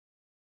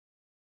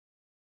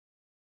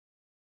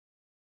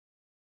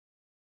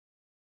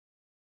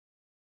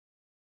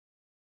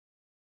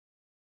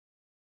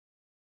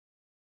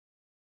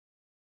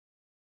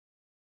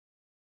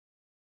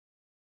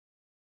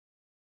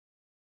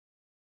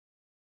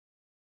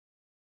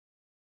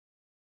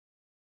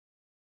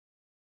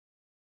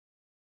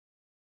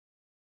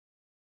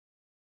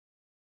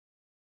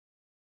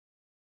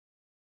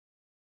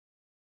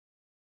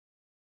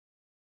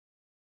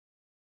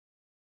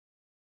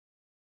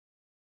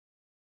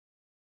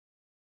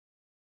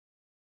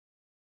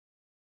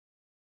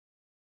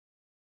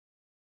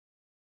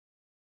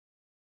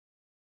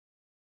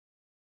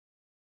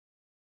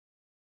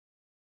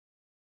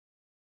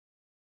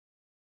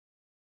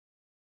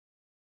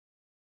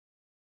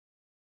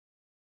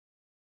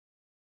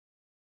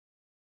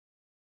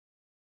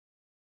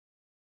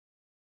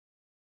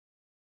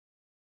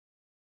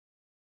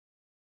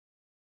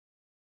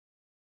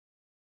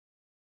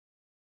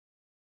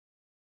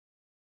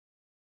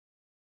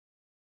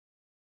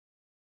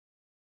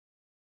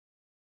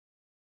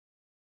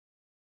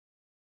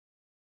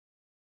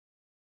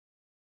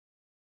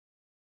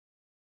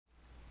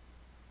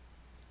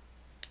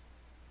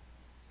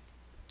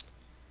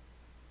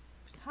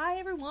Hi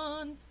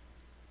everyone.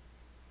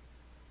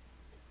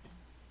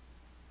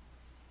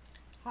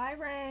 Hi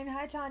Rain.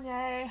 Hi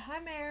Tanya.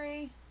 Hi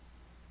Mary.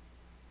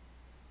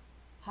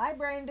 Hi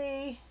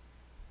Brandy.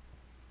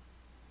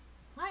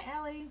 Hi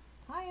Ellie.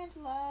 Hi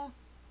Angela.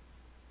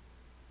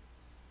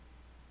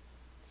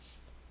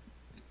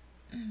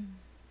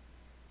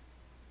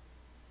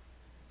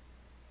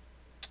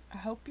 I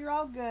hope you're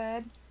all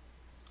good.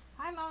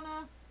 Hi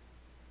Mona.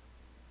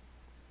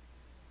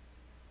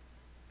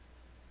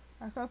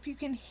 I hope you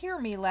can hear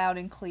me loud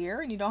and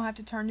clear and you don't have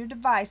to turn your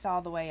device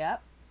all the way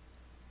up.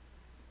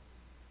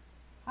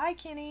 Hi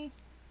Kenny.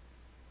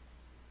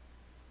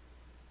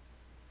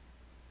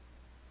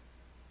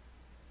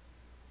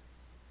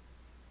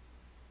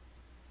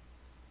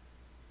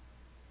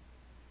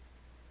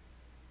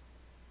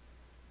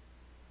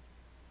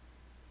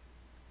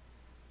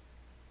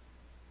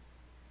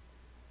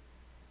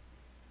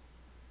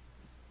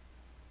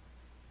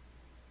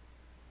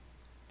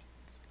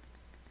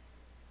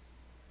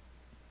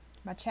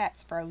 My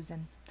chat's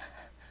frozen.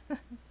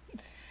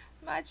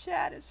 My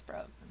chat is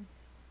frozen.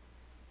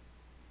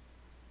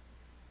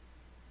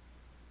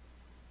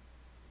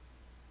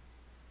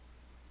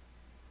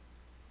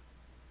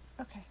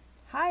 Okay.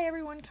 Hi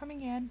everyone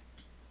coming in.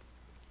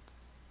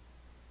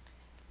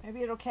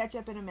 Maybe it'll catch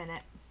up in a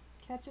minute.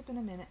 Catch up in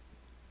a minute.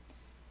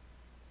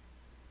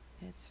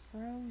 It's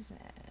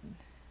frozen.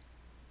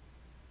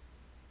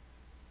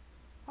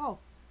 Oh.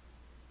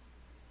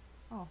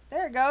 Oh,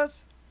 there it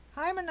goes.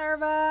 Hi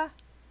Minerva.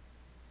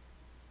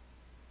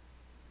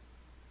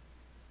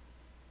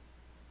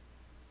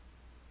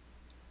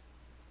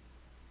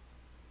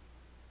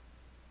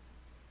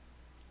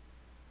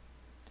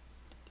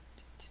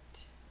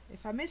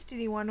 If I missed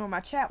anyone or my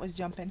chat was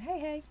jumping, hey,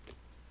 hey.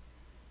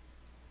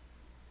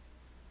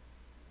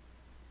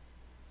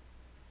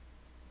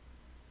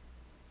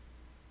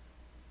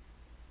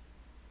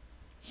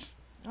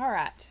 All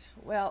right.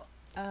 Well,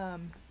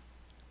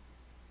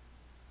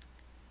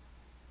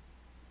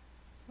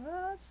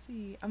 let's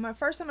see.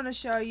 First I'm going to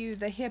show you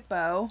the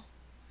hippo.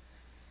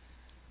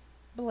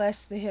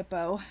 Bless the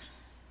hippo.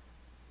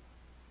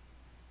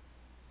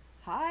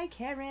 Hi,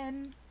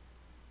 Karen.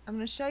 I'm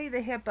going to show you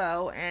the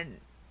hippo, and,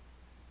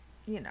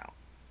 you know,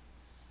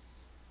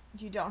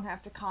 you don't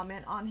have to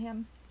comment on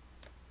him.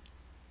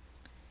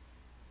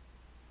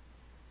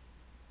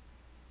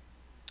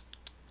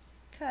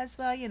 Because,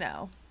 well, you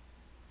know,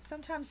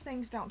 sometimes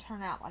things don't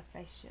turn out like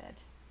they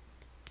should.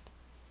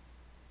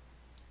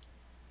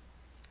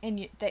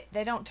 And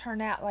they don't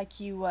turn out like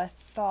you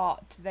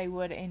thought they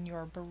would in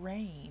your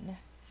brain.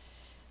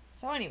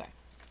 So anyway,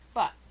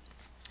 but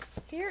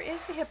here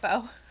is the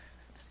hippo.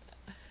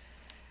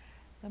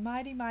 The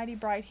mighty, mighty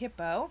bright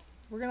hippo.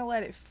 We're going to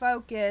let it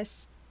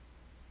focus,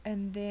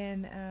 and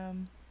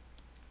then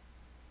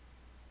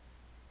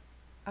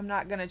I'm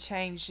not going to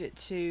change it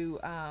to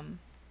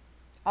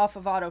off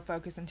of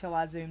autofocus until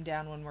I zoom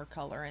down when we're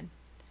coloring.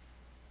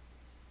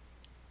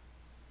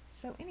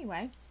 So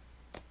anyway,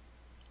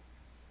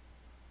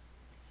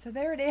 so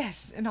there it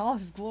is in all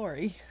his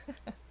glory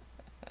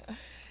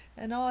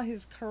and all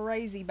his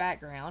crazy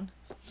background.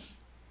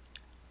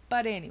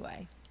 But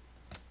anyway,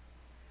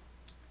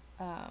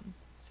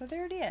 so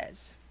there it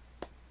is.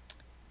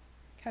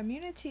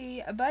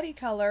 Community buddy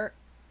color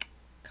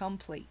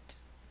complete.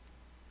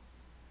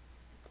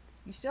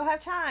 You still have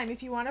time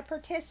if you want to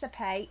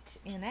participate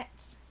in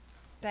it.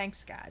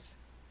 Thanks, guys.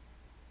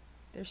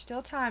 There's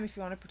still time if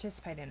you want to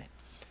participate in it.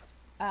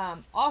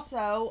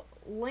 Also,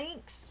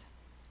 links.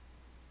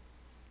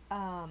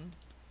 Hi,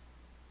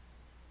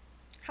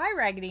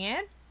 Raggedy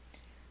Ann.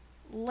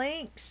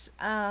 Links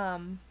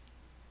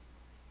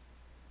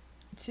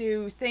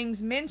to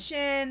things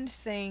mentioned,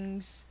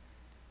 things,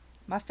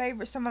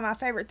 some of my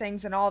favorite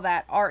things and all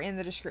that are in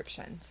the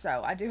description.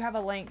 So I do have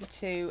a link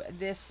to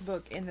this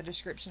book in the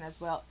description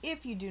as well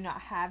if you do not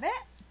have it.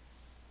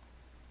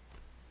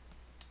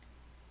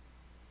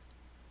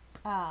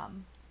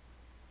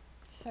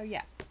 So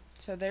yeah,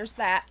 so there's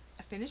that.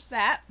 I finished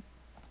that.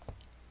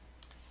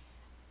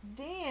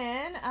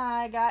 Then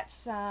I got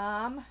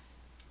some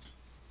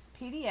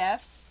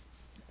PDFs,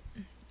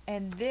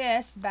 and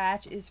this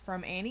batch is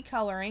from Annie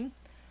Coloring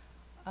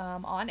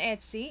on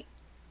Etsy,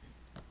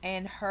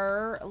 and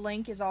her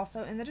link is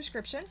also in the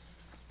description.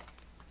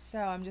 So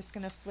I'm just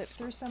going to flip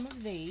through some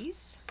of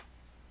these.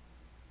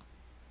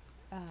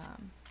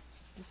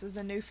 This was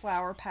a new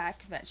flower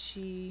pack that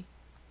she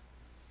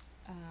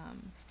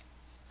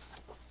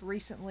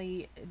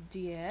recently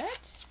did.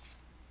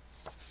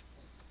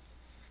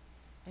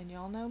 And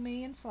y'all know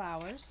me and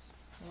flowers.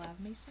 Love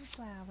me some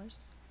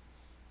flowers.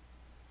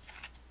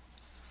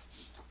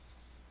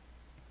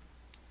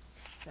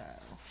 So,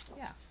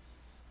 yeah.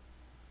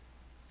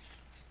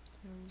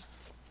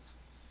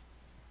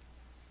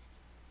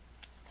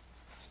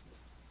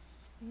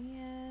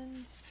 And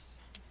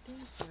I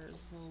think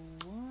there's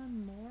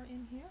one more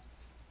in here.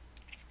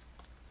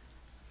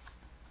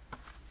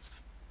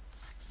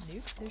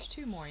 Nope, there's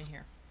two more in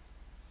here.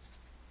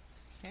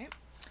 Okay.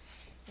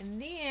 And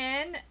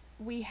then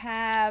we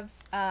have,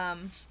 oh,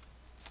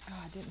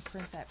 I didn't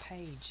print that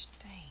page.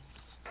 Dang.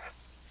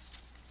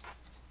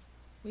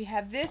 We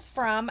have this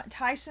from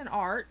Thaison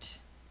Art.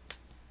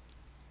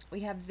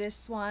 We have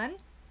this one.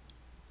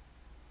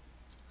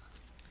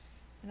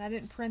 And I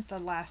didn't print the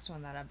last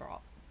one that I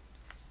brought.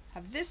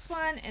 Have this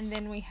one, and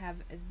then we have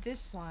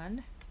this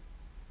one.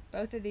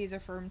 Both of these are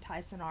from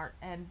Thaison Art,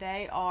 and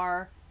they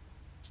are,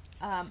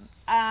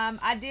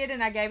 I did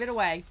and I gave it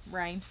away,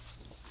 Rain.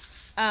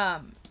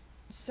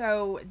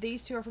 So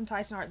these two are from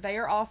Thaison Art. They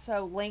are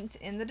also linked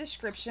in the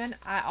description.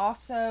 I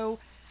also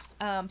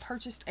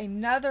purchased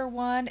another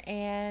one,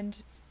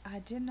 and I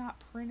did not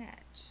print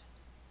it.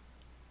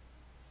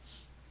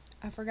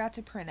 I forgot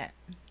to print it.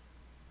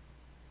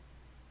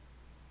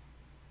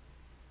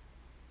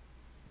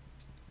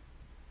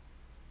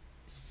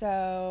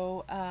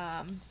 So,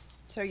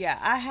 so yeah,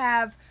 I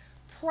have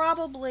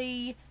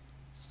probably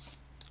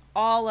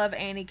all of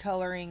Annie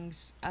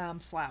Coloring's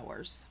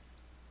flowers.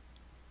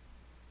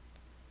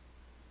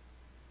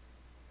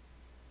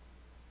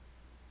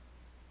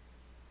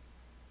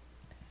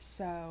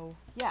 So,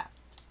 yeah.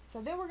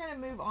 So then we're going to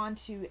move on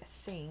to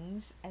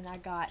things, and I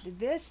got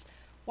this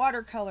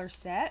watercolor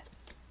set,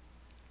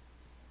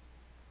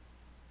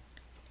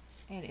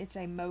 and it's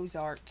a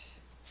Mozart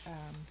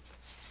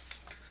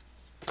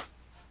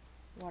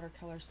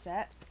watercolor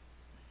set.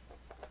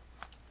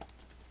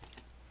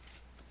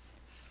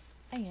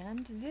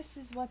 And this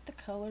is what the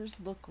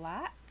colors look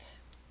like.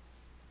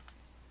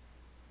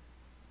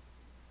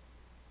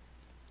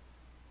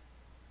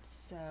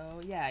 So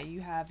yeah,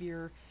 you have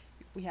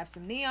we have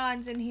some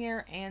neons in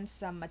here and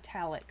some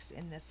metallics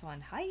in this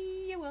one. Hi,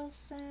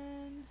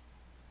 Wilson.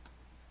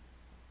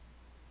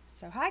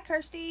 So hi,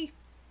 Kirsty.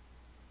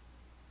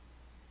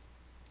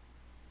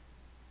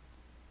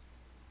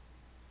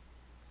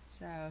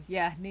 So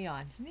yeah,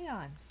 neons.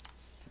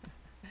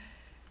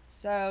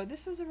 So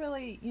this was a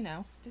really,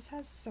 this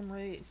has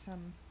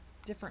some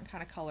different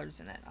kind of colors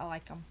in it. I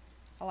like them.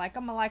 I like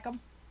them.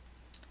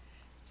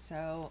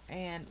 So,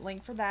 and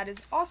link for that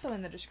is also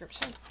in the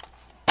description.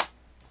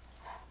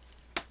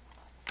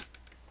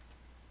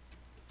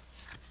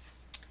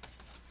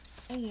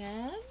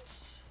 And,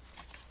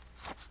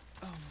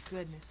 oh my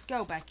goodness,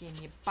 go back in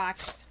your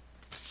box.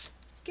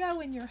 Go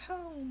in your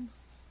home.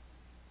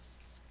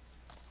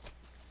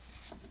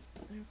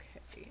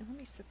 Okay, let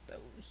me set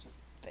those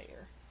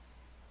there.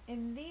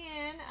 And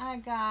then I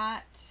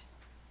got,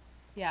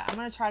 yeah, I'm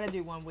going to try to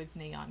do one with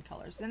neon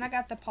colors. Then I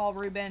got the Paul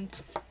Rubin,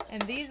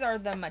 and these are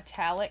the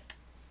metallic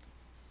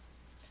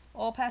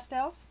oil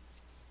pastels.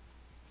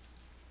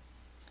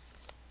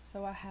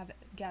 So I have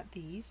got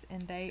these,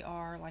 and they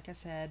are, like I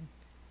said,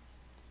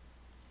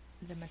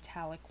 the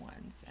metallic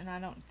ones. And I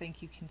don't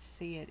think you can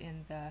see it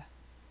in the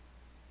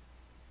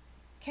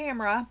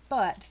camera,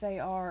 but they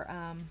are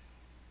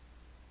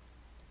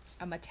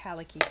a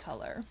metallic-y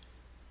color.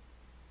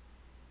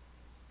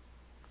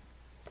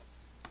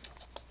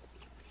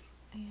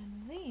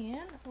 And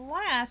then,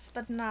 last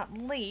but not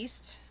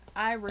least,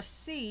 I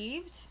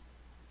received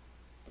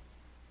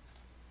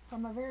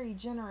from a very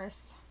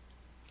generous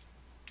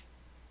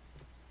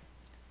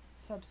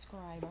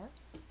subscriber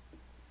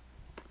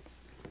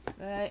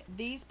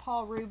these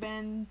Paul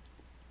Rubin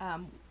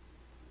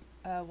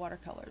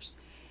watercolors.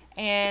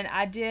 And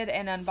I did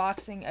an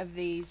unboxing of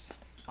these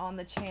on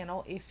the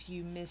channel. If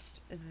you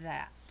missed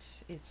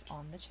that, it's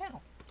on the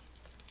channel.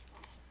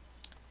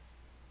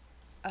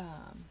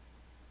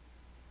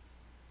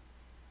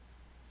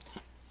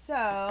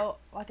 So,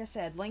 like I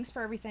said, links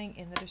for everything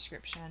in the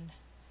description,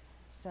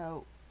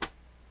 so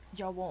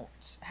y'all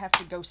won't have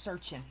to go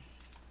searching.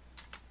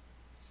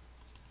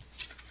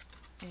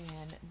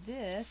 And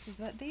this is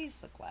what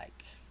these look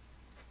like.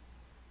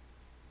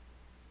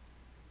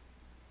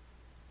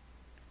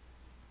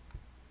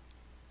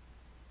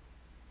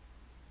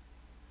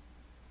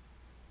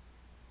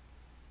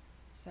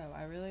 So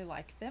I really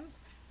like them.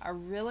 I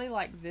really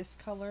like this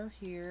color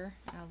here.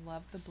 I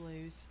love the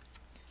blues,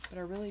 but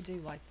I really do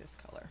like this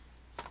color.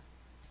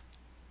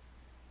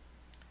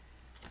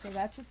 So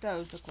that's what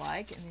those look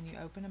like, and then you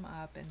open them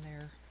up, and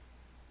they're,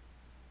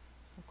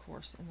 of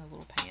course, in the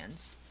little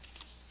pans.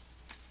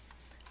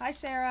 Hi,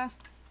 Sarah.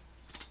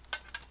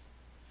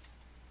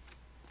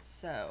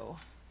 So,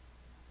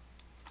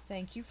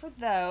 thank you for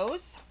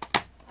those.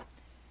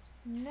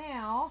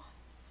 Now,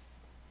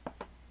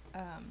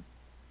 I'm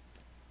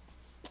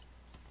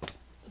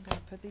going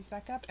to put these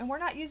back up, and we're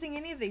not using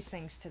any of these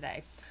things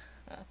today.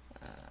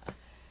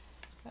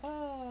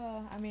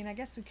 I mean, I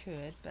guess we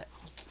could, but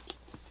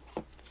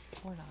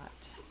we're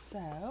not.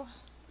 So,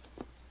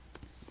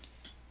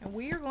 and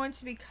we are going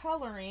to be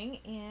coloring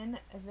in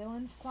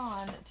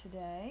Vilan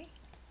today.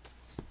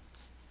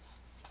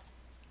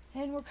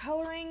 And we're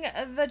coloring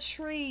the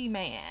Tree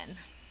Man.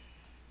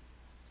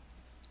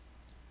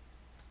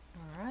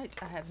 Alright,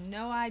 I have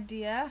no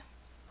idea.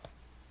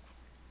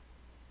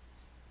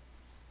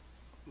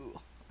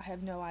 I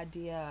have no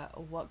idea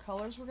what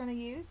colors we're going to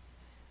use,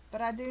 but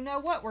I do know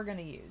what we're going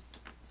to use.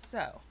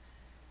 So,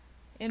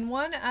 in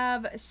one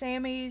of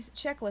Sammie's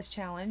checklist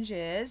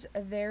challenges,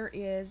 there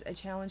is a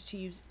challenge to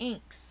use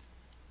inks.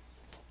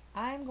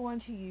 I'm going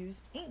to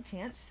use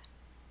Inktense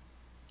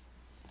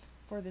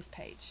for this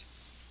page.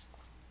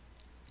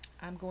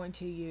 I'm going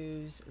to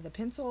use the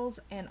pencils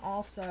and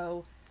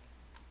also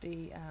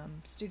the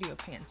studio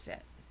pan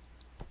set.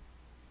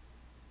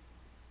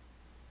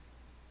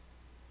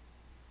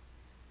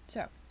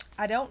 So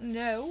I don't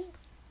know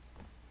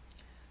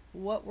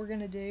what we're going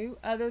to do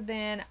other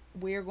than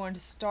we're going to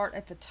start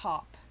at the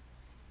top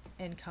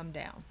and come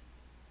down,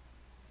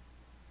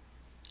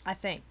 I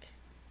think.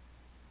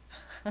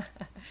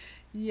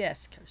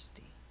 Yes,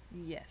 Kirsty,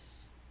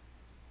 yes.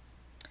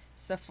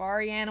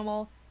 Safari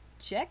animal,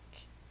 check.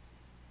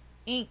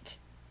 Ink,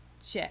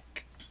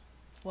 check.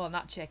 Well,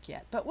 not check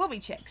yet, but we'll be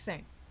checked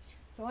soon.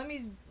 So let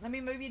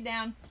me move you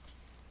down.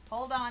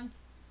 Hold on.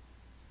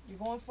 You're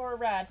going for a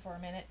ride for a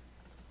minute.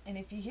 And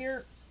if you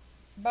hear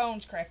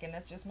bones cracking,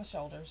 that's just my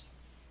shoulders.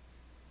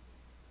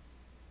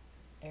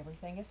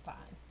 Everything is fine.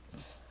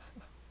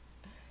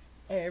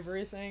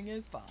 Everything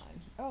is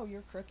fine. Oh,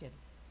 you're crooked.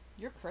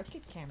 You're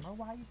crooked, camera.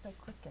 Why are you so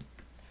crooked?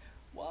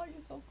 Why are you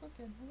so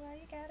crooked? Why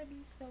you gotta be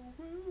so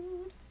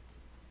rude?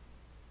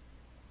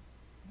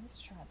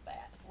 Let's try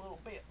that a little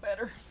bit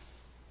better.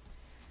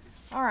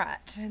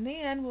 Alright, and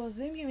then we'll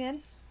zoom you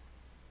in.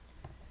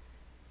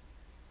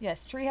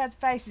 Yes, Tree has a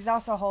face. He's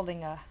also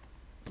holding a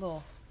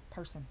little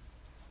person.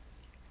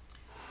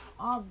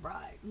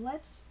 Alright,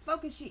 let's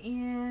focus you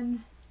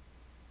in.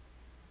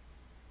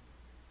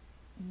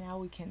 Now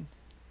we can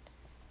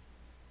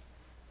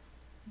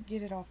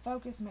get it all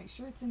focused, make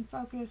sure it's in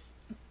focus.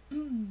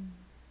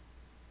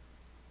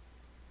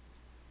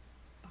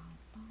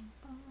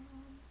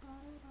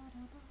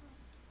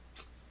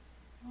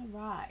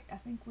 Alright, I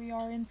think we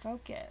are in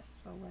focus.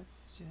 So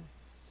let's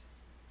just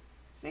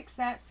fix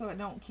that so it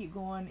don't keep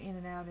going in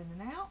and out, in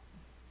and out.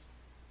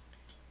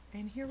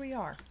 And here we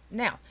are.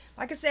 Now,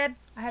 like I said,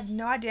 I have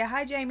no idea.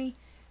 Hi, Jamie.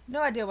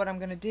 No idea what I'm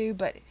going to do,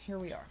 but here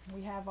we are.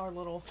 We have our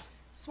little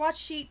swatch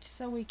sheet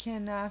so we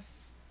can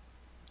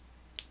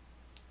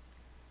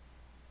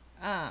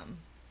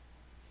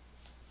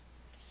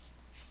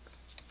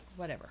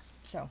whatever.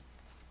 So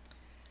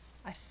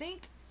I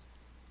think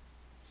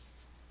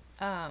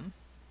I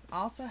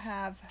also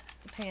have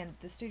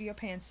the studio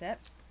pan set,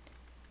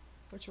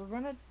 which we're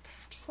going to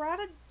try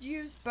to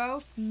use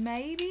both,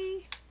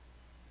 maybe.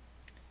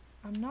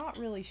 I'm not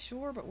really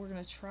sure, but we're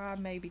going to try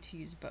maybe to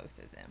use both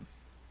of them.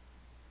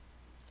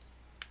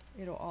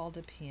 It'll all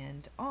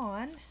depend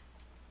on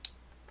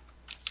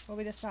what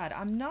we decide.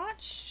 I'm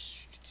not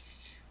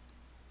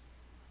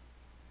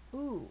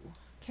Ooh,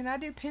 can I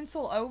do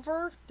pencil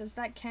over? Does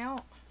that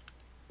count?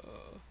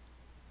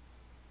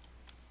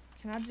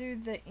 Can I do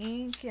the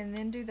ink and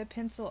then do the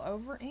pencil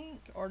over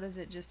ink? Or does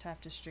it just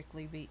have to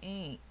strictly be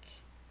ink?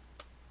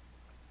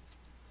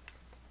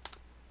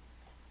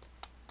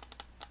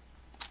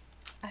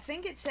 I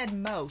think it said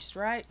most,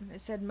 right? It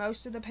said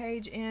most of the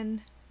page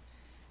in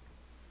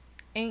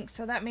ink.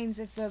 So that means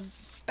if the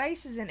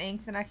base is in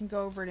ink, then I can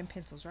go over it in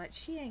pencils, right?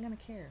 She ain't gonna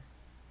care.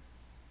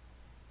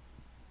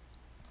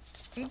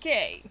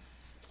 Okay.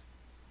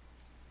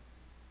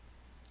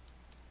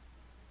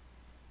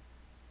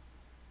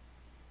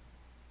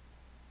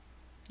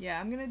 Yeah,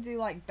 I'm gonna do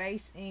like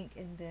base ink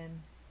and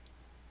then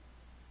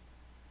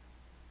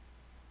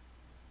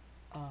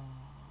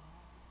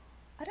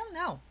I don't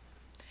know.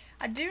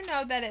 I do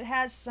know that it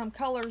has some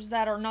colors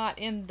that are not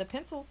in the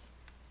pencils.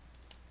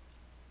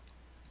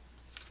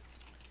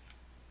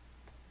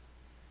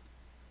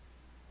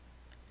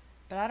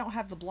 But I don't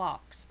have the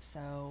blocks,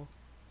 so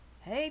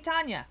hey,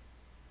 Tanya.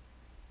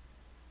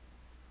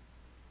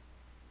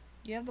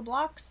 You have the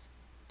blocks?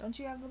 Don't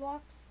you have the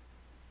blocks?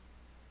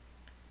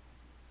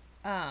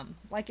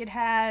 Like it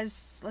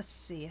has, let's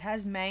see, it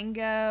has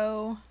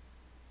mango.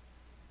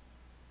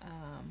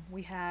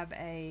 We have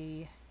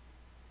a,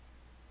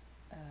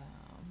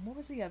 what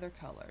was the other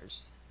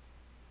colors?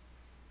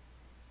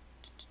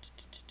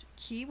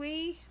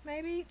 Kiwi,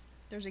 maybe?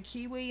 There's a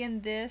kiwi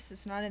in this.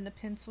 It's not in the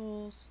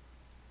pencils.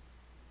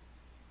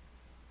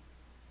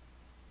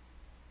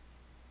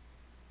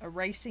 A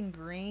racing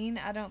green,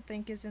 I don't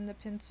think is in the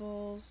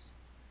pencils.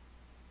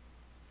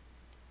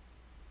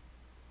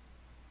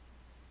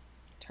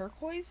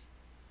 Turquoise?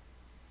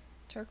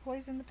 Is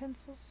turquoise in the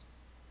pencils?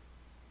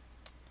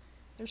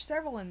 There's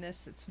several in this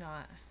that's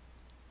not.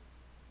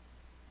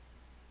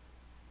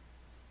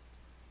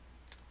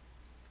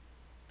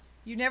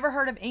 You never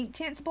heard of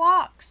Inktense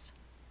blocks?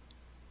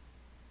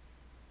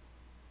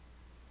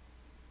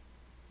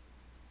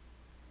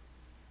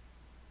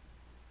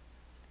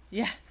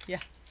 Yeah, yeah.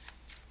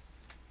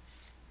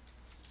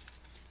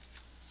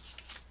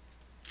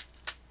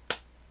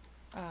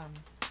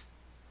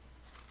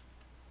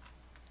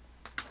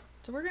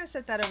 So we're going to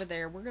set that over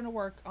there. We're going to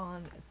work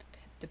on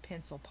the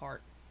pencil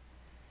part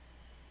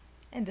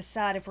and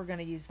decide if we're going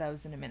to use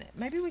those in a minute.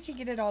 Maybe we could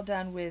get it all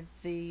done with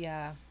the,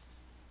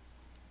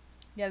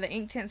 yeah, the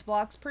Inktense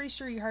blocks. Pretty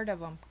sure you heard of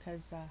them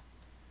because,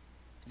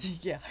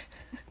 yeah.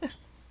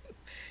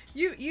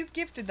 You've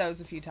gifted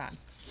those a few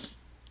times.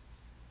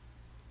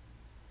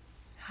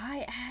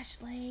 Hi,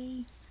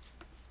 Ashley.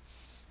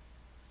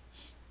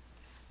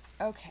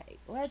 Okay,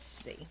 let's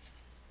see.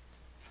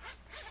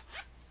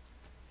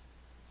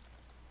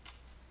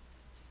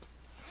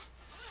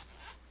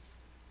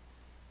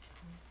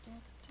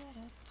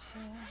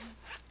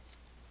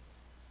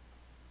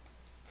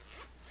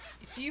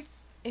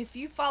 if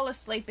you fall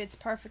asleep, it's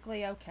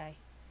perfectly okay.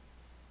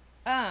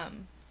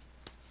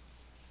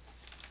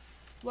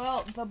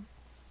 Well,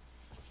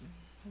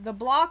 the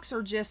blocks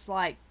are just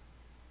like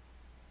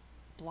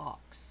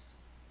blocks.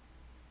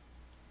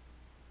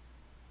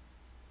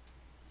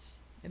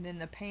 And then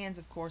the pans,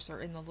 of course, are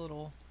in the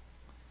little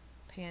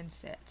pan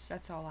sets.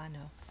 That's all I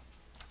know.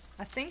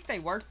 I think they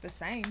work the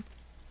same.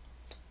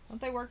 Don't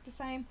they work the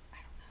same? I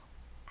don't know.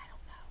 I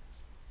don't know.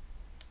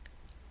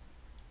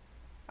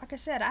 Like I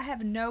said, I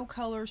have no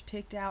colors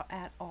picked out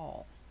at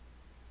all.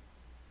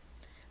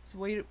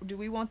 So do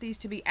we want these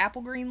to be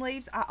apple green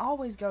leaves? I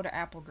always go to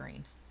apple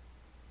green.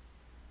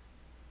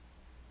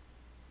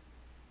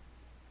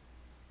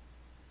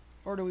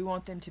 Or do we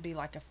want them to be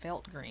like a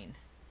felt green?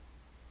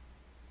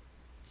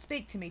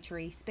 Speak to me,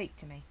 tree. Speak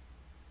to me.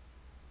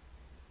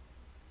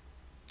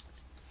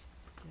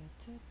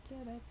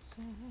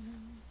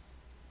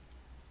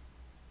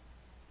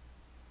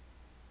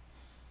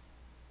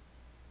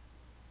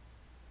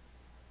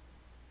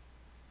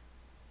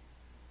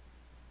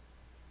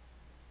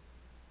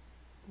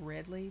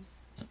 Red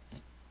leaves?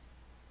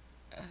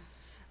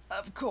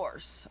 Of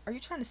course. Are you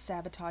trying to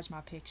sabotage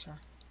my picture?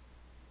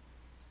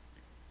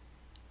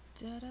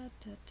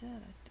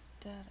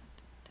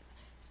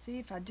 See,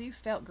 if I do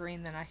felt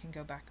green, then I can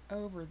go back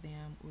over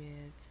them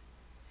with...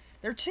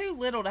 They're too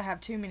little to have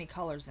too many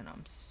colors in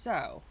them,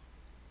 so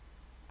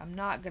I'm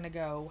not going to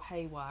go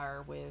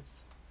haywire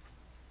with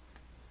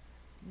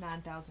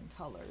 9,000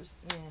 colors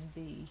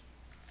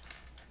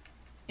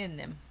in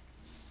them.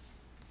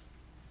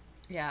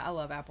 Yeah, I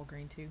love apple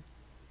green too.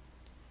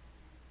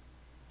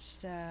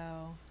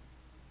 So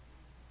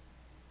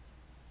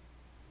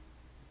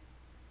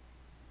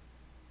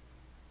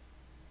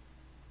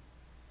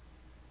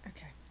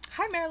okay.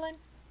 Hi, Marilyn.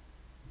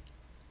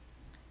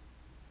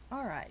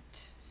 All right.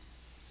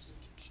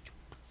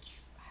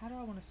 How do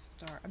I want to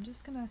start? I'm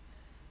just gonna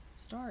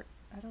start.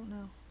 I don't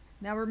know.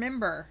 Now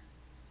remember,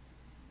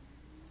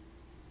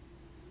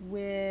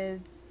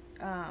 with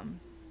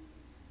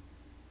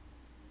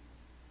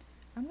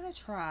I'm gonna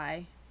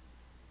try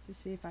to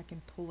see if I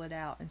can pull it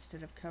out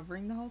instead of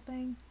covering the whole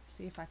thing.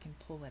 See if I can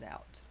pull it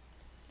out.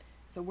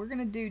 So we're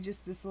gonna do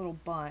just this little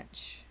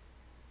bunch,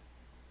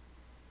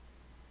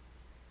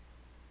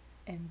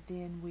 and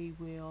then we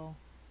will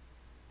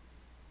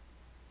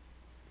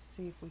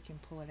see if we can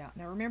pull it out.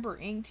 Now remember,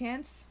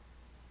 Inktense,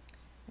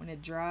 when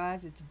it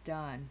dries, it's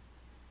done.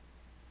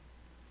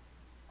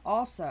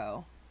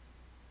 Also,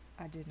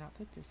 I did not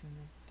put this in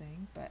the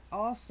thing, but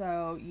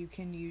also you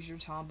can use your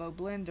Tombow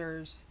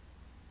blenders,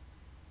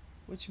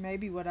 which may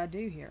be what I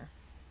do here.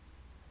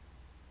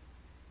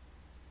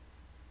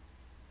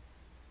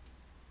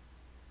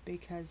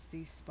 Because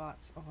these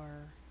spots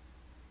are,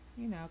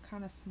 you know,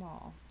 kind of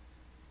small.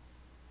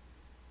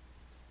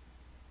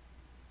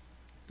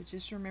 But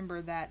just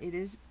remember that it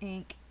is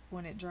ink.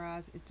 When it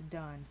dries, it's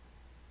done.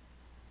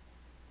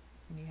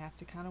 And you have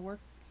to kind of work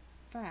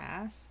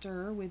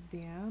faster with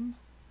them.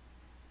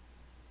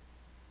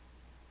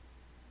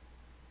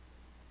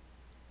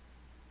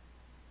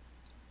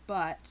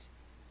 But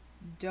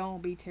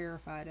don't be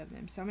terrified of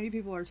them. So many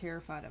people are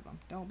terrified of them.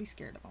 Don't be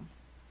scared of them.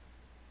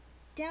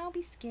 Don't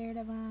be scared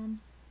of them.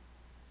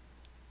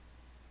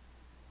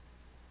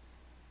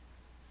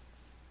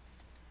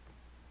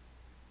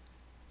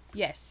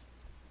 Yes.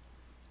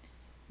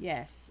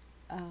 Yes.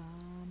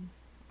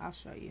 I'll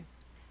show you.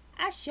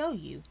 I'll show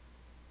you.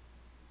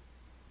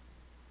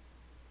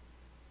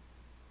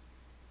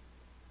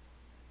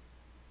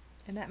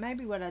 And that may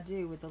be what I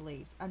do with the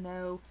leaves. I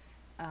know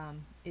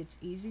it's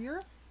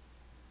easier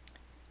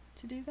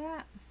to do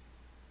that.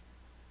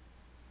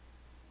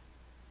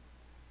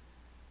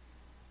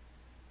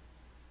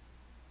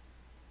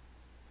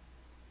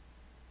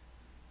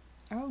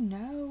 Oh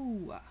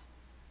no.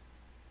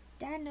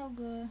 That no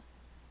good.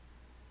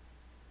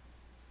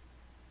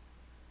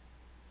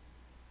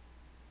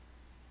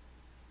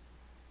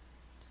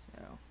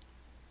 So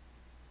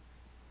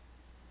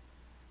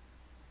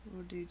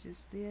we'll do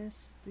just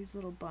these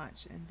little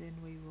bunch, and then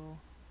we will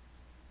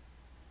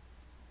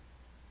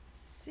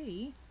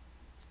see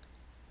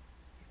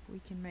if we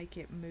can make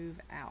it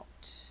move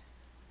out.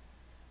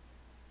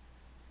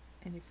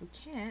 And if we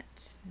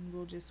can't, then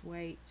we'll just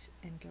wait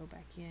and go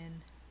back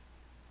in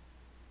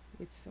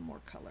with some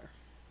more color.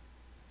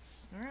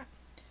 Alright,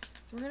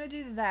 so we're going to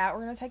do that.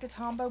 We're going to take a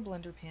Tombow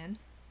blender pen.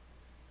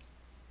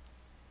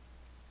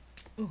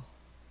 Ooh.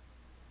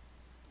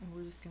 And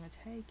we're just going to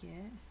take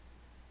it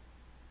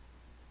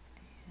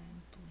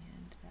and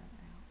blend that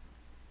out.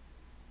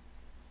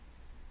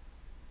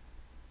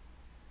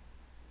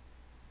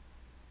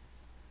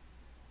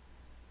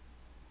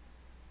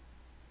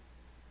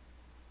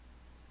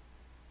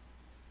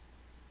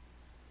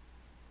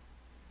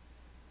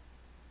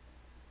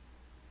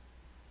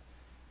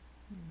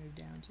 Move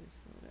down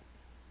just a little bit.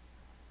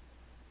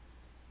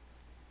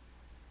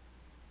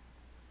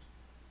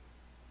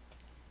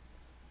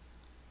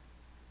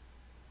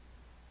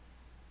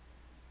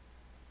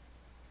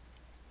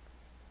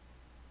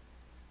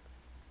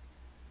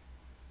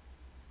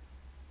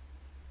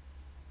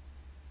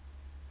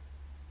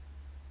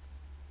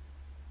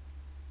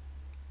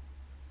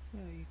 So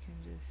you can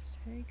just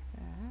take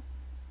that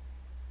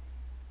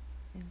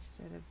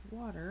instead of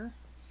water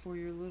for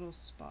your little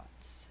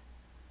spots.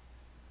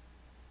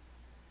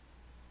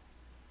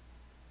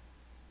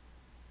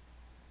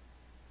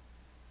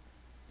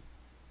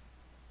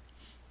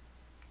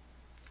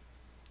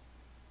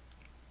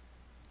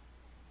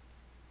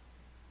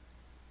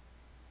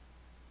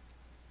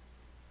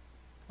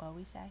 What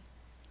we say?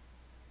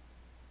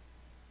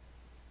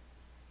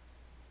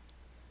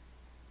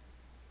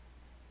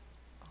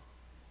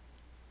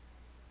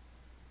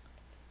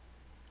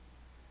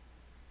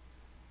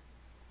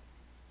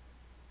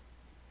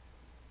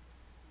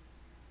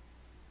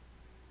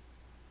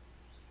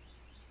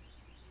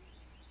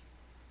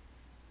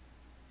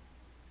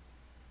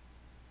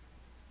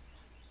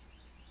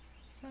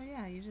 So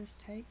yeah, you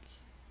just take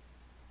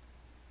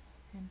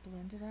and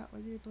blend it out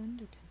with your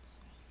blender pencil.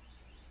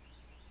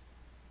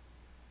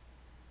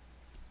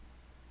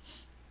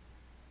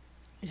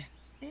 Yeah,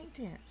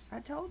 Inktense. I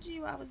told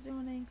you I was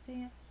doing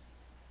Inktense.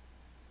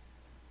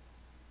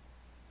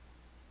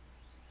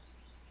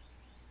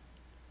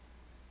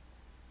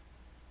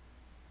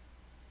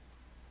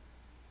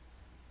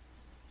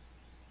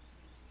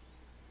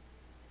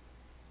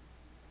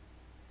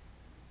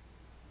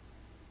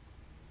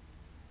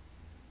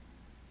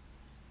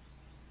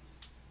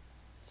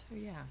 So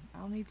yeah,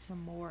 I'll need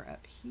some more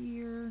up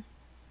here.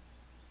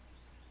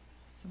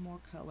 Some more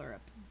color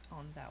up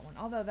on that one.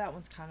 Although that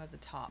one's kind of the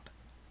top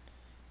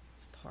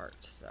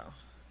part, so.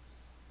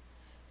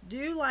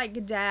 Do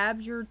like dab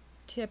your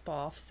tip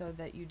off so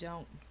that you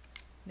don't,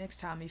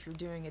 next time if you're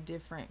doing a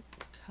different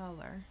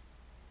color.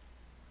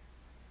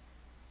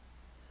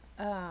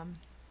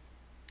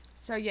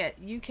 So yeah,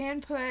 you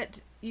can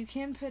put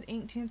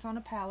Inktense on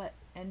a palette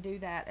and do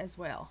that as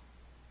well.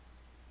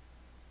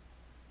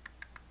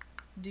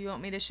 Do you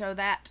want me to show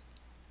that?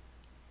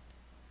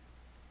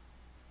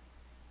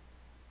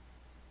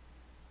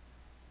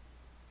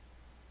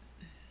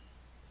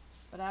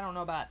 But I don't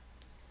know about,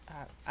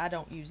 I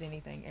don't use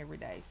anything every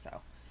day,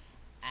 so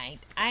I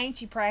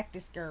ain't you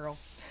practice girl.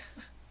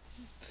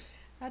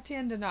 I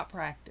tend to not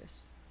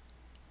practice.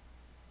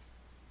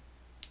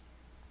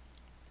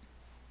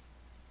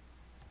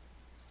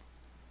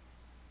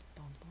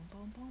 Boom, boom,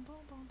 boom, boom,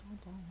 boom, boom, boom,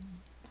 boom.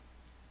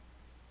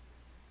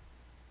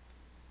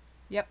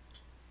 Yep,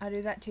 I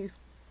do that too.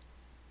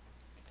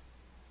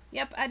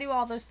 Yep, I do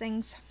all those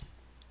things.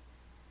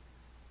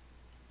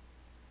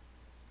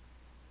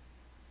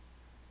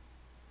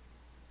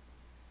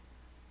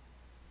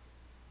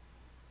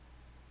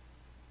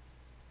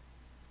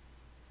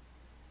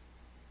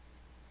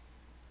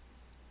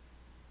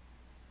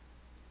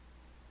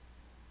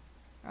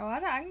 Oh,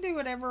 I can do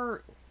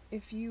whatever.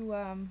 If you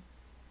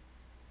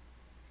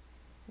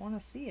want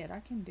to see it, I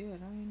can do it.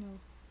 I don't know.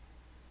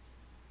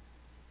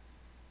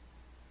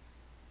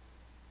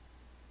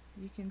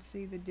 You can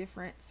see the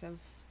difference of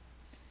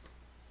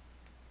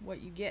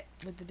what you get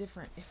with the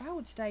different. If I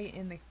would stay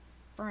in the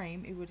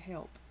frame, it would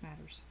help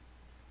matters.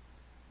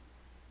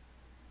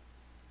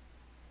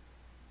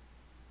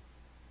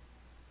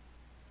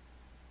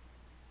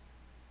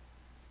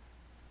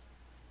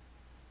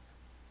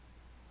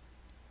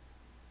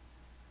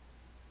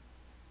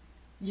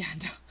 Yeah,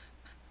 no.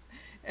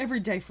 Every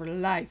day for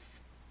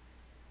life.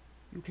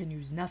 You can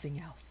use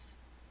nothing else.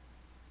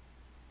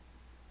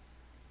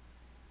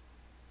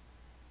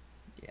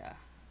 Yeah,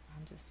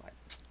 I'm just like,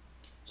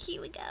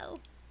 here we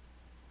go.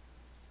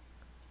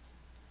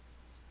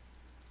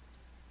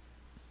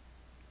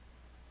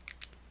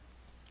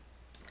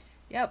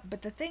 Yep,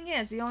 but the thing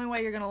is, the only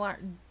way you're going to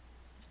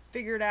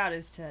figure it out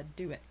is to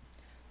do it.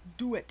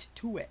 Do it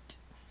to it.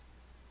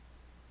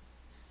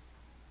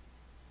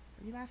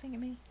 Are you laughing at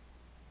me?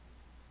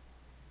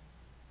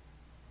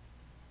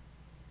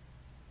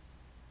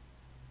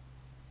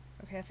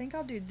 Okay, I think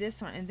I'll do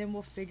this one and then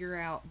we'll figure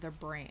out the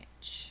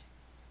branch.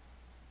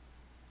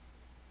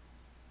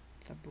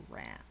 The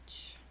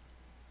branch.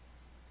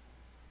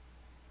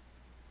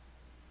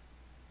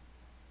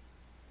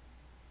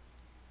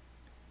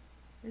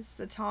 It's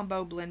the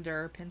Tombow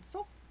Blender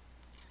pencil.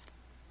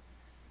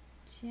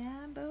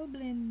 Tombow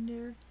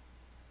Blender.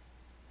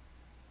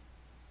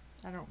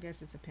 I don't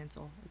guess it's a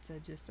pencil. It's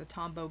just a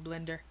Tombow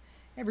Blender.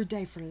 Every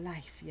day for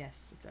life.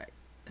 Yes, that's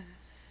right.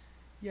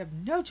 You have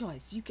no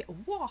choice. You can,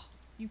 whoa,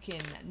 you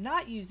can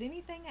not use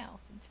anything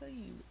else until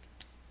you.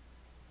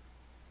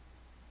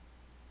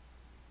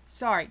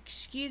 Sorry,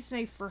 excuse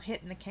me for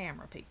hitting the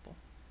camera, people.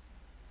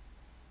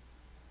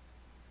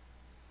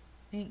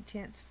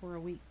 Inktense for a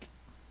week.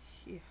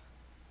 Yeah.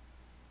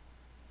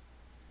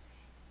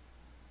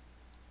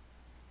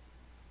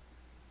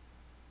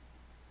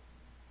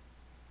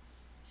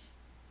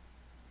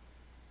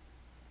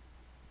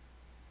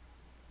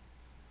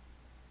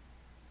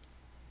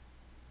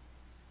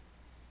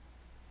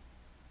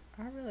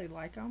 I really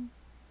like them.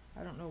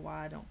 I don't know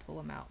why I don't pull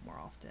them out more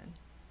often.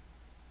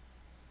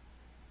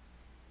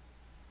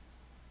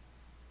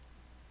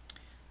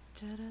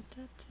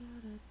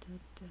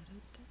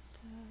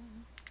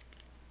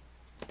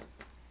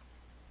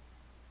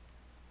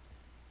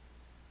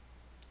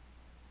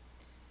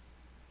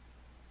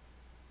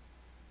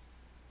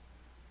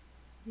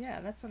 Yeah,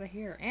 that's what I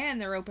hear.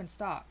 And they're open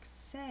stock.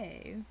 So,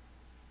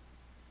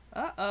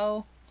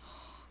 uh-oh.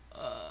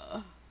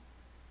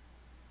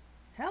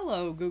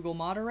 Hello, Google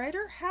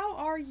moderator. How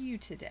are you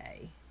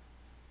today?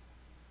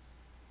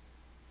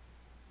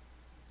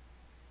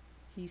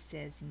 He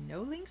says, no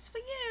links for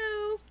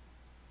you.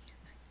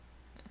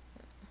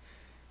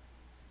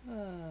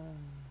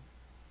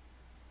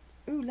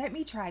 Ooh, let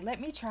me try.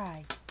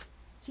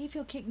 See if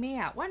he'll kick me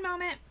out. One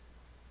moment.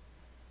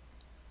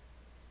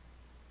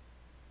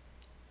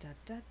 Da,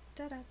 da,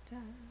 da, da, da.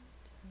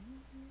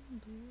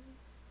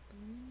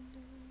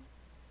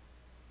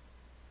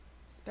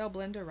 Spell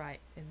blender right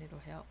and it'll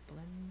help.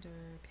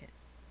 Blender pen.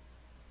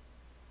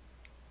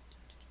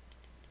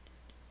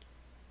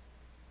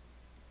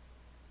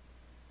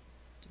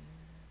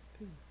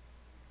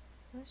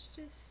 Let's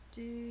just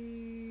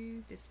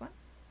do this one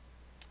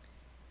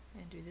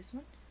and do this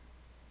one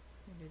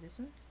and do this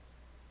one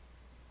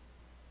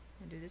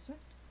and do this one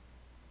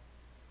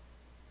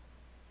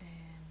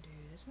and do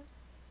this one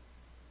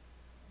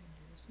and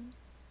do this one.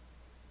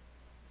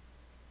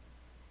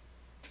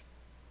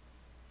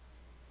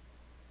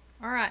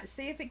 Alright,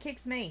 see if it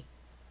kicks me.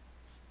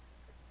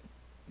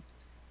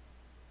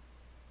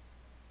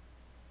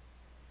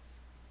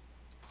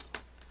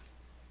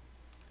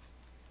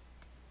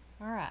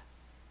 Alright,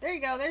 there you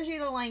go, there's you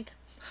the link.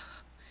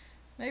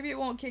 Maybe it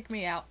won't kick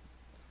me out.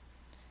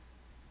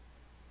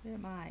 It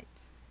might,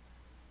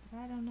 but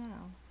I don't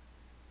know.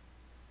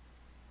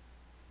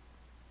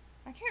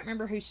 I can't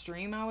remember whose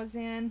stream I was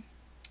in,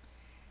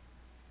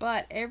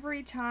 but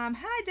every time,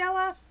 hi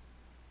Della,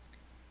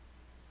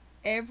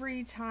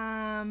 every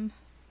time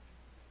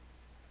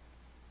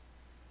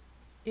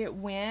it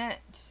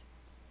went,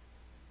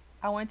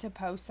 I went to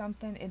post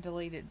something, it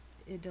deleted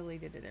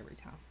it every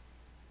time.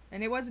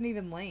 And it wasn't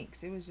even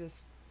links, it was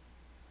just,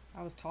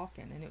 I was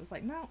talking and it was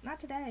like, no, not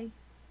today.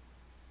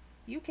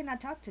 You cannot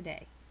talk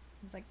today.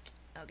 I was like,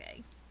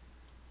 okay.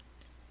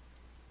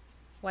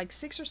 Like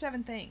 6 or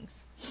 7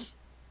 things.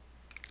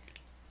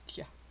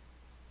 Yeah.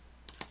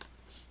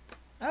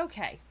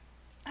 Okay.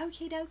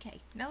 Okie dokie.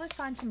 Now let's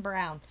find some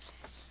brown.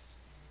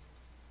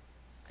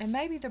 And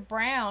maybe the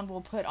brown we'll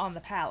put on the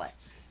palette.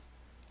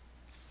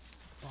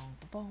 Boom,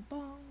 boom,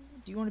 boom.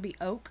 Do you want to be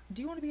oak?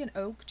 Do you want to be an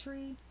oak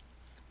tree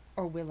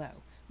or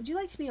willow? Would you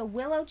like to be a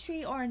willow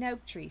tree or an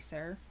oak tree,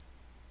 sir?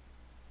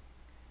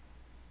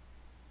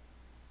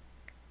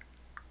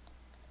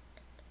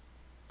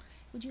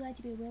 Would you like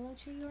to be a willow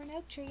tree or an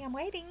oak tree? I'm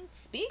waiting.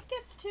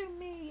 Speaketh to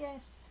me,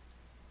 yes.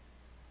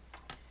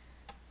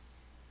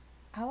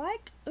 I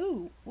like,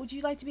 ooh, would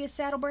you like to be a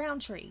saddle brown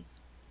tree?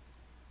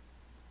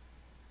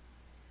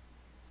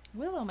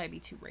 Willow may be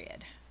too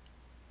red.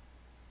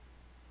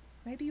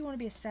 Maybe you want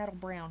to be a saddle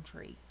brown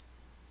tree.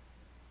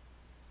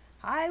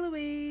 Hi,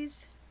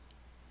 Louise.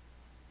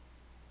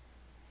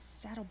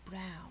 Saddle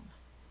brown.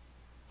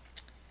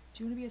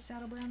 Do you want to be a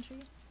saddle brown tree?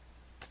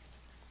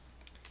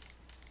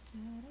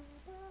 Saddle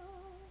brown,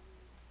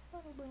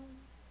 saddle brown.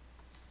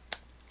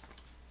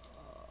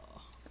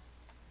 Oh.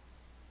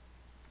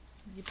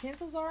 Your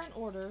pencils are in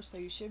order, so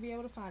you should be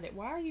able to find it.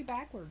 Why are you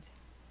backwards?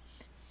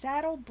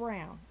 Saddle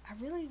brown. I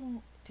really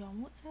want, do I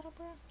want saddle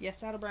brown? Yeah,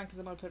 saddle brown because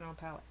I'm going to put it on a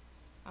palette.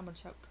 I'm going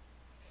to choke.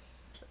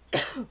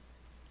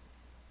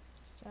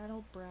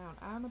 Saddle brown.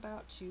 I'm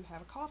about to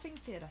have a coughing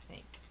fit, I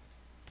think.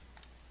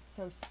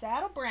 So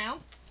saddle brown.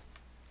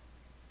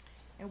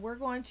 And we're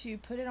going to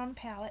put it on the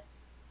palette.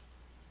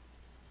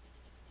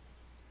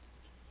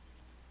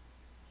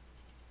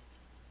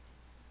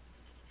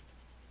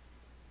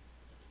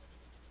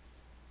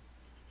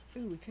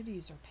 Ooh, we could have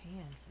used our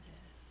pan for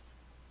this.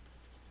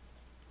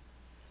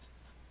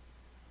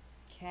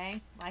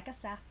 Okay, like I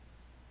said.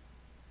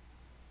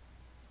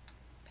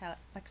 Palette,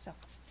 like so.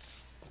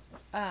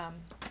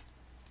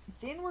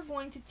 Then we're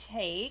going to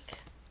take,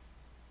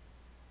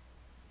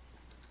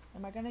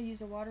 am I going to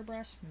use a water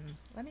brush?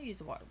 Let me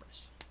use a water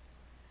brush.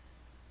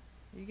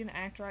 Are you going to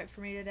act right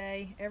for me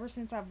today? Ever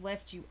since I've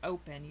left you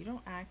open, you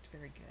don't act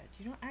very good.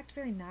 You don't act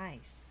very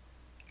nice.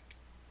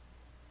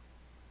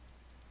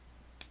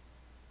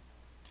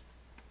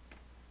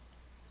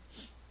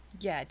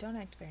 Yeah, don't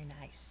act very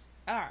nice.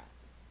 Alright.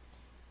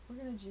 We're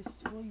going to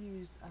just, we'll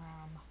use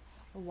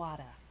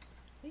water.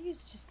 We'll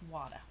use just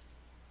water.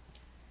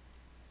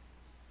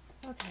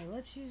 Okay,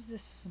 let's use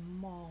this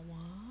small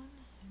one.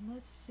 And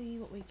let's see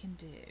what we can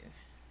do.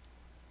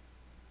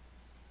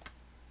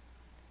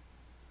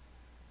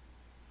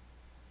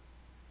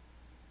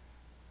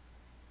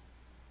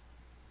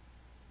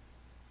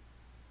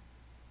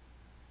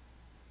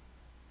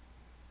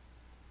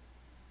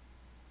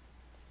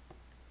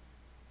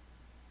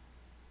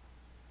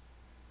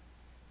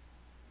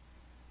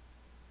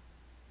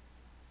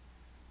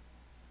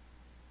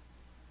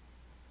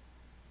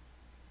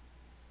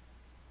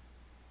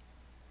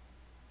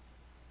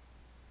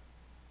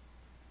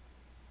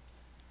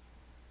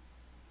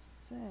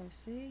 So,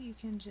 see, you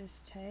can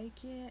just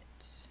take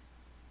it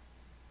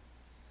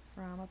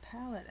from a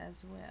palette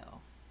as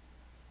well.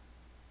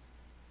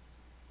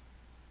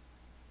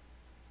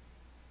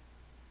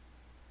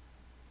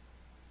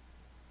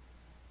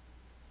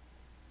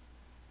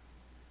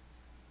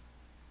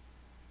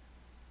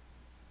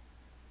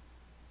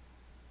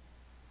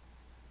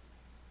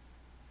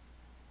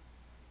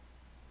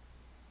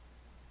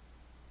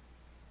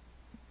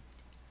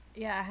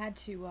 Yeah, I had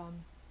to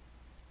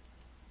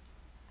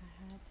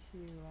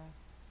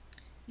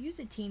use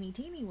a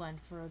teeny one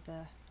for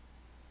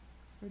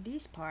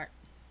this part.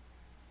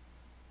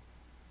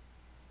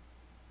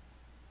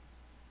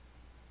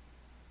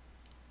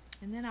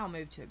 And then I'll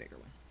move to a bigger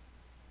one.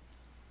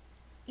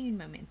 Un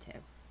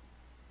momento.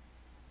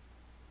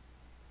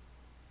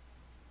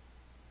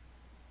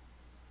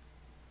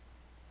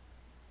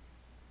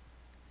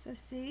 So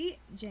see,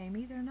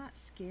 Jamie, they're not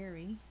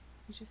scary.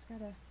 You just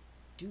gotta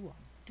do them.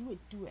 Do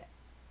it.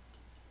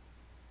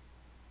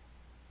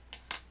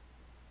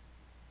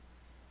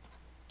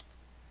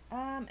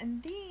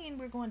 And then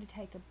we're going to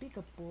take a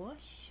bigger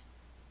brush.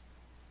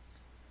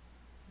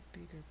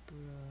 And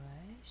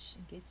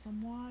get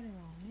some water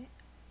on it.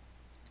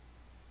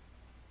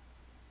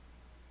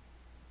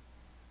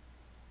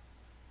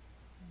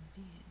 And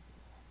then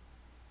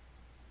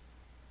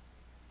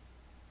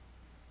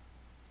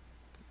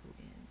we'll go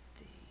in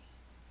the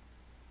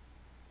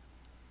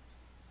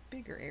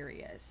bigger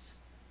areas.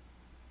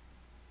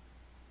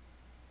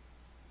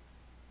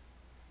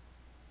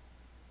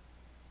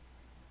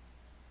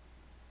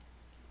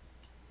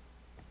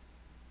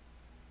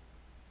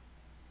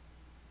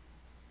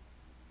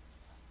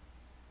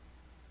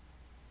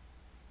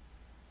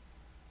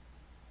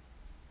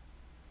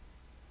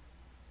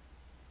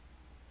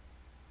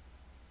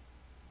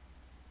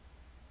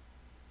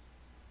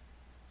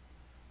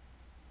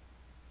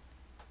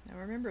 Now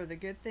remember, the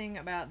good thing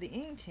about the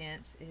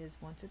Inktense is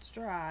once it's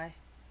dry,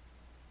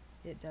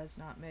 it does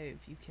not move.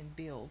 You can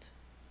build.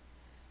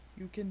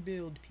 You can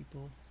build,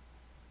 people.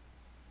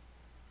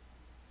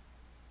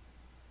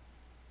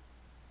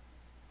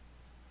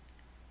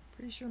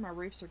 Pretty sure my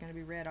roofs are going to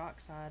be red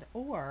oxide,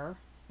 or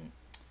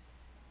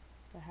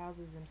the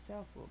houses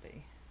themselves will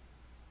be.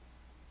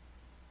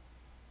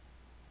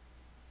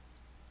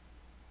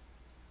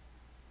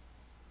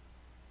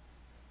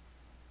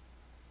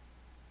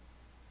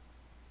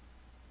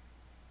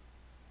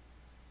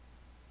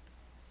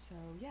 So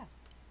yeah,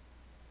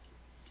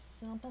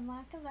 something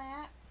like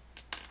that.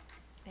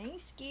 Ain't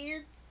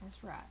scared.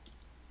 That's right.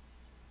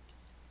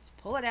 Just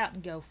pull it out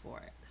and go for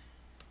it.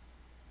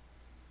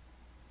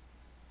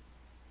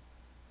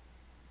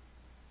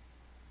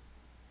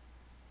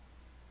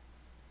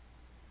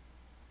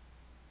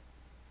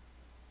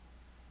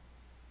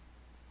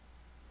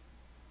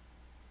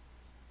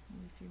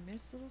 And if you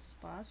miss little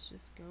spots,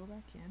 just go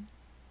back in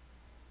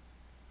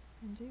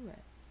and do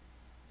it.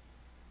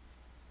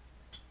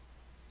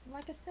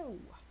 Like a so.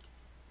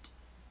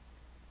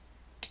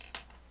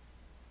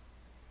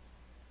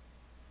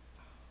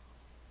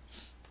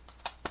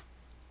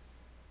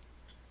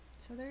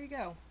 So there you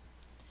go.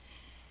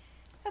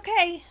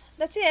 Okay,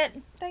 that's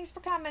it. Thanks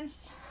for coming.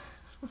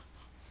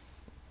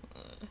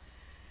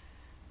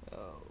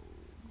 Oh,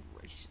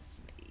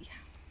 gracious me.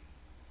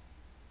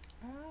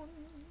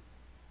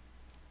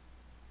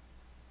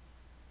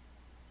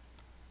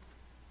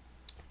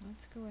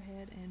 Let's go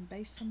ahead and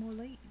base some more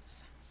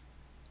leaves.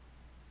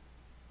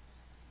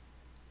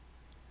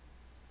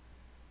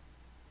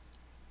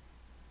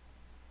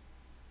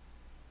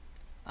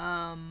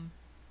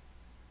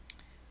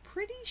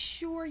 Pretty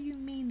sure you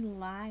mean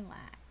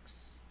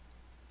lilacs.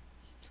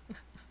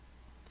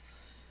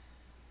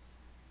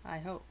 I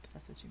hope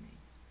that's what you mean.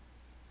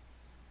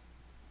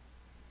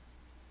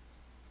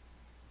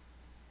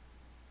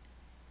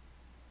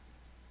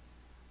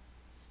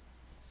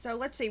 So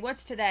let's see,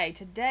 what's today?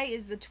 Today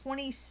is the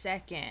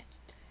 22nd.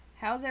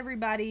 How's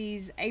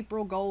everybody's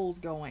April goals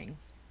going?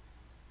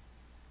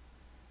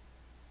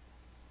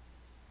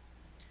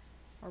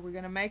 Are we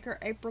going to make our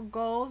April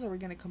goals? Are we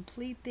going to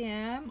complete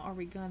them? Are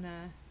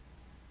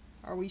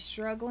we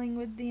struggling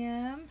with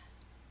them?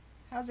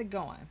 How's it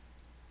going?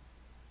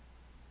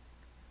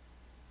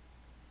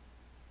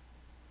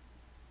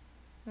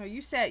 No,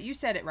 you said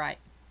it right.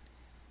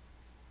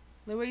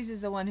 Louise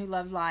is the one who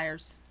loves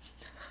liars.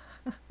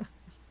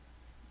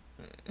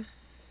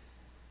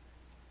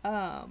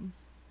 So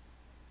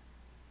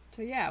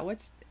yeah,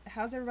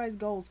 how's everybody's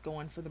goals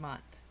going for the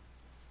month?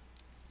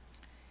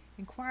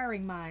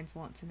 Inquiring minds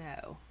want to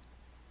know.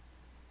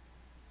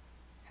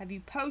 Have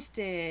you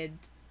posted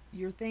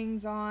your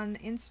things on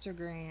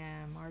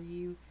Instagram? Are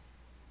you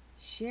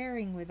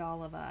sharing with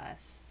all of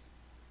us?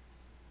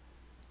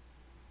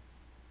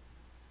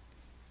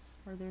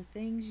 Are there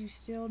things you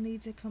still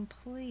need to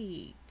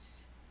complete?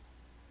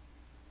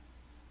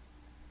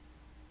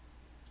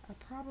 I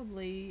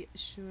probably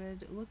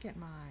should look at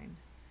mine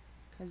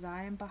because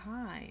I am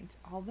behind.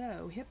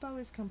 Although Hippo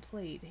is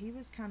complete, he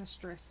was kind of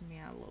stressing me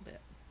out a little bit.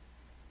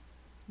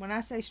 When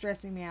I say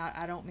stressing me out,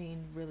 I don't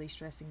mean really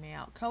stressing me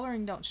out.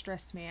 Coloring don't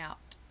stress me out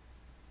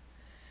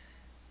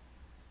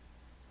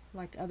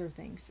like other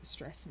things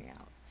stress me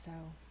out. So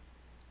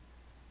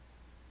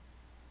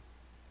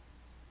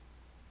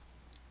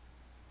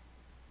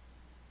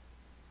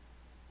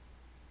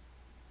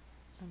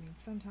I mean,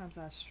 sometimes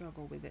I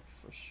struggle with it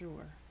for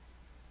sure.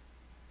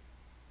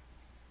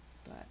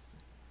 But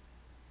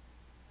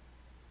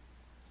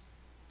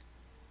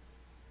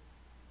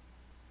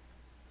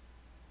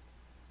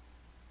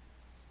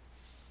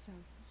so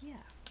yeah.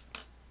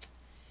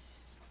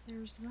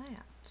 there's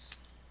that.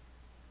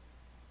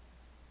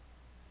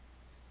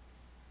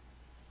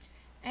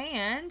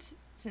 And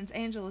since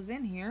Angela's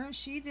in here,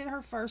 she did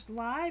her first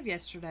live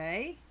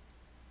yesterday.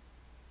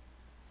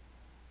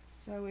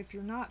 So if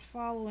you're not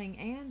following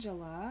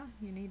Angela,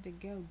 you need to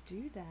go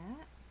do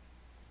that.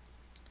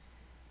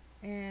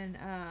 And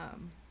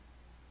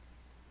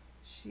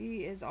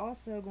she is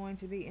also going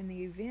to be in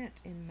the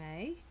event in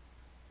May.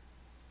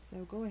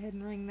 So go ahead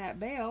and ring that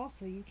bell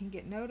so you can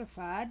get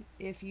notified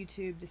if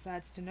YouTube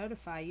decides to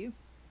notify you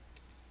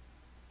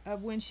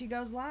of when she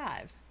goes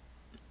live.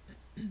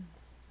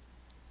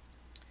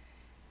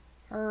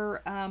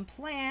 Her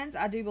plans,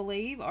 I do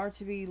believe, are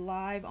to be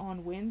live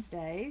on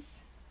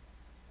Wednesdays.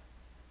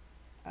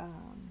 I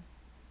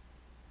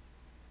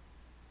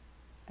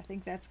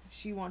think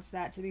she wants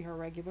that to be her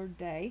regular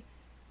day.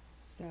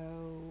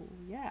 So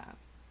yeah,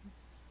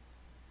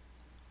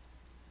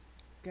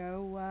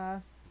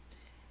 go.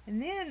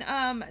 And then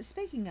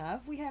speaking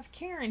of, we have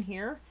Karen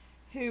here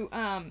who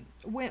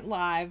went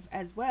live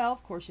as well.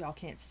 Of course, y'all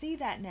can't see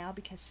that now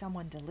because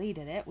someone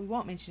deleted it. We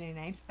won't mention any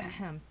names,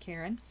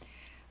 Karen.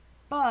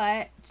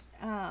 But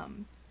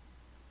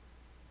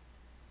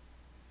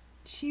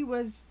she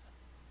was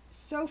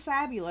so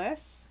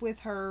fabulous with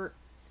her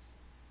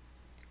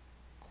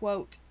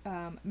quote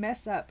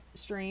mess up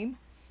stream.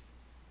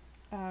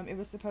 It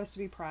was supposed to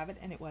be private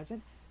and it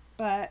wasn't,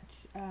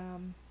 but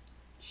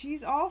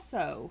she's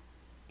also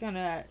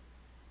gonna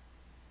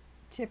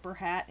tip her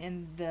hat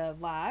in the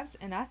lives,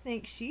 and I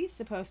think she's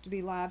supposed to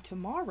be live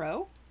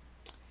tomorrow.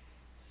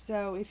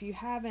 So if you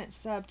haven't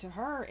subbed to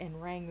her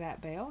and rang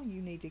that bell,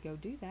 you need to go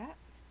do that.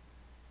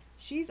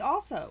 She's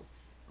also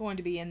going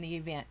to be in the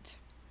event.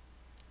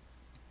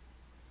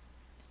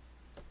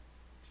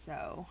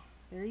 So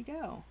there you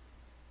go.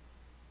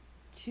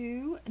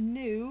 2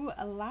 new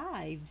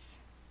lives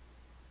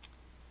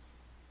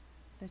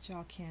that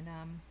y'all can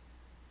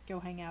go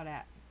hang out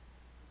at.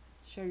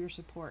 Show your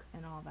support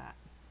and all that.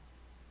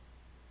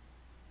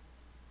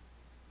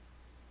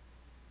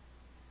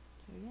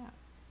 So yeah,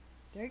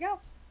 there you go.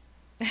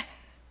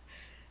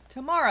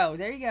 Tomorrow,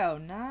 there you go,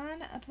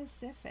 9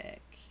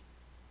 Pacific.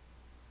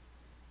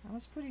 I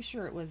was pretty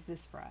sure it was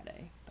this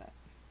Friday, but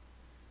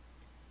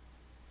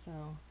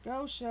so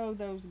go show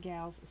those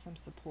gals some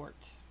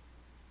support.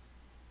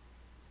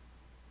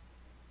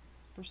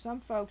 For some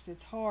folks,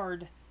 it's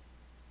hard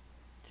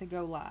to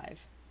go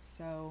live,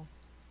 so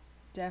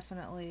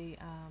definitely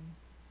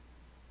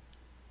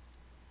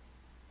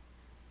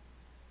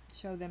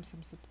show them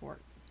some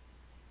support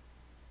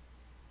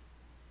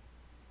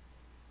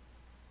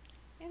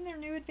in their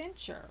new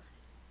adventure.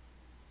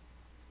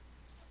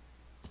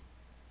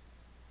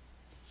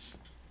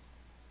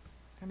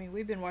 I mean,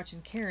 we've been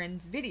watching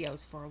Karen's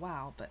videos for a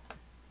while, but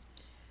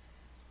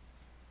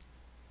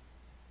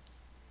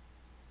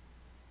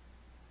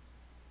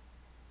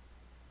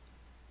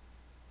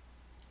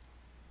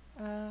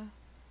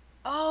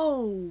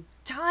oh,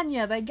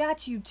 Tanya, they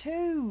got you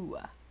too.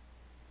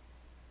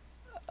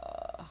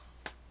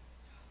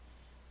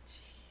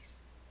 Jeez.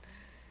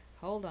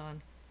 Hold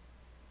on.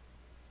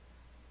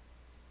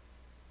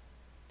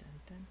 Dun,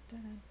 dun,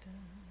 dun, dun,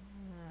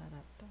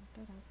 dun, dun,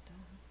 dun, dun, dun.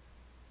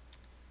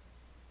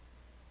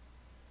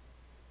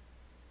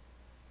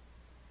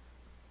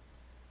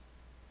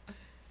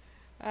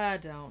 I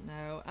don't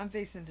know. I'm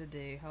fixing to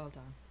do. Hold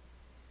on.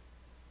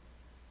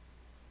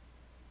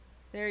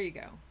 There you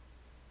go.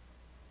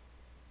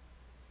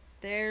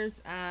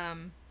 There's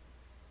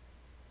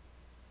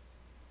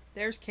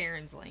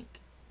Karen's link.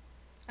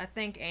 I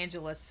think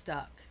Angela's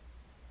stuck.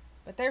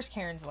 But there's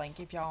Karen's link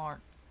if y'all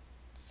aren't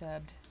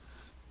subbed.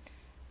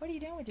 What are you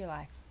doing with your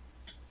life?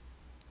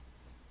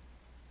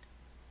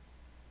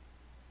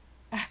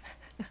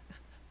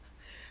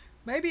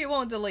 Maybe it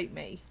won't delete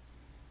me.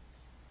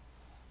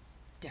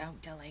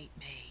 Don't delete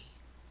me.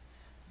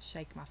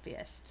 Shake my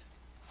fist.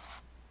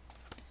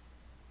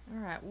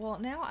 Alright, well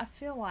now I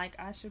feel like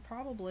I should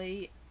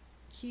probably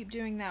keep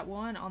doing that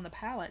one on the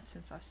palette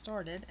since I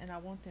started, and I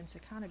want them to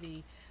kind of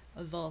be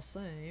the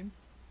same.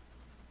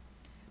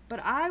 But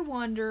I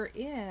wonder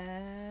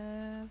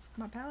if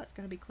my palette's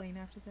going to be clean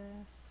after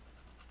this,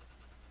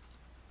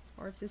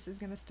 or if this is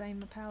going to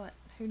stain my palette.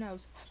 Who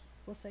knows?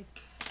 We'll see.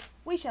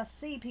 We shall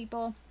see,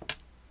 people.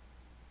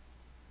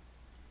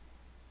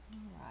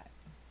 Alright.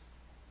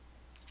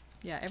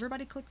 Yeah,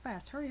 everybody click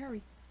fast. Hurry,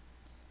 hurry.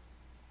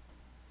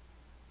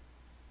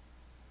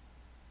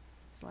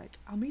 It's like,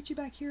 I'll meet you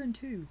back here in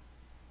 2.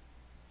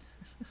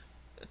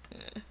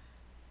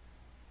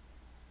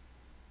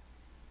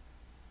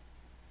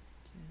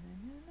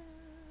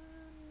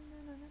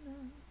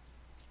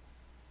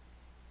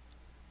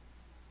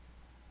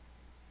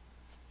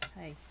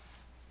 Hey,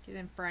 get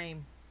in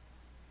frame,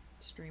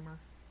 streamer.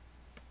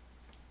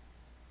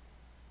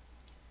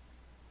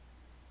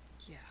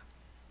 Yeah.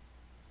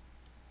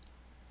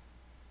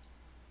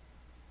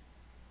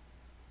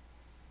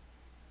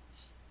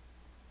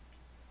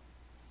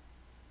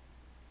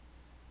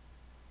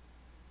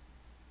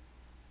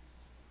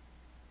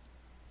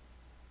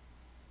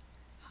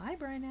 Hi,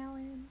 Brian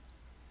Allen.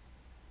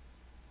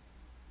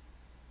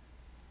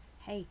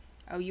 Hey,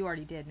 oh, you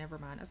already did. Never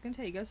mind. I was going to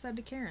tell you, go sub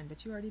to Karen,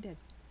 but you already did.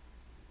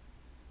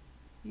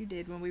 You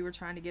did when we were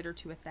trying to get her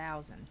to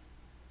 1,000.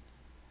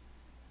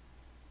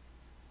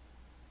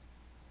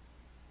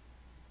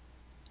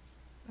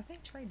 I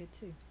think Trey did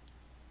too.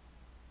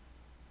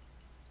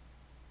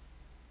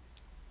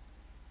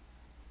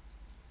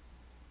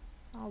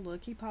 Oh,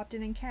 look, he popped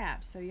it in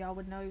caps so y'all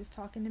would know he was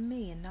talking to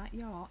me and not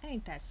y'all.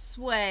 Ain't that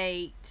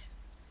sweet?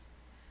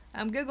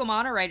 Google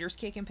moderators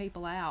kicking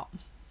people out.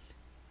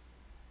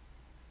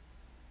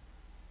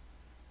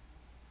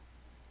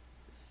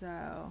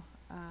 So,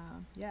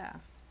 yeah.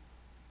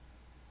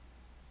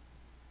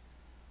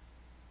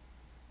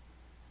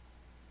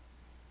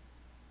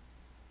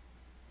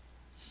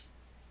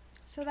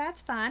 So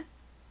that's fun.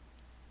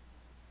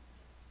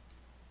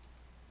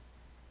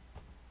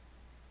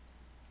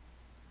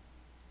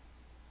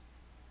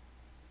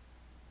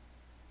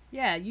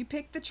 Yeah, you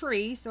picked the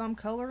tree, so I'm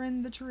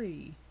coloring the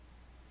tree.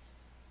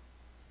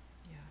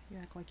 Yeah, you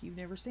act like you've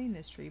never seen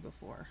this tree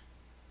before.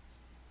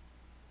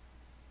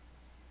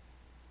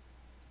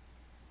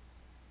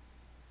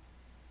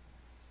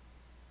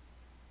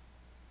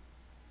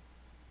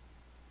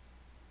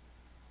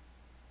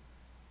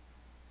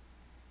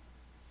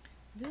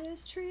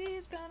 This tree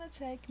is gonna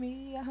take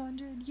me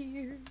 100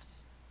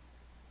 years.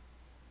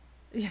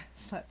 Yeah,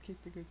 slap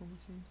kick the Google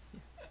machine.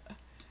 Yeah.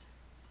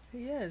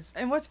 He is.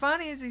 And what's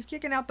funny is he's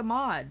kicking out the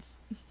mods.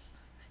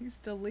 He's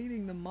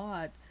deleting the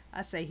mod.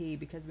 I say he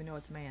because we know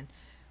it's a man.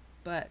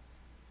 But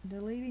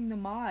deleting the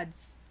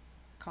mods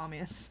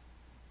comments.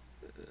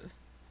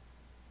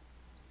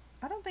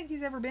 I don't think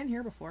he's ever been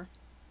here before.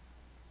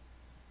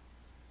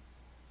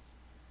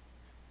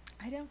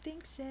 I don't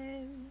think so.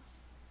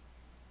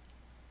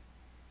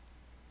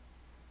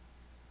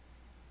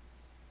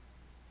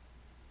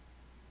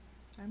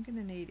 I'm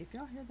gonna need, if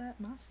y'all hear that,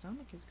 my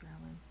stomach is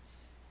growling.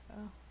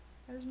 Oh,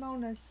 there's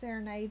Mona's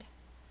serenade.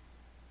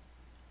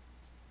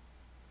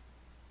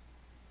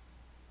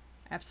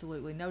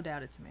 Absolutely, no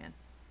doubt it's a man.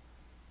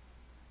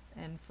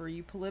 And for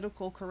you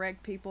political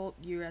correct people,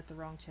 you're at the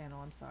wrong channel.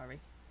 I'm sorry.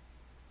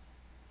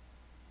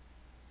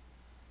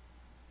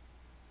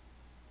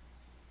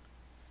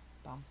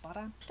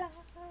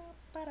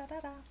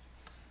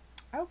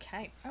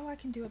 Okay. Oh, I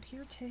can do up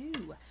here too.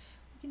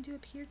 We can do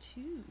up here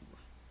too.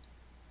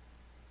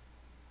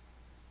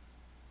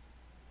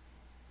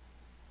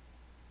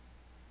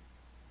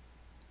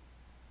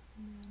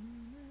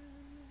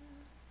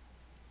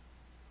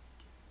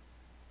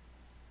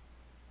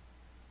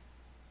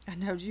 I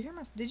know. Did you hear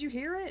did you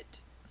hear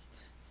it?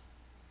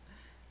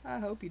 I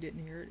hope you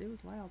didn't hear it. It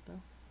was loud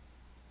though.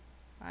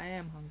 I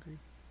am hungry.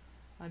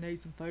 I need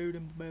some food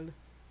in my belly.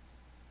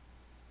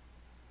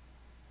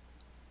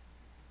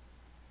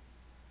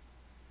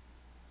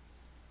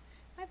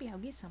 Maybe I'll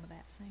get some of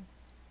that soon.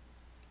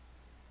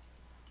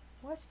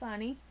 What's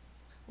funny?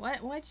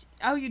 What?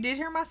 Oh, you did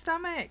hear my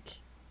stomach.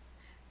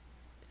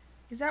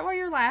 Is that why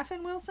you're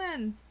laughing,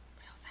 Wilson?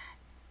 Wilson.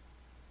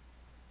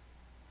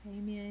 Hey,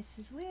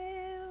 Mrs.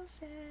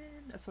 Wilson.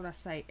 That's what I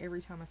say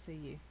every time I see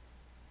you.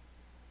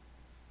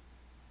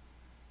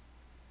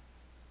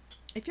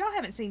 If y'all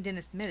haven't seen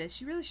Dennis the Menace,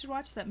 you really should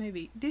watch that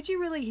movie. Did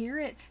you really hear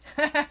it?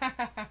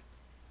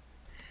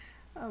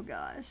 Oh,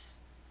 gosh.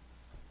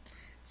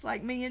 It's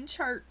like me in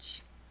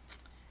church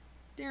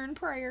during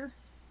prayer.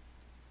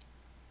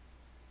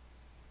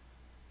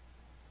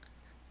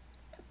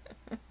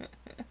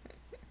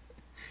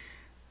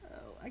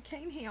 Oh, I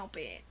can't help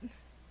it.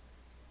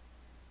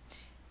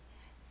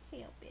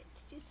 Help it.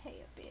 Just help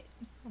it.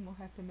 I'm going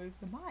to have to move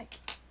the mic.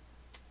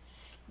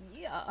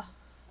 Yeah.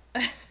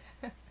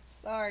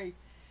 Sorry.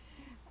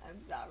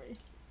 I'm sorry.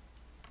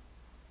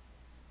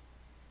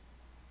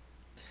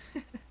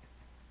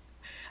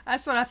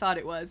 That's what I thought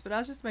it was, but I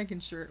was just making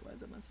sure it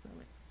wasn't my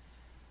stomach.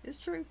 It's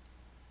true.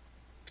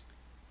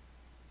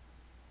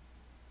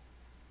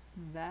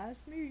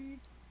 That's me.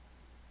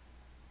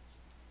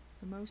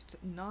 The most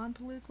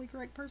non-politically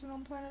correct person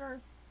on planet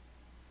Earth.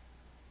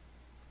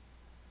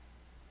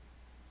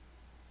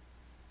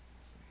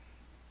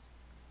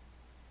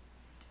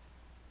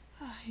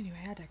 Anyway,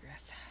 I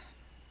digress.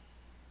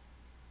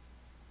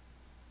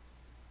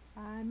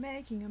 I'm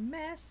making a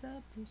mess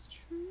of this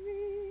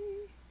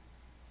tree.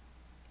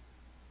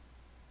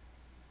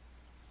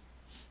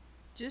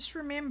 Just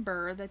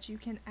remember that you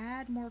can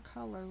add more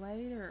color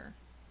later.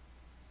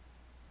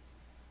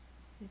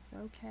 It's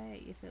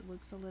okay if it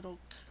looks a little...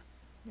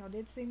 Y'all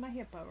did see my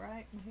hippo,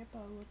 right? My hippo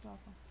looked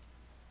awful.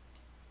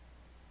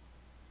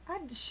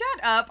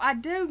 Shut up! I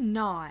do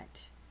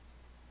not.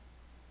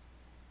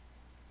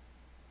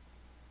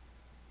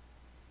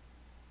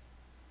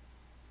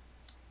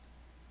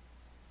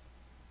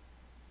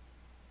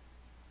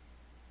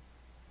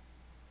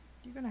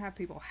 You're going to have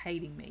people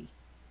hating me.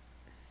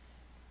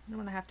 I'm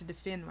going to have to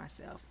defend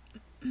myself.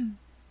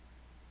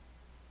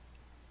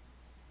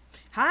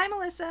 Hi,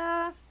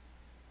 Melissa.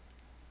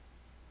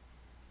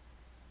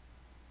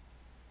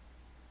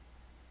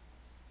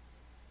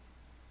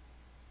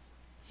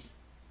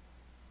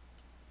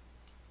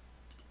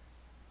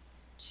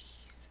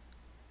 Jeez.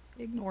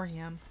 Ignore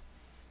him.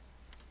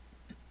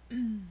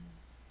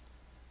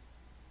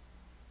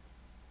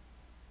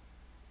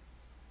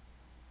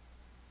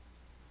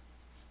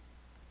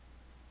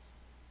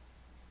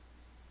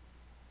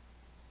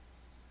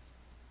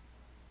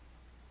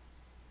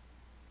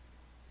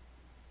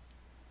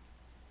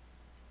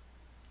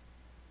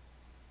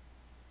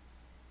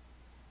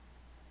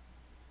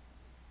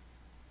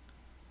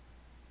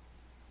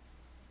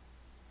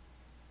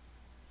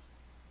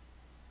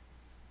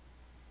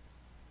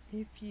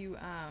 if you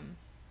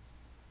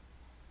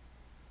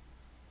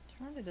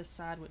trying to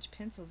decide which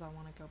pencils I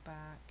want to go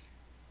back.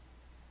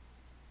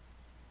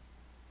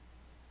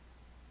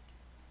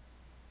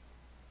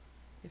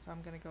 If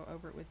I'm going to go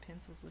over it with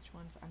pencils, which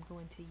ones I'm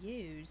going to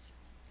use.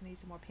 I need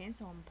some more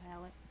pencil on my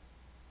palette.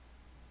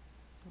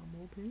 Some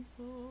more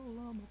pencil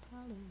on my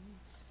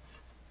palettes.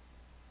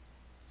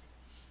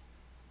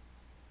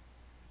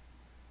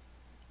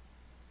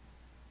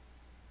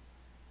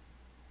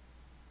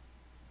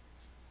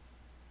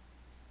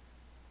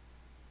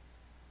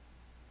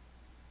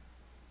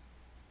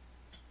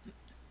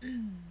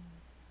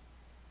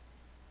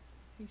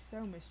 He's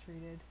so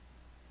mistreated.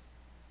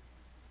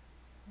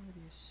 I ought to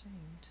be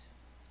ashamed.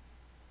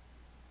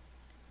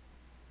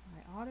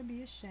 I ought to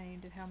be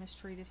ashamed at how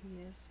mistreated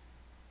he is.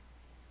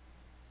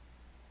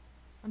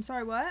 I'm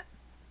sorry, what?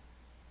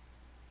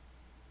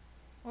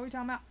 What are we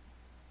talking about?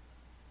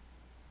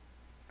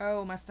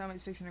 Oh, my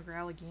stomach's fixing to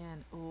growl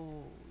again.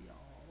 Oh,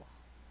 y'all.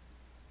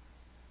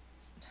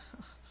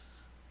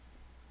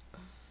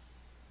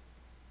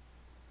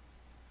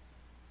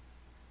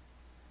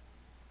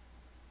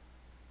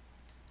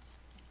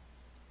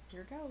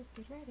 Here it goes.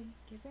 Get ready.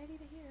 Get ready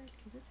to hear it,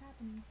 because it's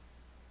happening.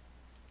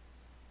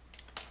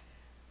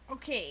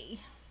 Okay.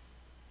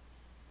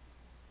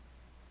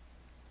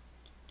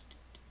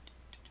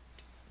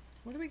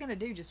 What are we going to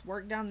do? Just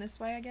work down this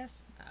way, I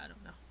guess? I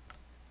don't know.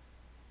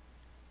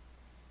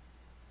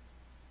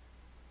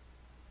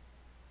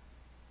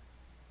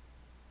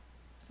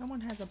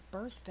 Someone has a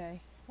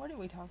birthday. What are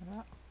we talking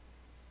about?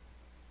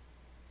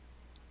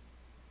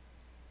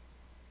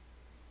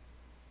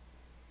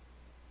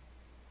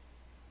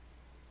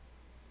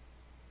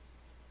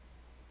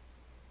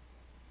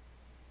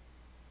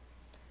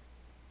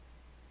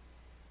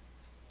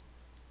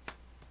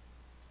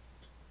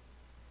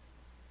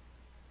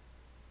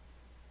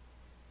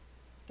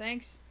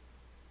 Thanks,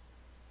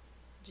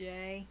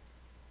 Jay.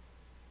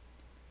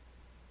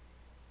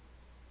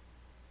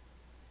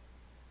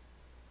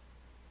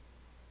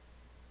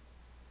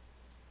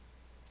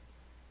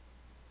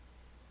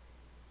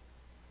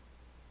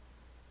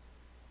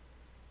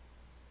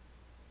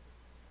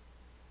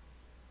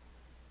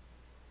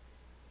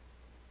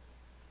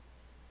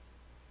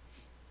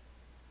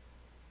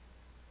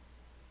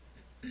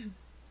 I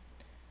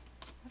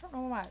don't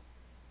know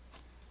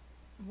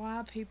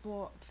why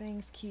people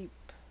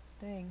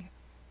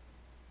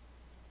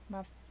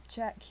my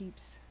chat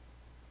keeps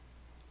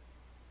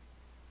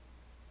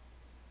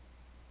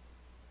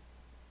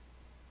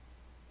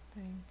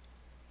thing.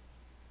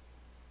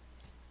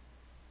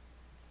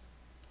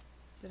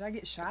 Did I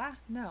get shy?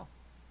 No.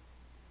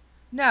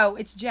 No,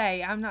 it's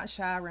Jay. I'm not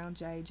shy around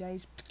Jay.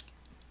 Jay's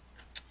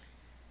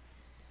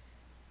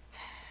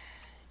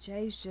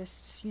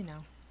just, you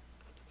know,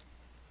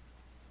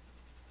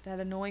 that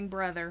annoying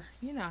brother.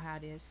 You know how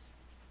it is.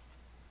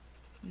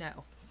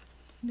 No.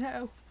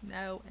 No,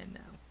 no, and no.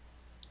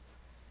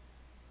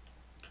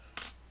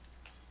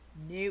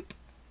 Nope.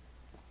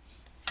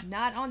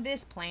 Not on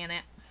this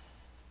planet.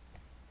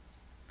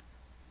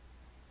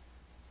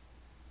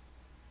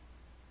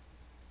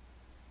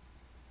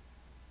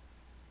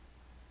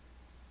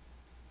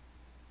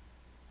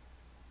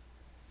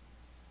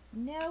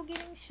 No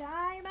getting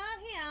shy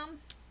about him.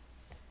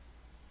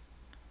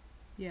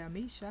 Yeah,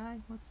 me shy?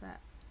 What's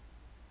that?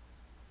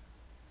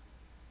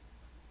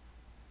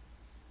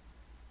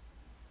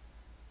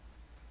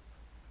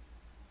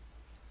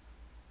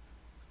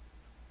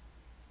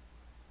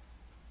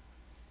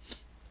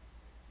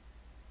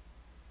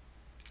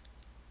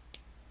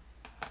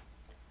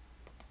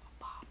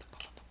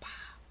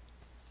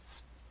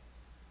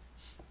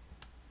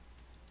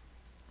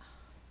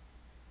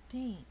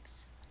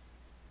 Thanks.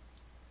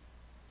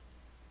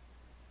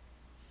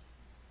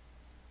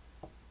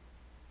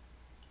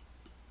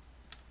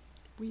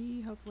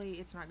 Hopefully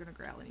it's not going to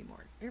growl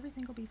anymore.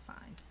 Everything will be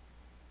fine.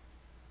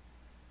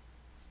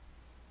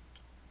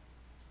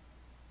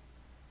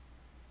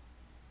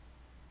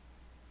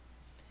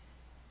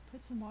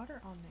 Put some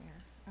water on there.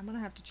 I'm going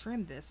to have to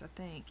trim this, I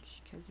think,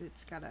 because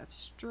it's got a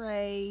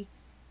stray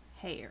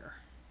hair.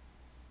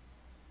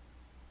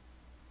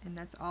 And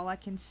that's all I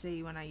can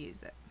see when I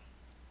use it.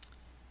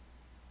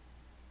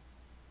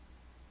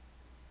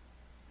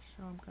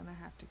 So I'm going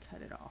to have to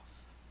cut it off.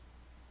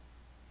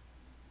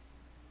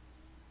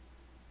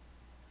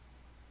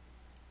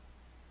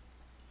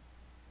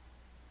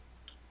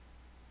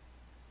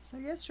 So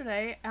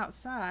yesterday,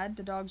 outside,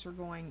 the dogs were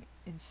going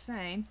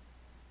insane.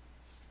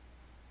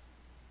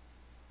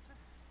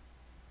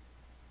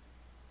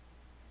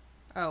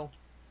 Oh,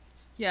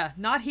 yeah,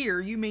 not here.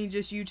 You mean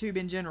just YouTube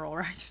in general,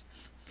 right?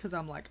 Because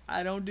I'm like,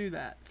 I don't do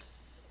that.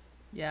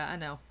 Yeah, I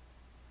know.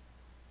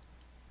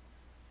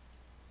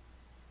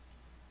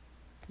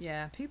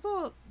 Yeah,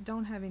 people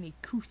don't have any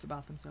couth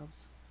about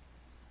themselves.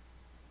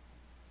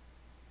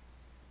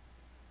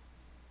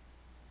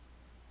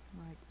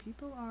 Like,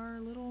 people are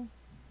a little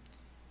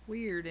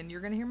weird, and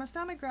you're going to hear my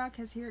stomach growl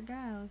because here it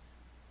goes.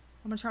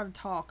 I'm going to try to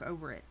talk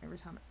over it every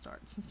time it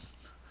starts.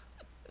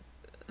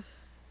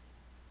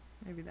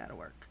 Maybe that'll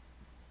work.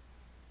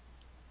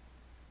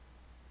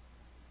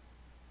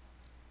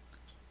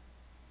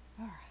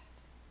 All right.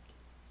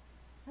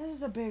 This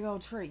is a big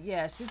old tree.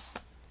 Yes,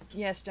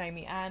 yes,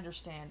 Jamie, I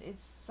understand.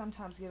 It's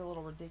sometimes get a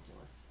little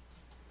ridiculous.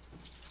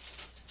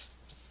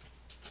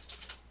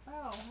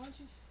 Oh, why don't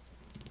you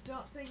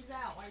dump things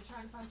out while you're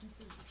trying to find some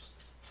scissors?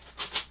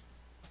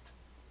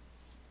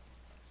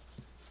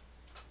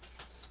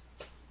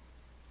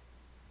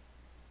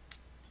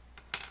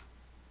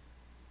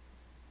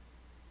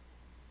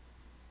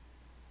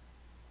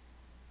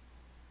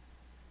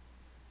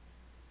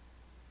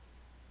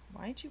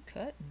 Why ain't you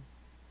cutting?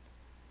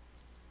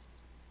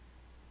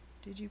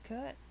 Did you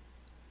cut?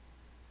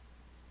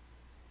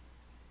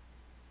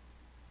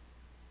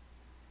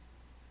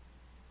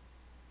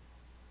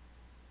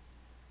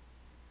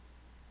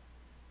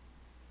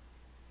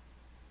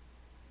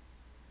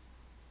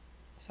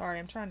 Sorry,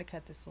 I'm trying to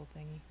cut this little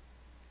thingy.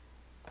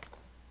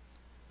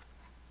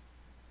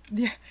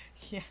 Yeah,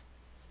 yeah.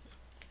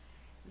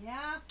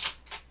 Yeah.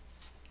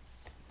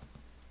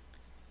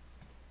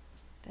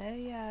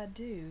 They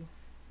do.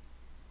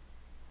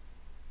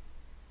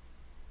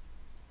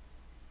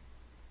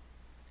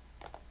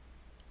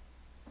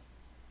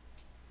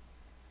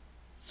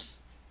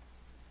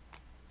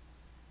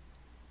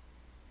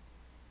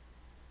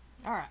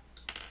 All right.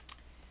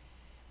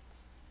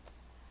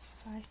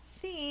 I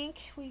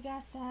think we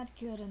got that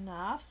good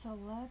enough, so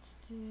let's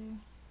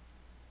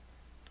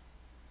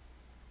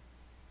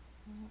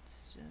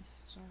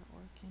just start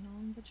working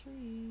on the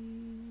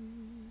tree.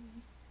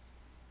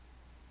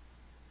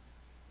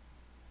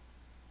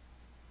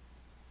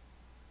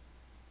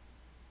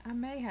 I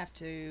may have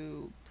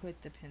to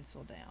put the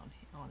pencil down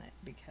on it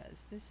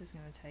because this is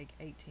going to take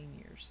 18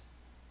 years.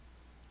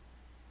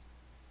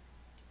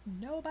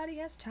 Nobody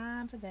has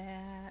time for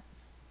that.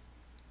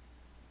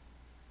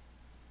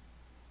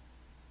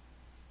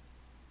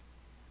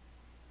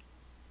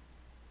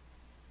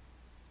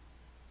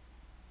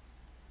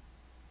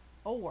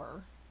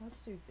 Or,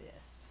 let's do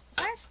this.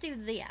 Let's do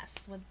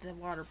this with the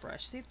water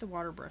brush. See if the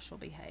water brush will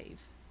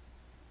behave.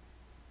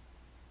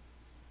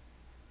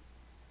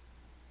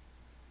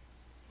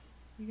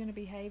 You gonna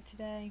behave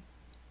today?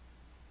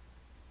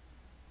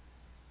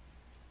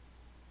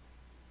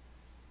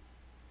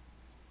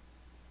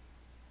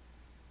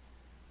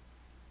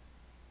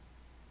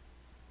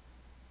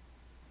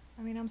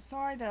 I mean, I'm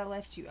sorry that I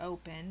left you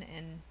open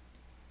and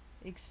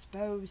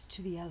exposed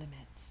to the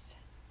elements.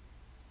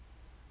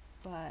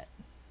 But,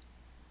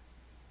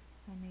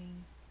 I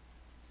mean,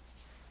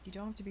 you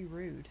don't have to be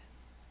rude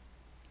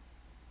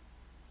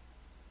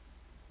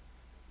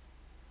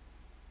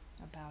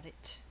about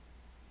it.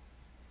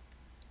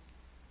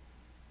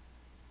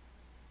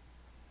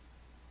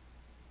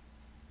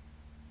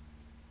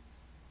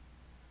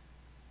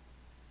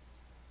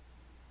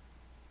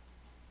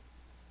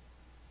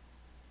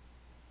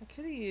 I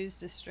could have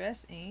used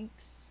Distress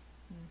inks.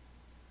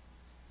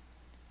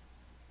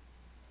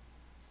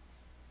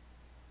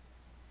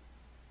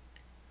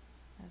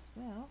 As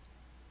well.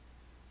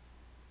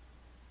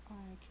 I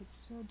could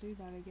still do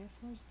that, I guess.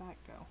 Where's that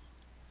go?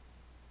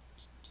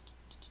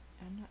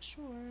 I'm not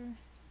sure.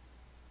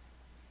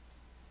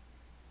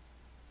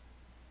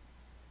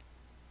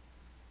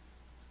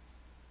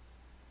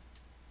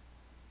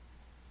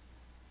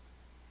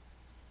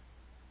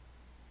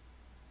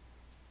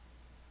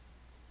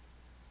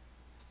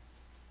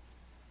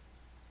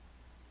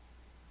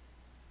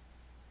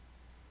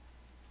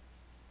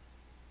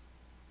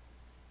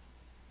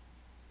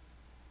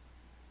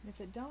 If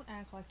it don't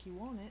act like you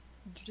want it,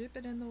 dip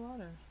it in the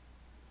water.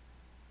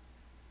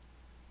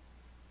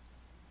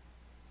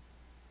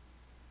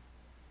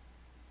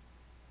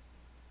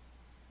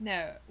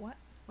 No, what?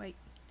 Wait.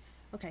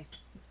 Okay.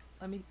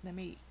 Let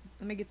me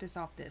get this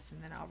off this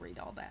and then I'll read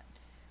all that.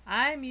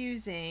 I'm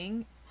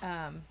using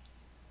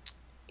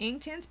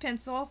Inktense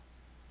pencil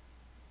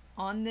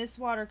on this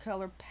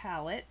watercolor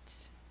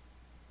palette.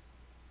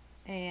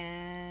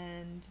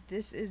 And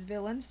this is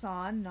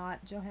Vilan,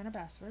 not Johanna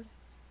Basford.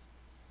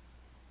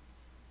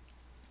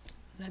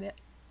 Is that it?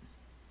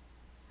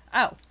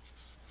 Oh.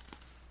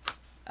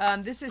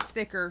 This is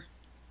thicker.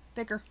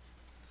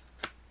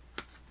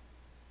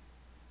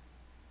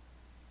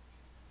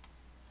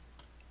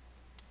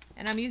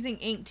 And I'm using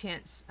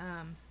Inktense.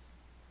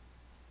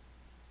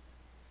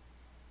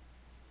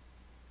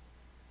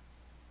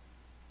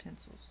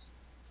 Pencils.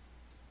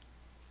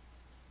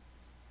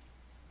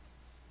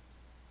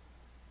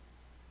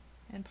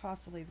 And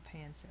possibly the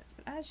pan sets.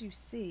 But as you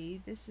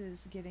see, this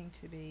is getting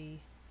to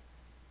be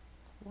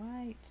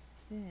quite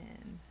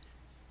thin.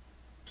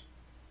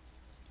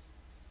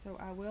 So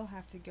I will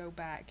have to go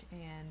back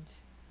and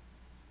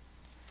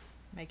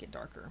make it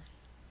darker.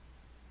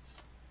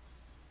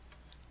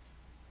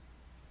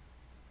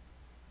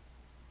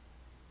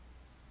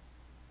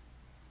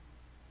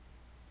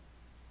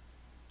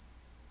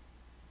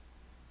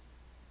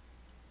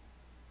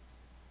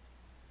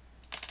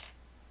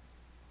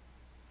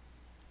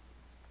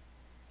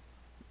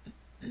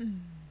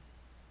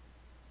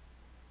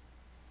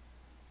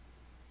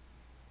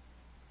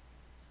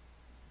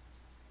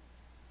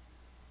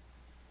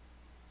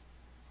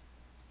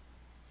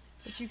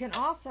 But you can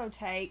also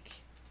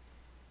take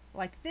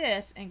like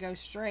this and go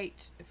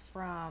straight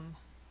from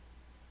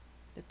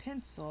the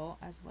pencil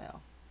as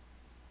well.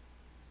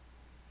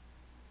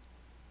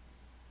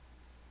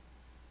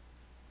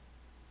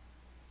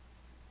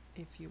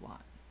 If you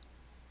want.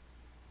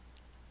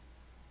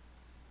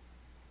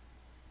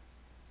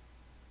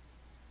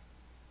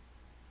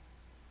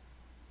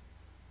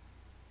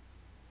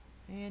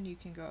 And you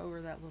can go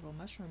over that little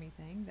mushroomy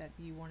thing that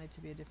you want it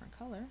to be a different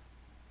color,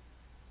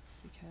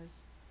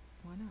 because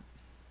why not?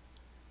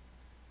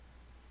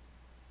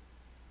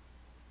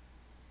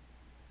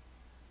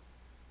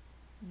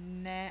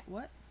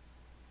 What?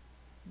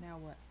 Now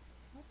what?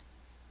 What?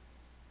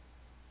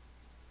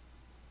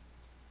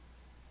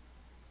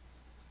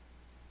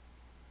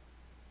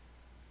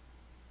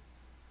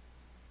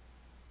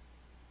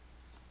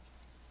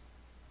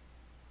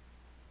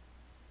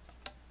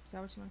 Is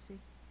that what you want to see?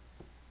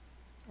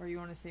 Or you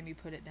want to see me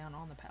put it down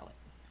on the palette?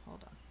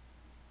 Hold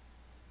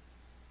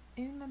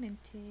on. Un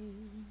momento.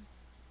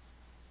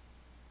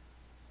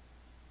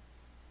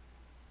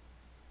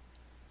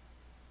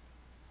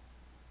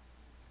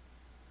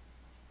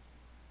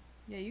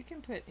 Yeah, you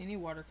can put any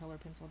watercolor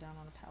pencil down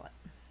on a palette.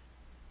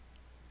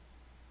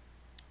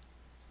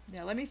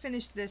 Yeah, let me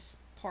finish this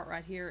part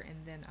right here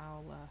and then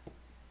I'll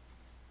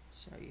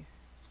show you.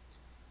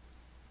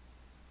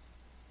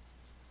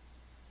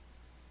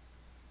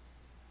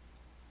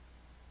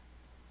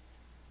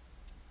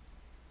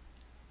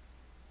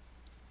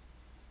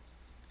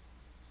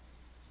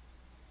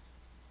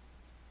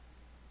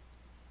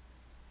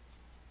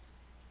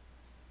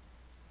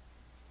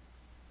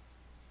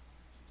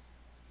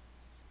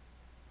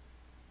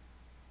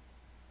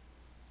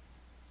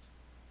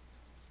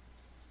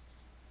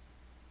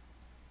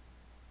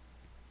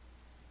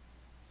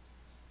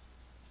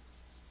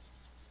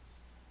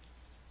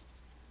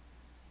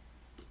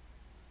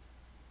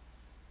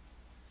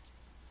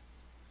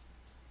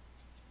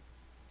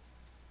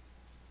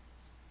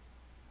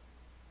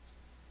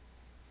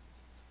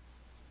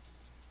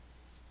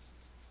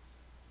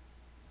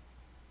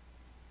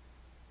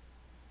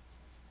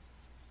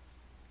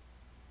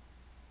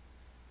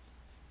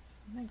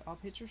 I think all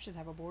pictures should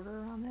have a border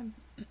around them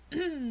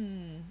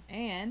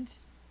and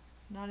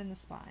not in the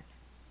spine.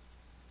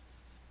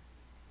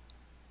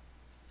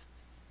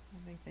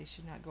 I think they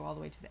should not go all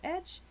the way to the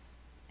edge,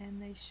 and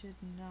they should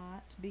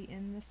not be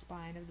in the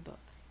spine of the book.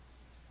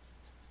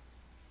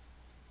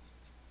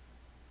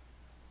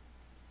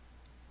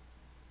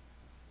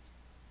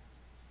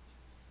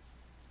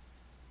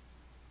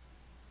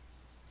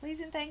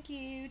 Please and thank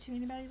you to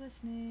anybody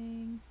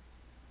listening.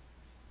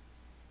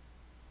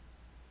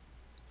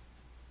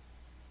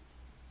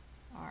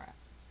 Alright.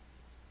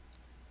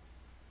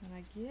 When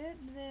I get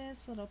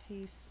this little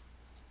piece,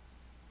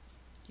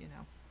 you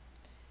know,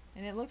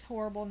 and it looks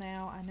horrible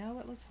now. I know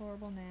it looks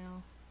horrible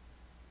now.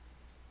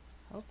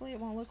 Hopefully it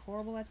won't look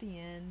horrible at the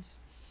end.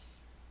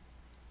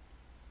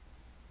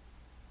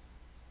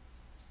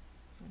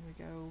 When we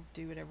go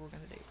do whatever we're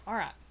going to do.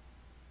 Alright.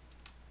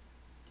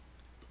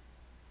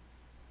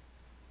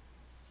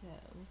 So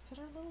let's put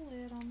our little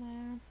lid on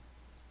there.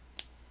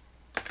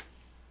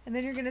 And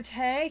then you're going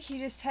to you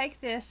just take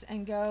this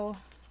and go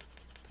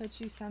put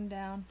you some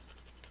down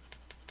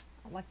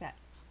like that.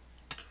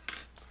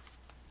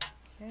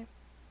 Okay.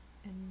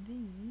 And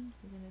then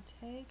we're going to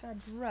take our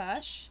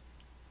brush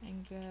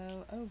and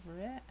go over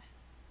it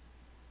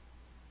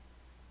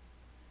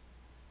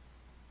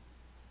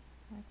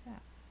like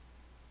that.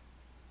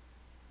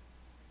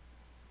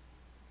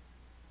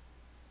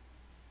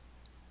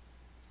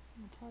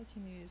 I probably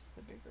can use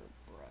the bigger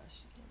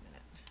brush in a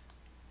minute.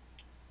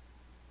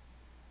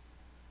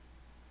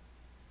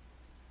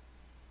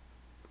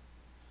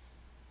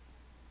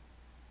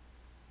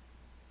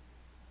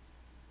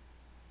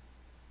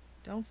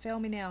 Don't fail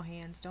me now,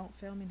 hands. Don't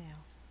fail me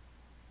now.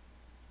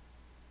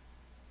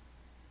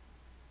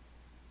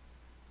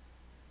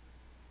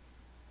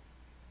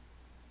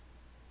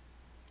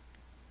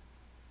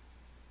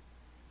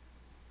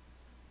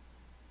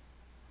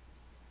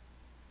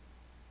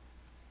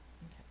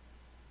 Okay.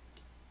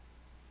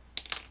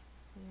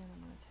 Then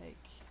I'm going to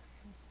take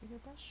this bigger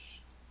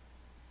brush.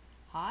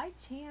 Hi,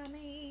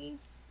 Tammy.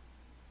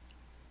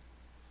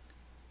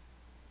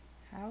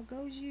 How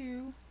goes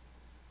you?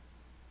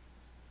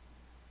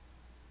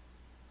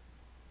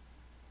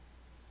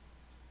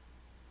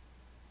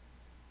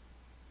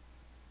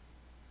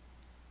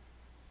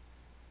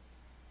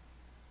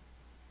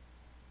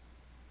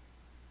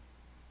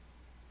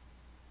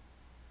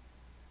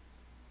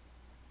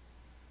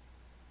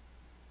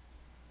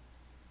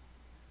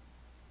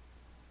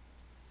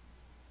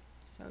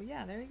 So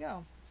yeah, there you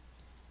go.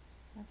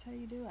 That's how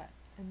you do it.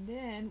 And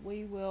then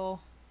we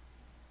will,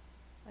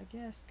 I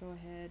guess, go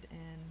ahead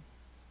and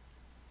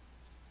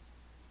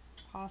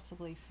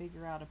possibly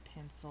figure out a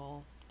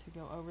pencil to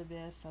go over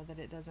this so that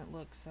it doesn't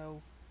look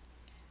so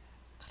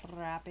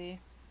crappy.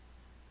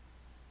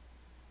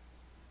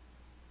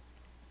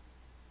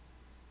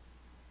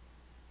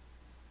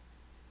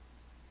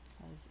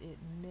 Because it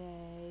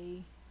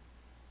may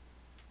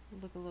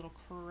look a little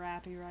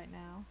crappy right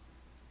now.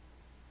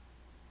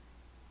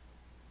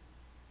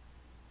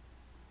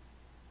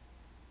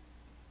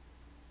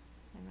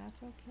 And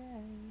that's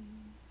okay.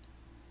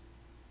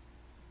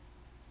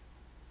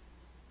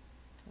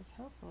 Because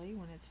hopefully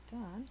when it's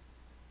done,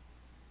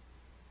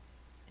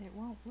 it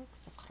won't look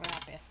so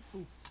crappy.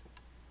 Ooh.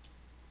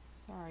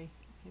 Sorry,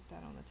 hit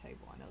that on the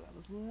table. I know that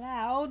was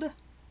loud.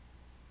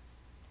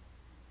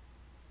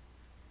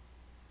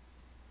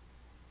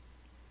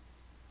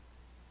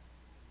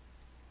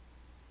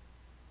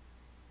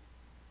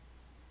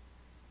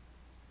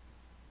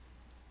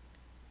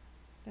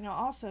 Then I'll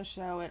also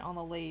show it on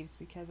the leaves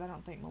because I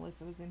don't think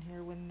Melissa was in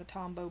here when the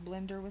Tombow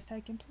blender was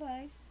taking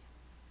place.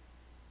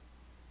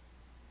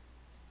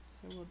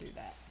 So we'll do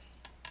that.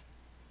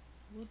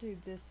 We'll do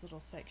this little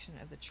section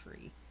of the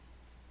tree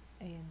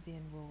and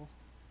then we'll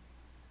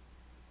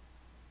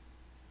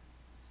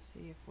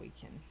see if we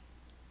can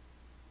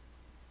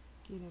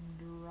get them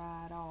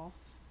dried off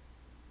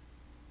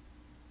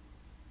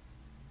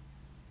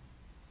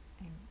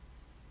and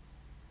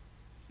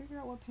figure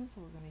out what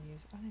pencil we're going to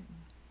use. I didn't.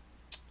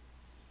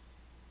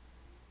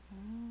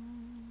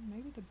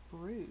 Maybe the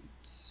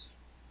Brutes.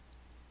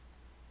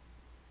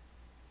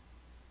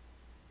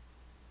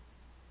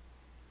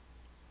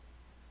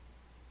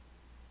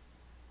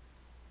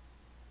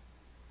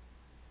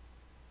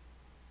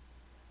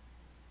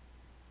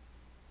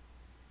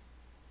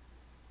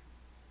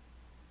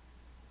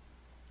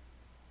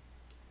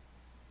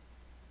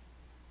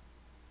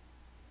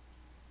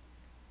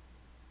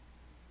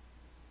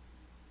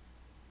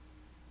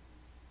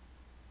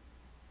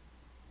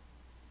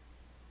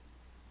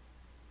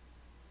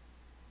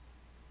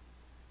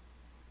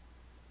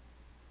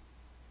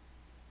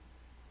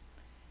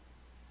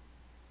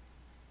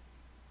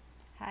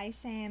 Hi,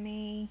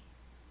 Sammie.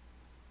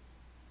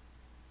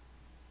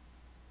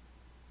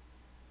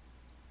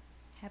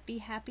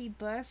 Happy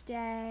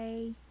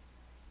birthday.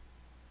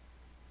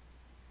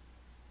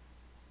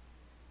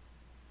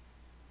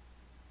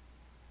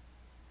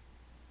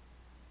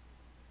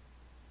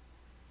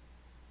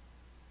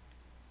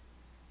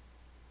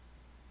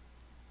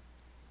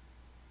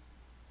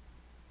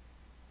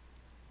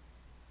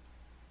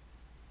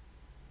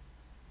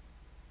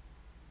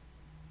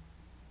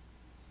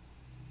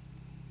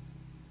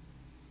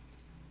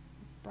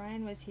 If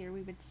Brian was here,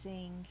 we would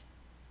sing.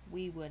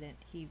 We wouldn't,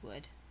 he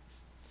would.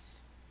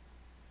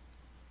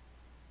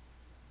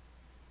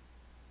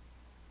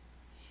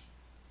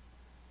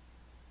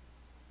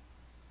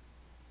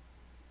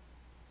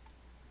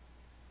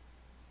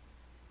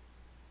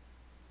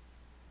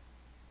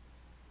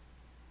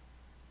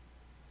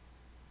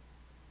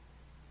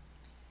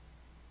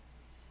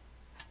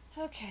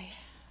 Okay,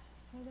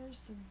 so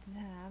there's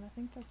that. I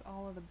think that's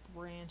all of the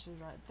branches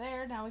right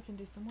there. Now we can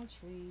do some more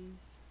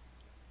trees.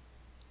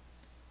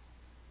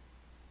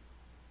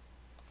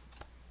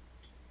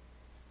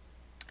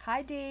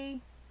 Hi,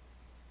 Dee.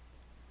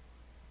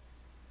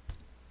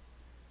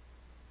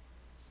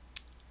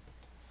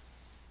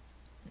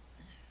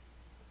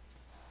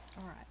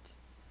 Alright,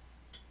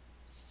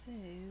 so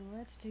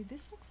let's do,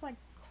 this looks like,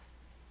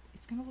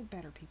 it's gonna look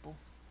better, people.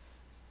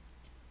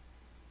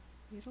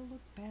 It'll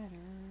look better.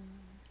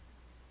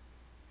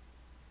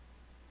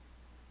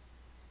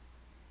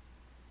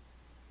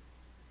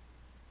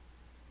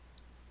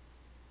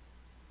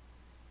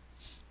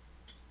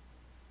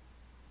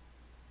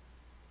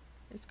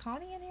 Is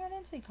Connie in here? I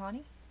didn't see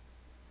Connie.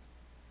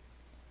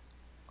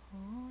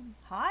 Connie.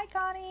 Hi,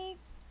 Connie.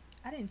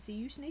 I didn't see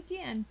you sneak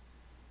in.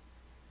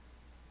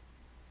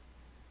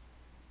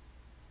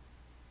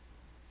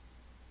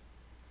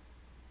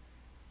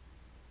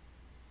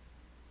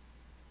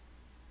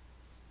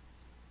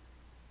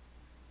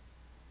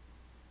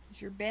 Is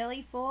your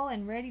belly full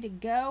and ready to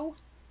go?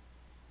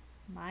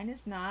 Mine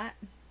is not.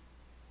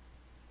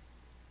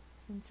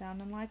 It's been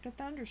sounding like a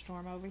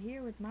thunderstorm over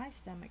here with my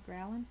stomach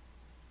growling.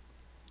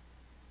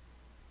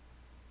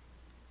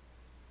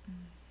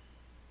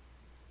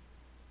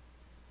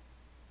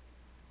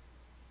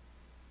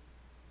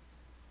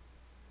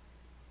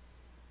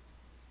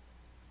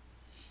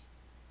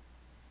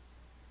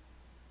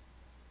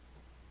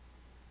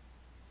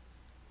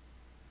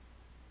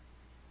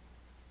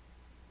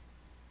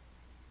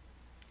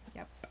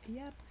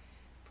 Yep.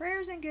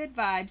 Prayers and good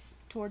vibes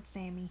towards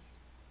Sammie.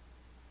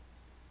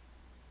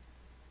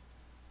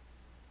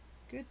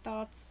 Good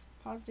thoughts,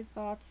 positive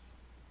thoughts.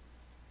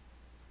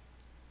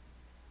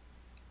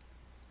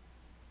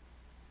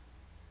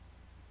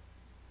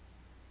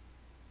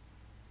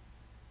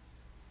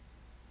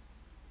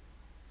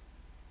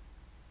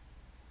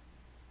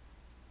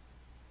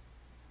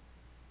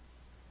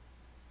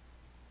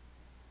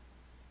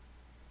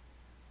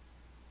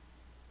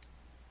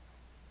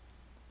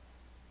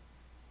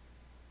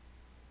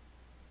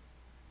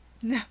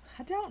 No,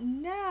 I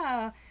don't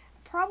know.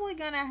 Probably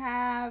gonna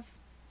have,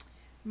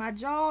 my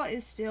jaw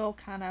is still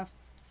kind of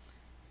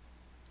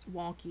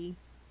wonky,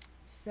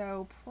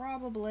 so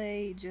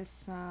probably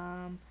just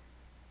some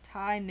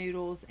Thai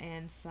noodles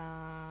and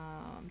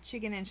some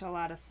chicken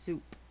enchilada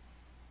soup.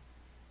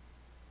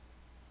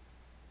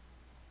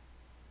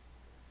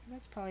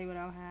 That's probably what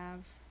I'll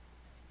have.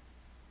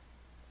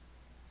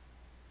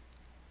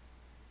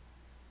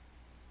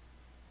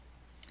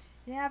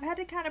 Yeah, I've had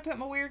to kind of put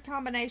my weird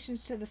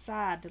combinations to the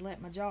side to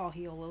let my jaw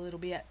heal a little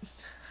bit.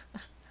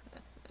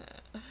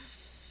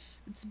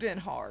 It's been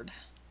hard.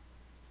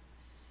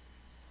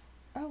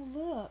 Oh,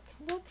 look.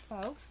 Look,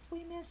 folks.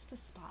 We missed a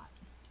spot.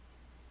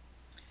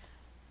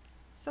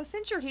 So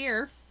since you're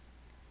here,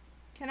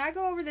 can I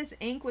go over this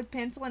ink with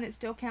pencil and it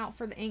still count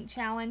for the ink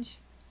challenge?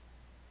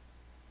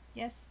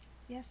 Yes?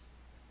 Yes?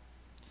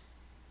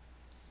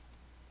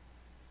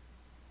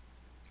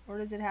 Or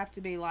does it have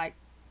to be like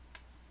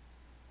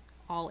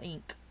all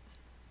ink?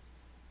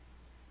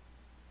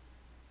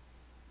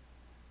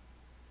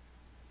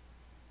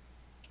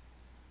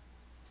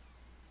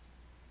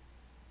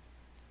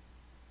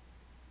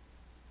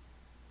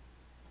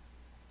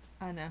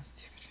 I know,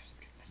 stupid.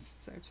 That's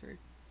so true.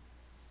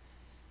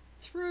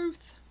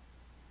 Truth.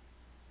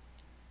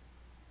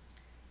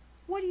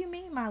 What do you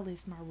mean my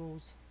list, my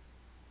rules?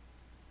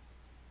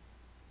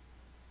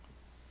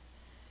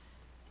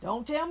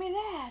 Don't tell me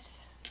that.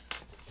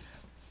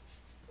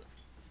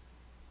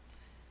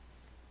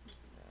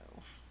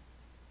 No.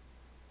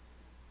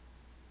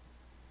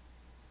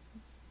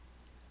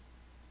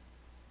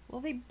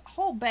 Well, the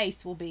whole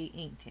base will be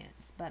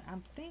Inktense, but I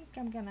think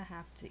I'm going to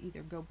have to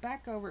either go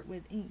back over it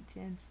with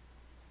Inktense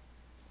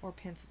or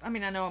pencils. I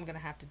mean, I know I'm going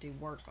to have to do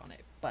work on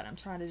it, but I'm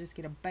trying to just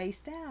get a base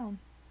down.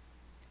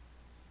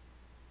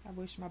 I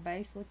wish my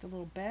base looked a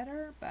little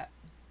better, but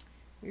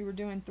we were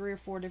doing 3 or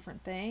 4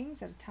 different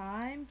things at a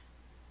time.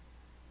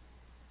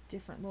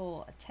 Different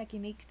little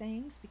technique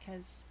things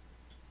because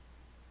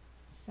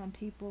some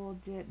people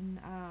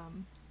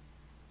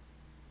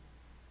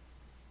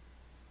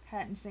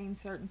hadn't seen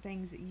certain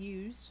things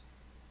used.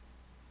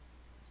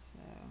 So,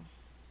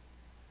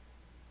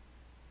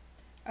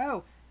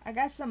 oh, I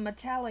got some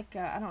metallic,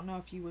 I don't know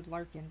if you would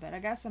lurkin, but I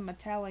got some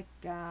metallic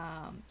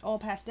oil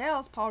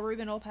pastels, Paul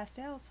Rubin oil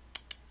pastels.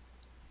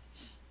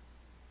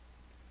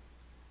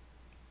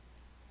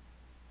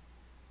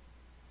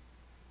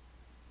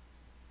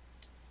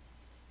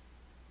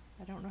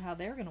 I don't know how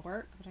they're going to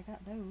work, but I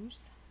got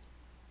those.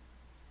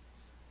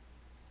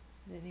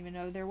 Didn't even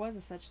know there was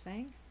a such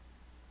thing.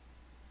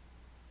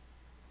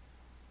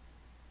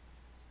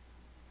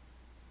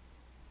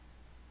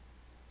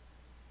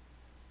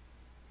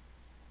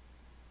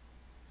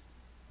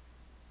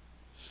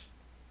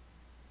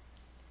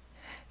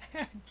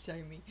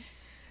 Jamie.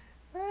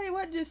 Hey, it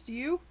wasn't just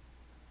you.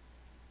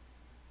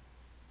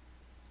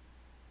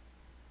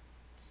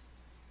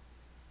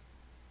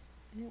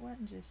 It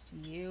wasn't just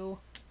you.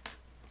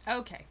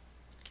 Okay.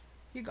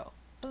 You go.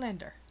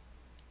 Blender.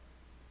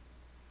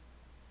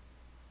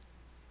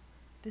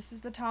 This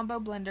is the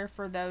Tombow blender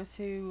for those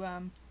who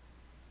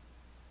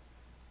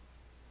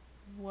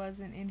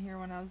wasn't in here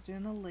when I was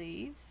doing the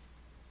leaves.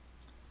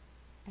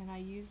 And I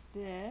use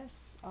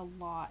this a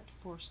lot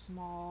for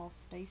small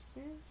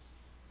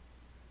spaces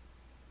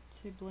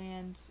to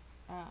blend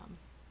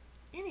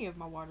any of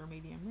my water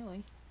medium,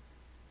 really.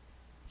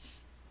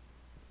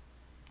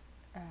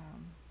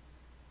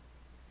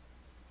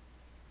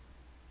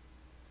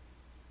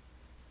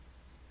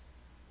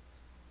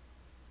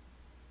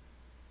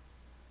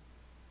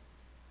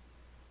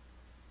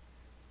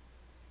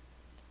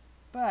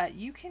 But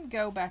you can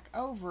go back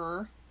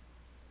over,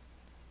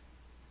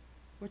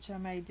 which I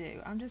may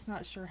do. I'm just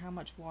not sure how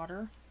much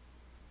water.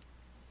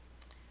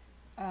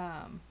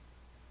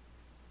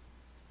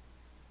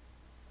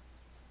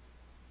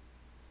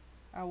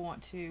 I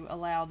want to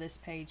allow this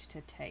page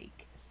to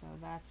take, so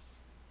that's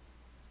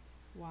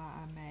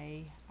why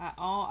I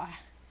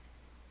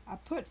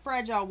put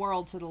Fragile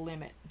World to the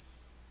limit,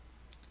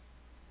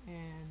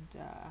 and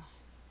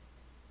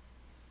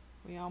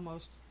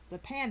the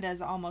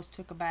pandas almost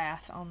took a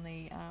bath on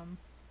the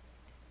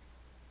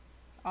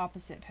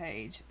opposite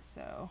page,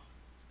 so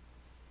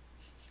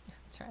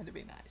trying to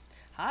be nice.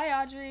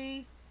 Hi,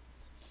 Audrey.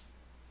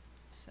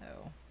 So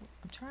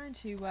I'm trying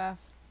to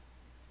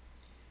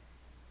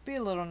be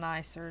a little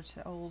nicer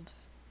to old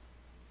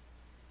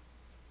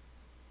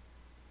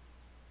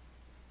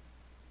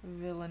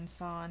Vilan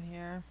San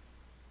here.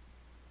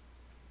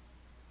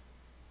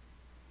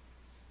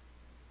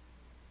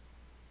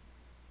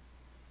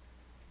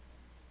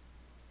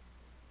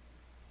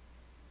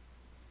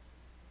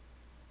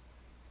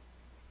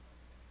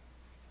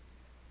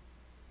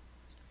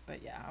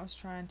 But yeah, I was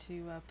trying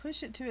to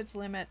push it to its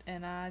limit,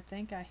 and I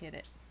think I hit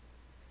it.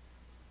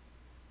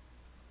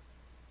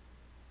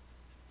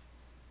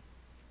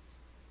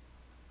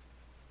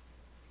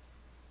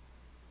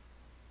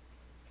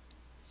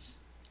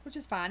 Which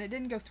is fine, it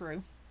didn't go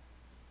through.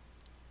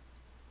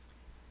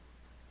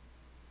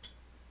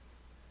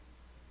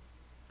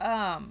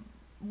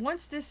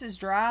 Once this is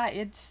dry,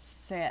 it's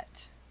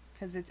set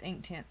because it's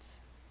Inktense.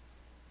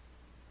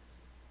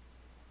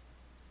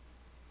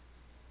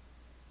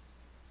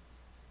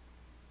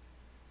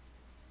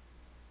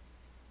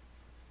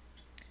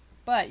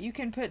 But you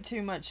can put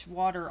too much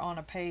water on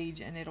a page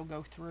and it'll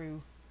go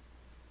through.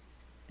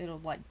 It'll,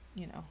 like,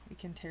 you know, it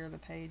can tear the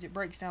page. It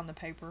breaks down the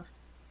paper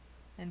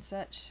and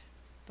such.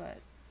 But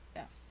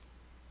yeah.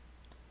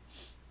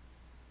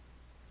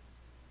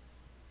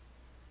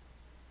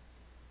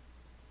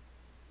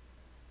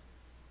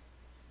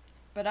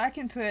 But I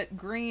can put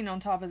green on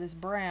top of this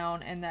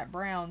brown and that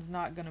brown's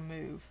not going to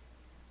move.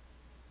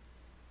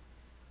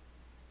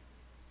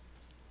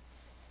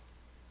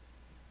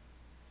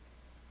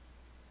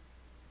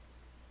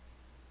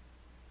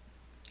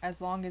 As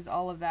long as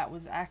all of that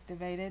was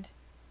activated,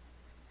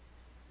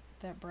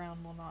 that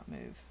brown will not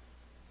move.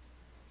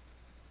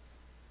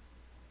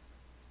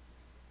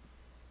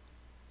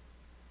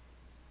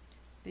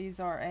 These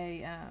are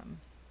a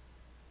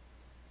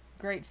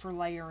great for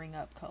layering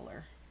up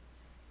color.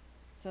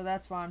 So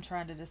that's why I'm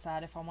trying to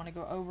decide if I want to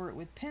go over it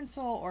with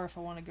pencil or if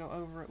I want to go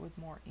over it with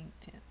more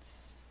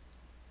Inktense.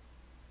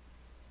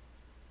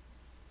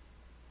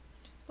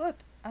 Look,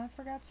 I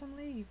forgot some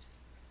leaves.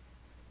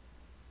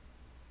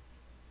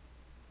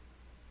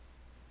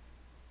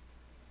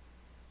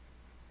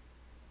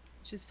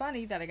 Which is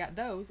funny that I got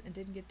those and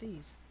didn't get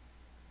these.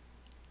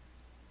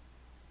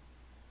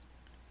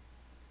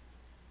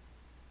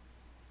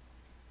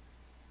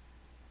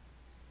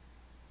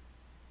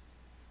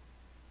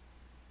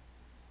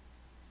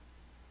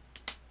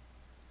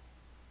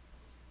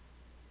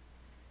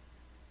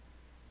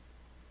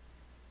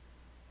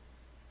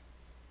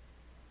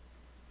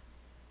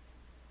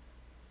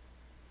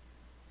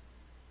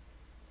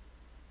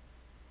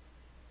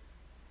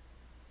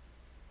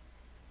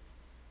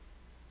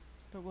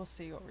 But we'll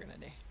see what we're going to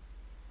do.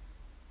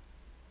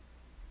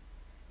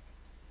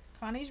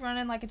 Connie's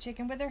running like a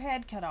chicken with her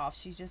head cut off.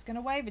 She's just going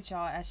to wave at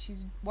y'all as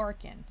she's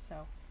working.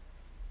 So,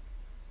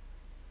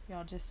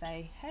 y'all just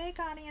say, hey,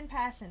 Connie, in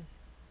passing.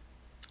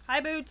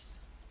 Hi,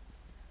 Boots.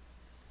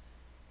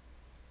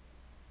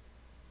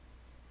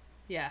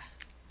 Yeah.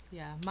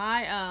 Yeah.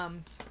 My,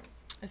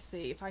 let's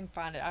see if I can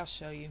find it. I'll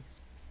show you.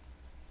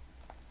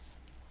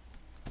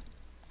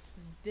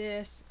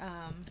 This,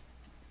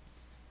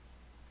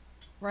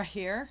 right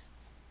here.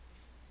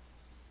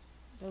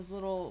 Those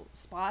little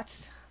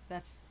spots,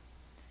 that's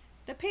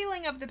the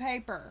peeling of the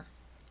paper.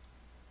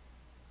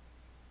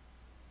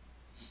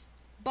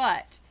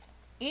 But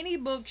any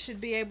book should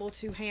be able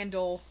to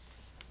handle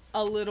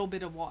a little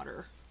bit of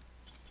water.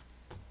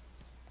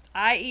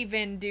 I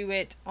even do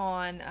it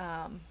on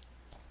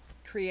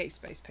Create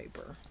Space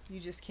paper. You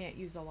just can't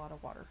use a lot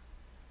of water.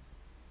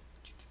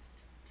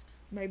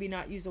 Maybe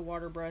not use a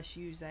water brush,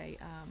 use a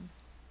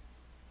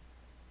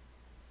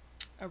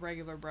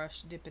regular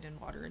brush, dip it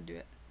in water and do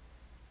it.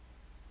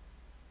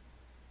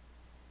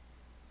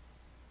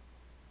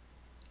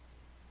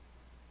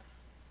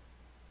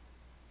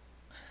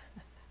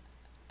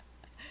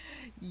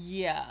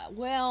 Yeah,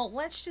 well,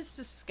 let's just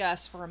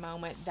discuss for a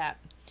moment that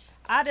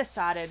I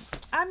decided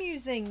I'm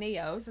using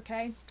Neos,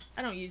 okay?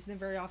 I don't use them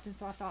very often,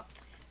 so I thought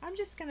I'm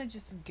just going to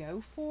just go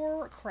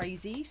for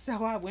crazy.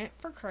 So I went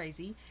for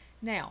crazy.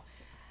 Now,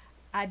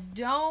 I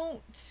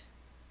don't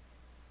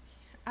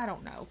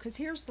know, because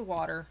here's the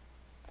water.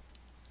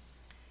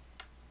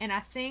 And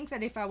I think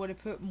that if I would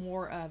have put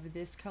more of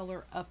this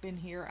color up in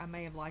here, I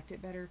may have liked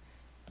it better.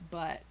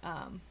 But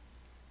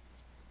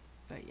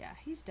yeah,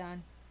 he's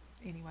done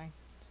anyway,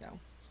 so.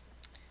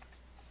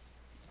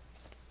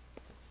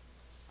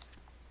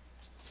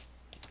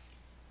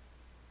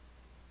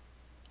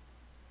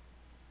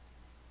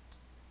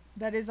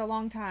 That is a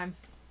long time.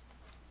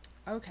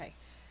 Okay,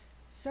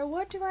 so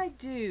what do I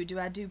do? Do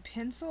I do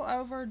pencil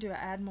over? Do I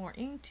add more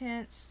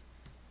Inktense?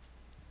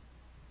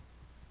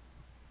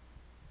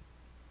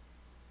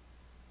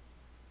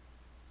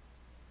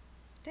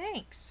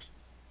 Thanks.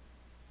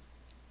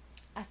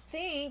 I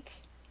think,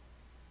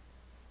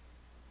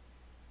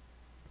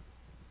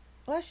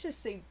 let's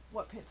just see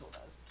what pencil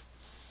does.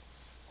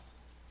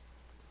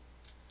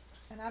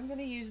 And I'm going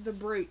to use the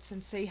Brutes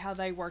and see how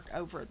they work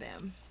over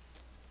them.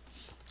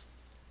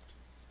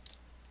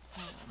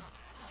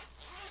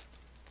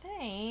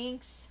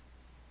 Thanks.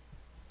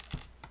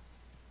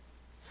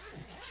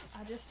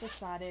 I just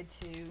decided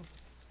to,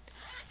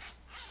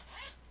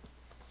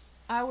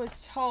 I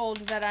was told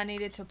that I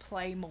needed to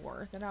play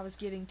more, that I was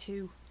getting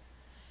too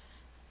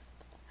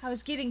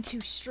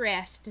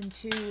stressed and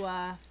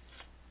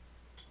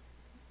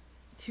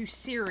too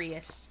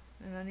serious,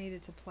 and I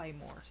needed to play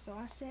more. So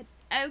I said,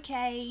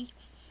 okay.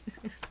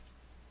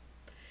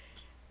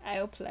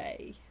 I'll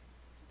play.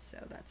 So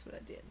that's what I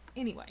did.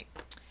 Anyway,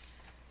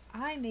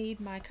 I need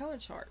my color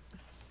chart.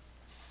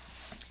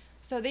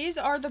 So these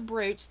are the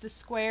Brutes, the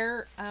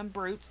square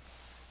Brutes.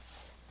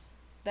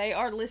 They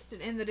are listed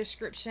in the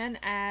description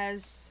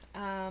as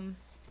one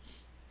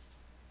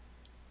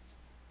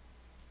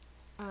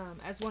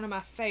of my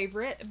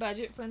favorite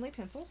budget-friendly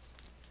pencils.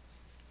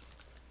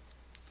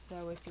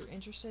 So if you're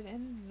interested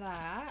in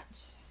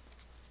that,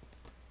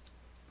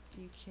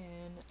 you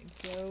can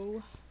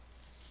go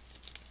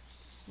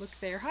look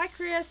there. Hi,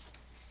 Chris.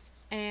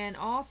 And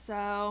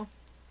also,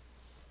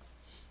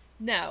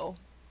 no,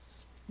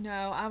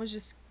 I was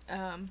just,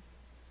 I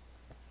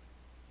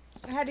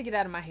had to get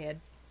out of my head.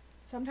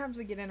 Sometimes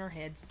we get in our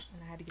heads,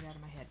 and I had to get out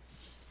of my head.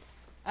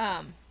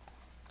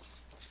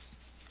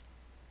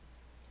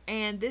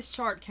 And this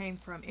chart came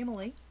from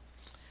Emily,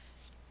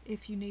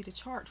 if you need a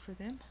chart for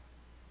them.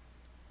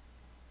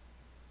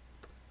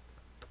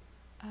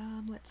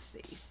 Let's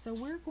see. So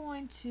we're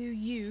going to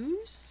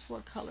use,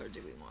 what color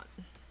do we want?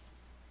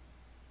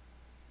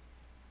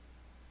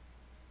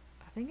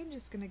 I think I'm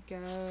just going to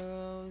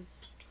go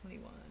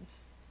 21.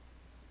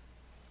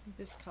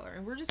 This color.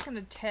 And we're just going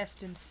to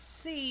test and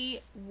see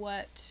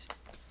what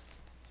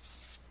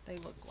they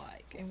look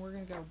like. And we're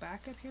going to go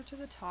back up here to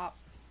the top.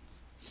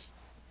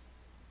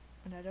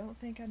 And I don't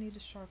think I need to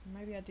sharpen.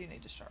 Maybe I do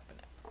need to sharpen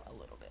it a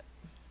little bit.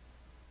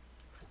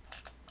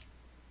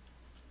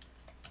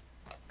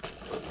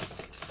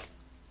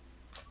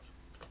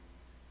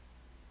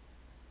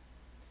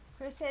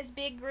 Chris says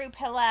big group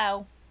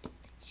hello.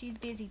 She's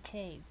busy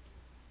too.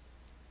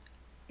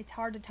 It's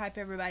hard to type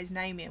everybody's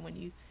name in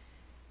when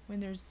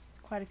there's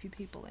quite a few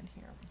people in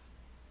here.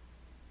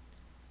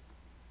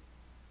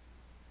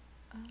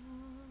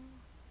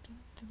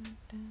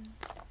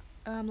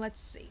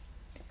 Let's see.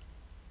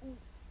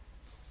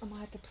 I'm gonna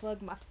have to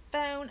plug my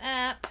phone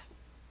up.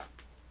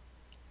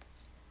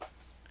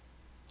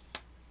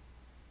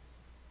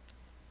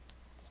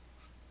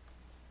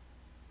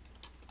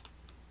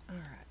 All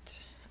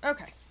right.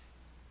 Okay.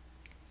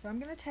 So I'm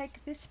going to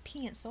take this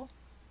pencil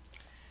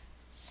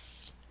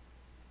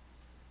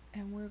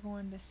and we're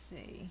going to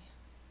see.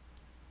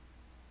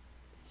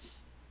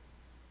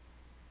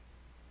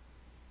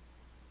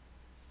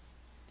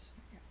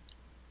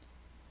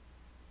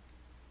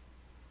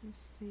 Let's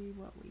see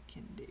what we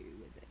can do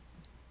with it.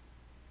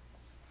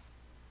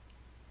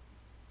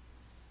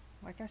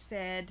 Like I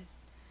said,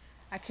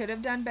 I could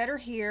have done better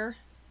here,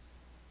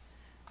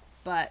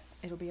 but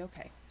it'll be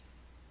okay.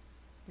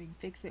 We can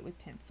fix it with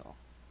pencil.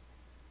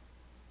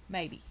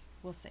 Maybe.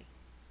 We'll see.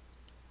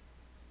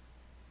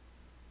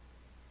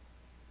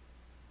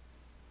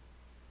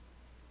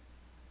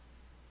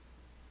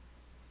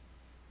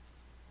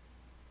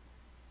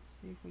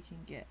 See if we can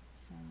get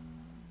some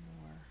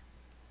more.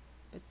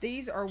 But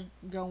these are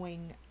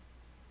going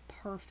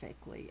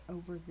perfectly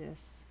over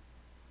this.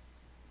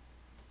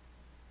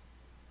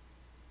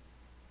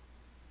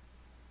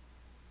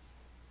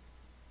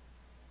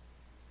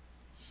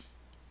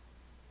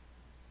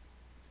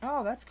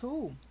 Oh, that's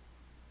cool.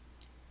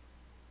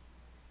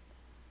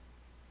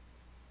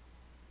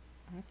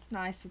 That's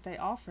nice that they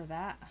offer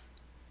that.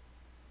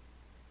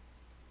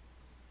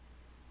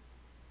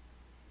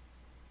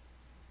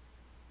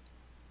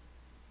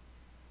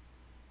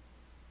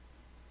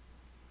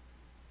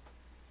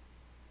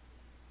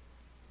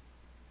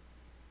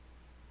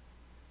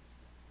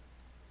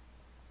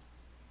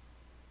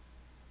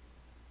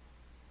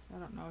 So I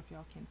don't know if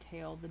y'all can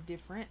tell the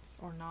difference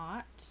or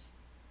not.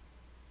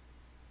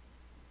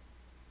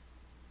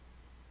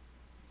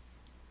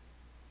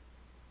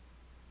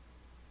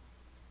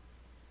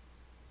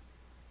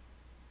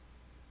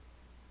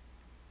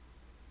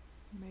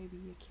 Maybe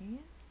you can.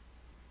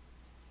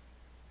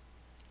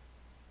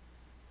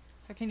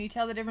 So can you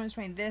tell the difference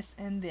between this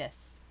and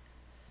this?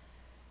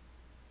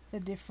 The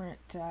different,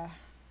 so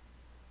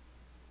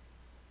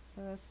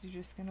that's, you're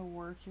just going to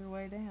work your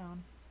way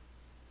down.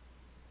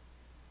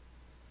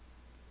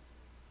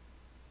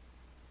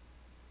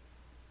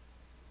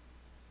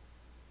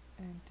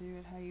 And do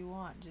it how you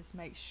want. Just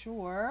make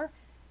sure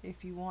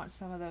if you want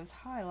some of those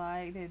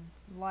highlighted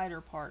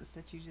lighter parts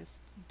that you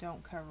just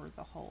don't cover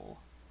the whole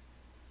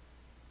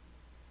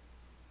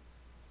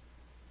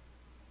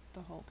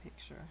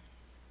picture.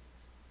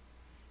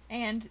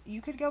 And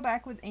you could go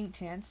back with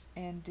Inktense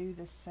and do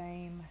the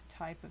same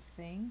type of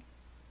thing.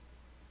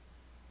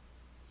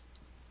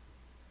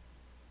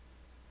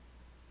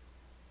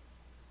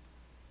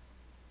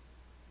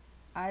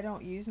 I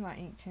don't use my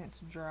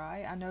Inktense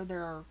dry. I know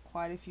there are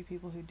quite a few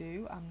people who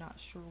do. I'm not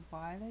sure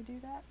why they do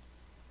that,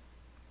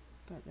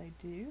 but they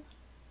do.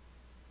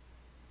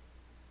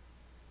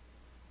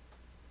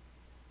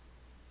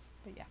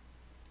 But yeah.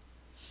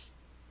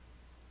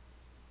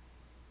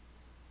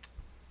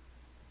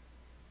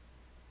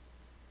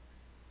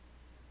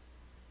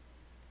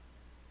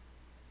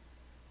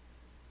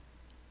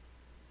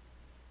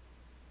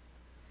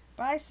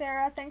 Bye,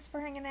 Sarah. Thanks for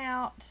hanging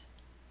out.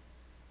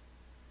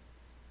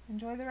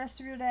 Enjoy the rest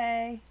of your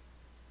day.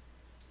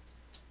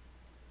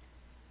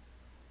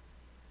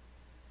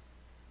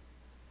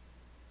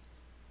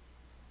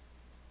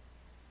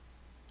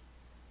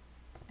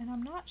 And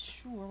I'm not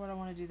sure what I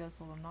want to do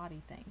those little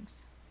naughty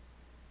things.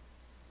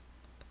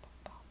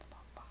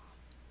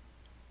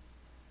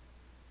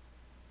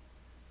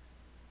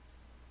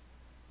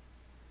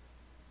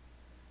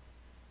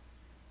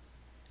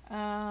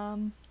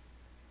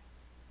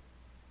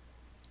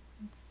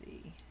 Let's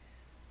see.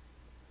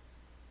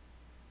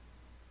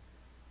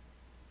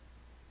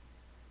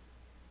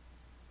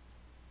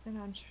 Then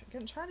I'm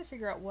trying to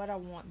figure out what I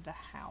want the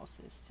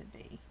houses to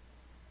be.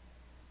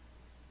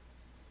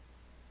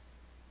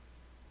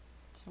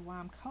 So while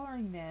I'm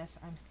coloring this,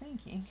 I'm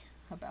thinking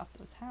about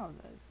those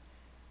houses.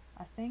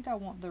 I think I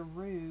want the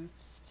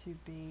roofs to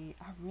be,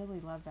 I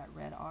really love that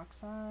red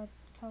oxide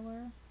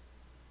color.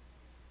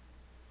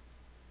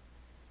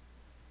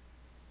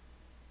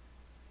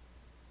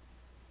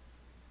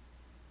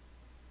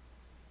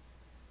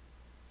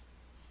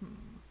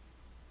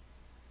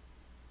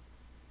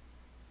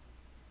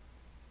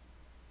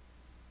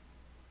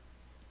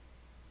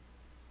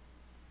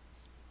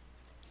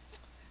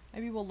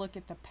 Maybe we'll look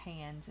at the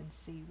pans and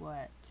see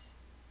what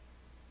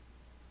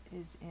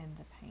is in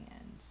the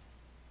pans.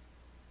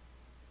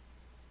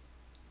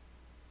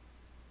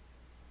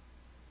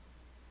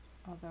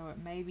 Although it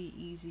may be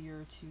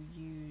easier to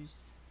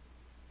use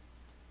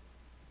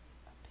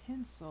a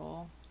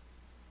pencil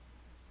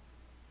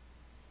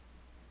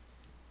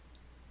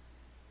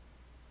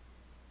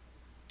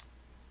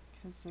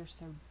because they're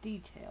so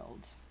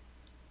detailed.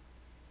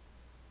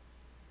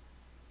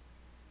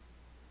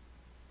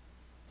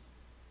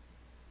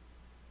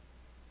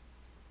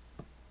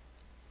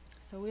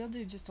 So we'll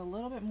do just a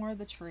little bit more of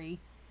the tree,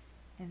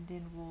 and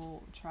then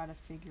we'll try to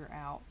figure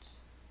out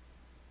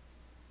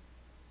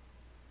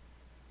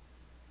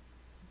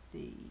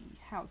the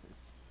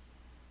houses.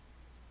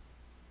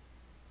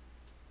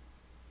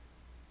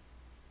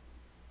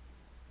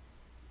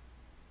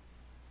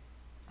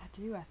 I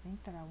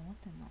think that I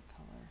want them that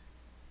color.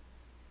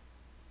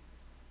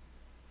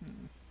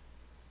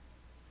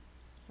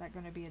 Is that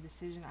going to be a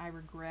decision I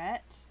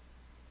regret?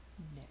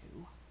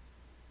 No.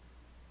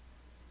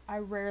 I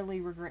rarely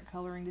regret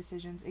coloring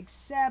decisions,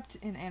 except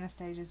in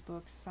Anastasia's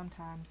books.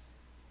 Sometimes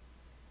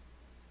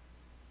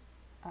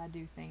I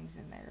do things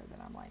in there that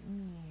I'm like,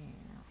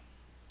 yeah.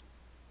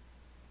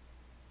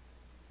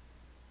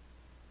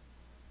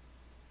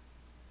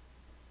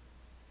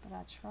 But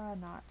I try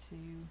not to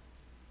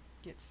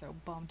get so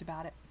bummed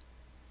about it.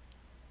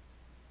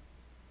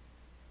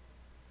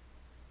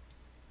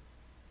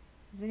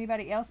 Is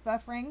anybody else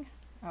buffering?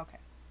 Okay.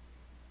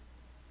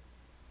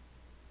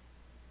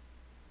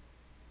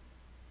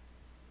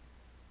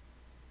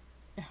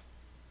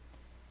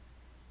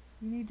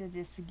 You need to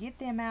just get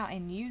them out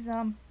and use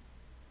them.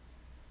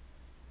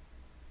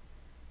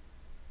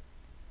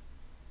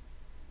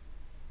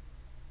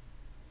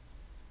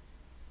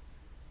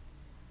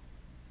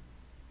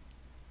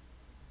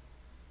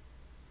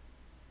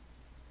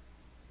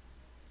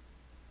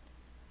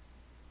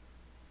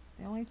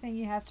 The only thing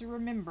you have to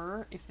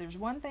remember, if there's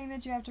one thing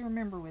that you have to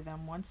remember with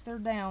them, once they're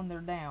down, they're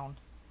down.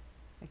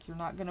 Like, you're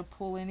not going to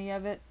pull any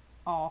of it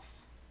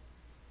off.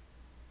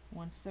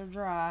 Once they're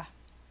dry,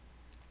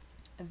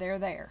 they're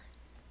there.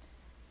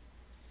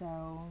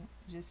 So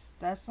just,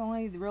 that's the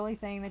only really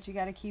thing that you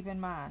got to keep in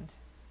mind.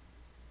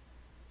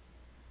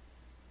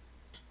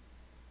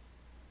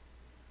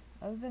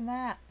 Other than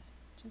that,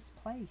 just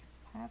play,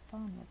 have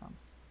fun with them.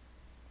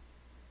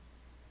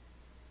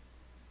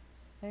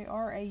 They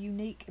are a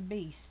unique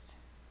beast.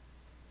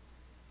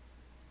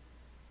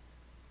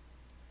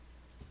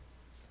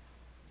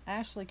 I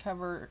actually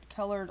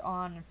colored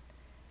on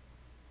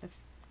the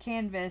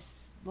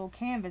little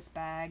canvas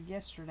bag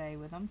yesterday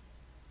with them.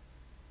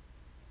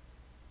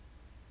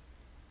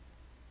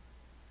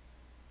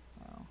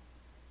 So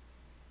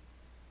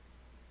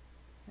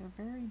they're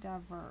very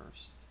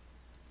diverse.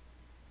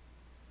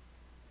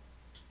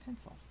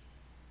 Pencil.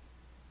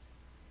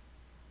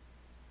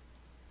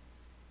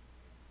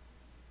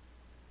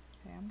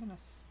 Okay, I'm going to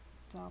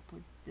stop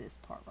with this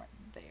part right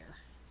there.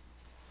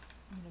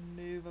 I'm going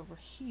to move over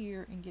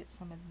here and get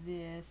some of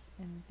this,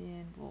 and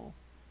then we'll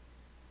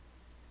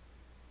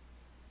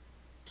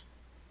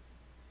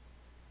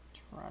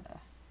try to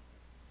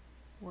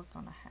work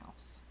on a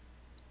house.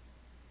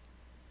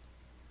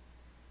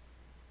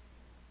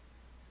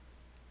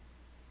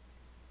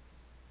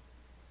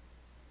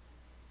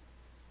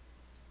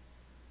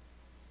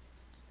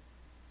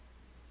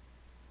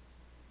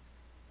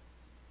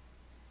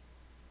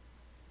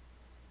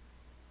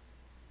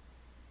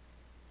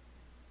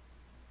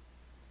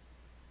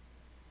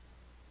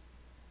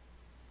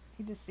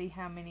 To see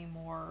how many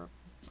more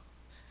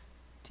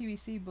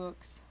TVC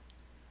books.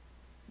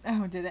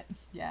 Oh, did it?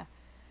 Yeah.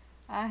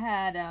 I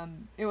had,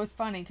 it was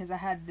funny because I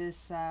had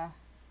this,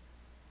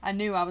 I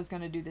knew I was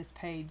going to do this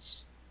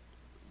page,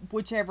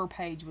 whichever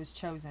page was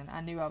chosen. I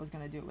knew I was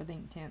going to do it with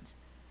Inktense.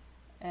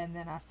 And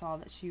then I saw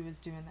that she was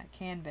doing that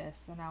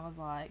canvas, and I was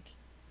like,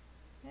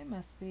 it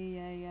must be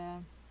a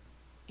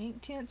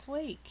Inktense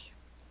week.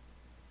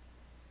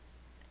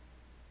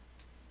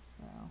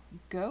 So,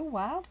 go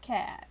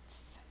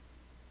Wildcats.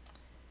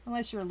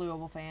 Unless you're a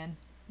Louisville fan.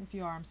 If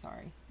you are, I'm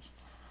sorry.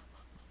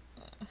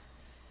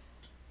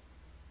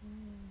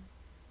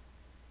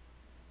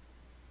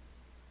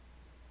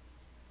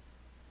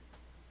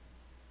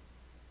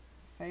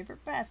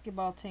 Favorite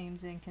basketball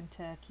teams in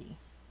Kentucky?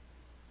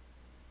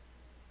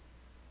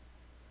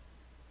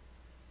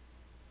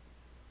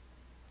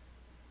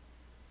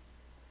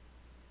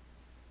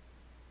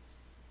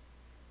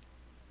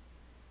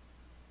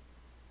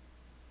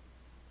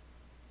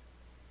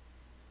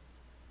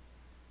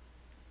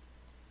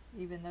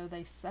 Even though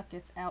they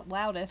sucketh out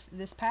loudeth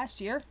this past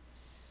year.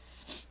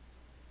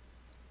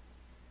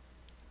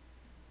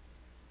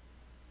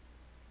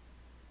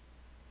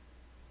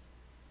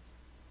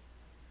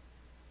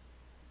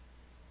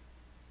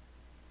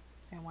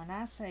 And when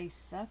I say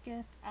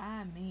sucketh,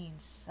 I mean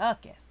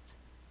sucketh.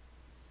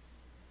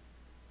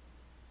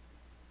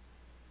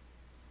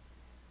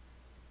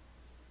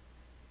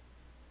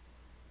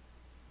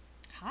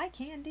 Hi,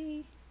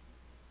 Candy.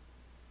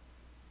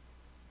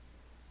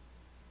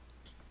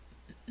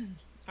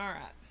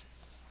 Alright.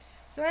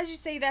 So as you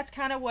see, that's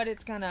kind of what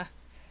it's gonna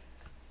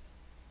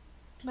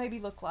maybe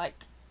look like.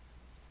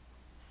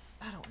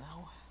 I don't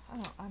know.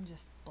 I'm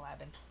just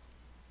blabbing.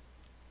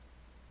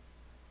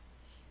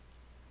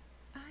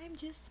 I'm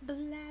just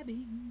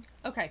blabbing.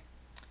 Okay.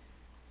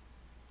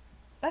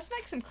 Let's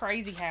make some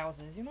crazy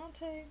houses. You want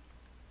to?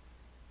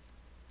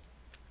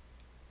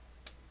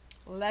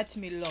 Let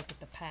me look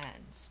at the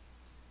pans.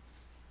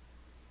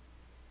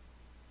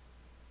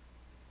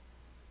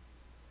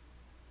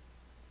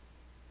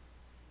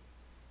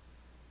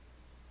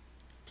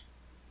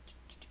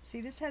 See,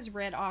 this has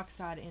red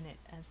oxide in it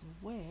as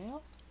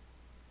well.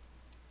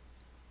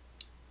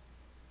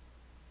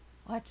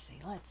 Let's see.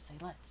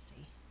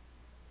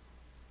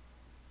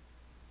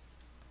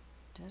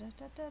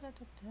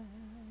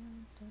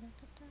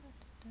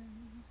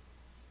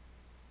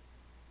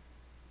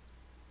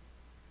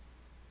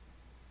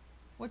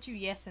 What you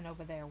yesing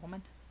over there,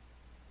 woman?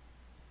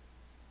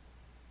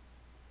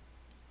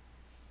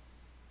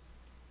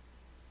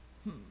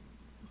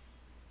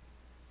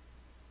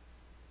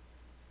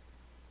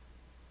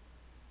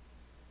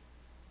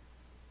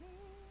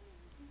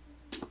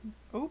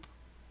 Oop.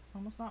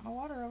 Almost knocked my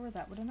water over.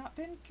 That would have not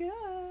been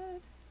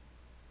good.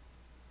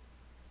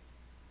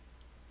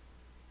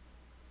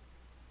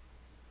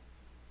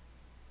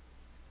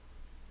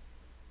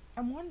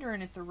 I'm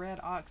wondering if the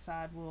red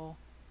oxide will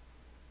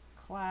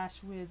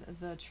clash with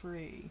the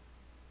tree.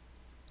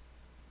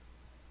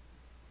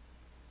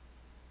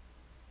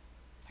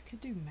 I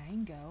could do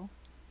mango.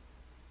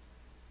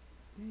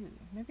 Ooh,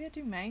 maybe I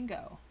do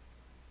mango.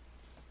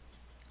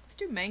 Let's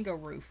do mango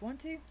roof. Want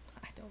to?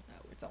 I don't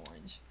know. It's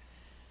orange.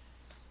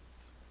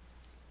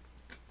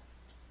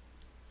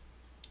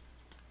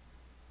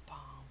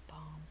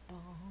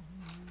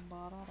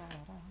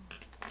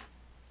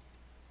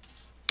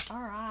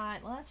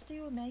 Alright, let's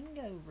do a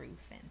mango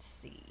roof and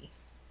see.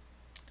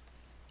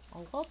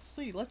 Well, let's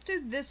see. Let's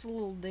do this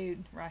little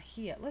dude right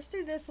here. Let's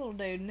do this little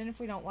dude, and then if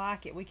we don't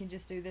like it, we can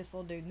just do this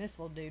little dude and this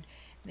little dude.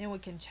 And then we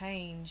can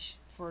change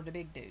for the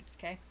big dudes,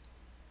 okay?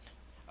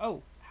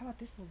 Oh, how about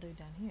this little dude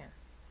down here?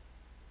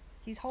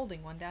 He's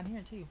holding one down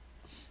here, too.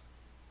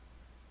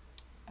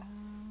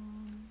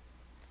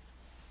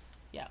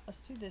 Yeah,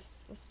 let's do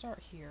this. Let's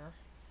start here.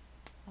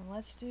 And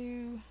let's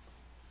do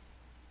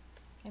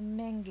a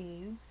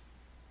mango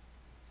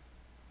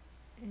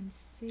and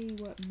see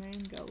what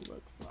mango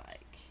looks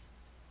like.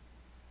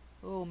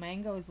 Oh,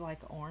 mango is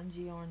like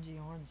orangey.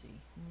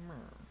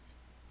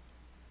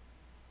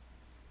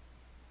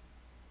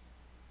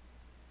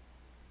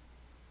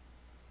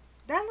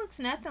 That looks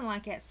nothing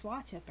like that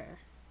swatch up there.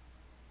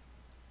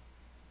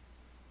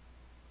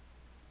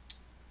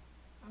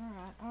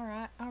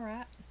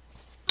 Alright.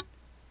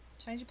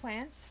 Change of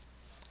plans.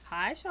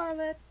 Hi,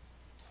 Charlotte.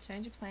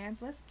 Change of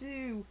plans. Let's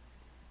do,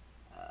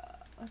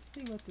 let's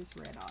see what this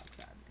red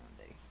oxide is going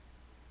to do.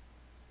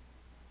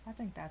 I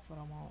think that's what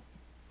I want.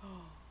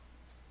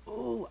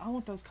 Oh, I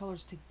want those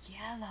colors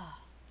together.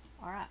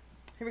 Alright,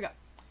 here we go.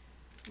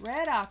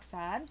 Red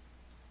oxide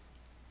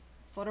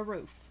for the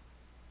roof.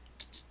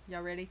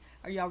 Y'all ready?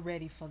 Are y'all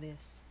ready for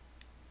this?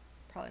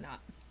 Probably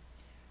not.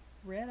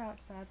 Red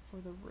oxide for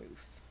the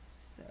roof.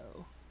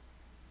 So,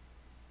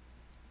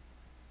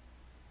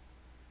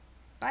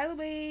 bye,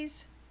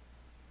 Louise.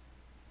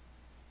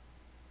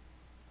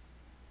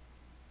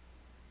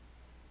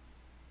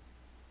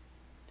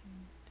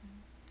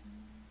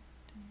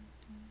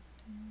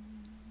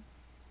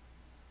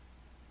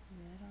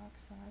 Red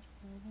oxide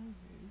for the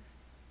roof.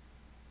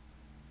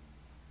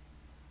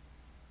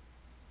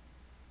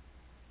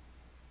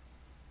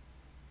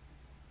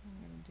 I'm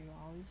going to do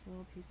all these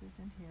little pieces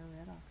in here,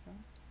 red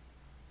oxide.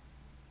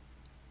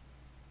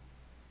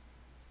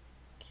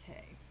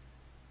 Okay.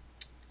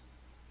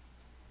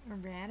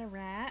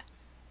 Alright.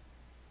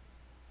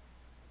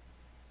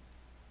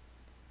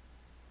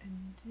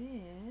 And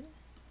then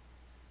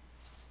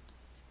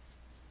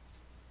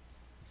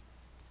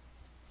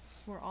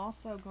we're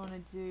also going to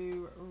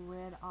do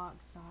red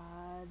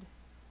oxide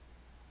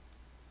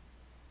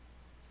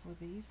for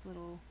these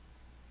little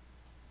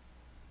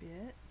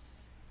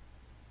bits.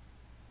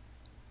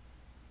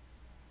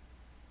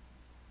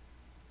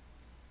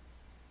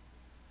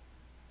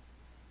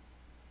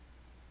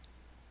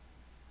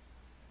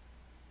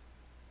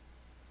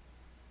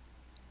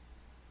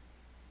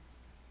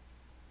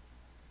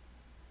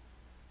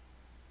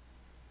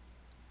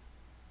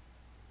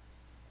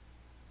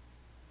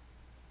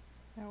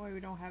 That way we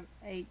don't have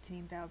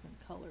 18,000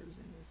 colors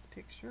in this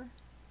picture.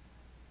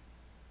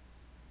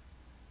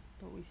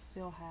 But we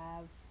still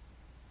have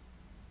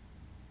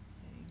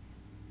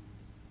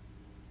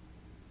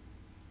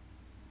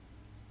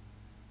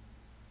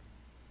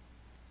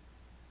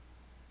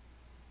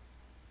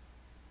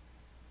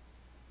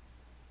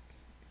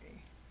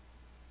okay.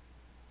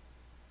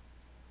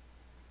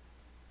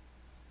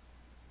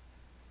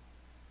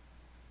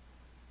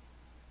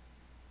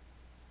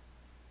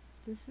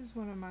 This is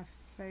one of my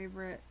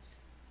favorite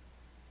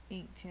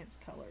Inktense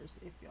colors,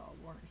 if y'all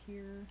weren't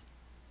here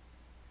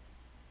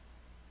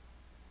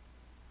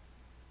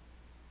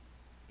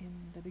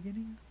in the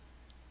beginning.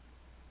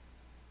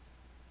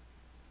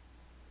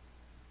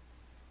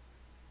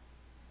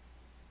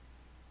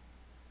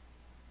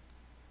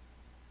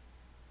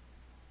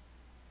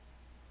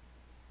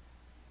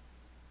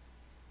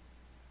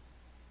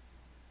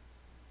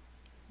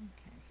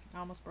 I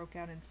almost broke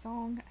out in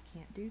song. I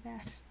can't do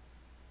that.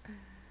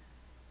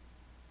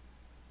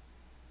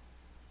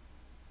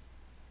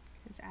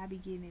 Because I be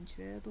getting in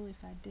trouble if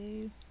I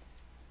do.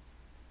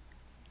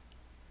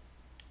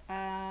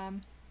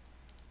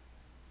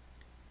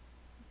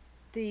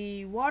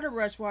 The water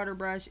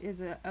brush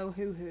is a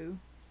Ohuhu.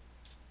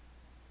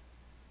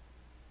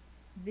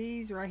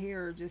 These right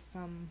here are just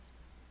some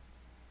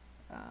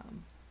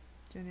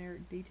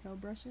generic detail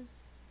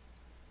brushes.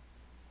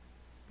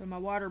 But my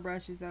water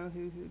brush is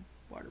Ohuhu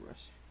water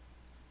brush.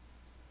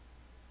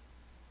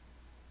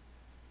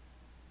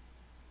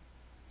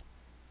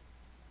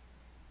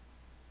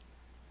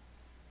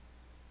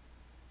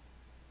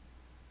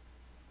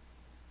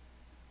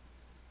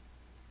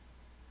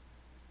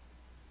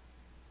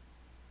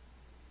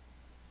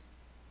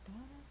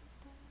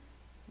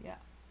 Yeah.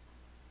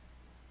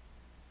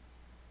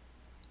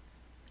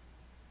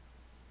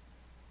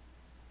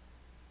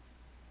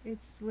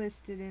 It's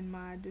listed in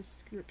my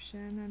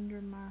description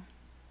under my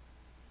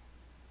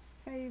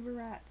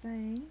favorite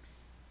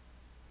things.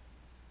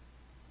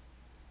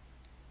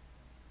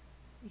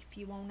 If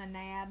you want to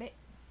nab it.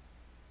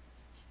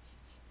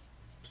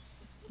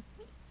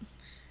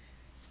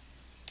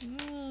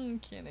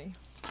 Kenny.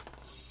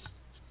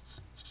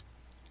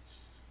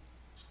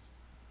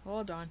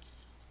 Hold on.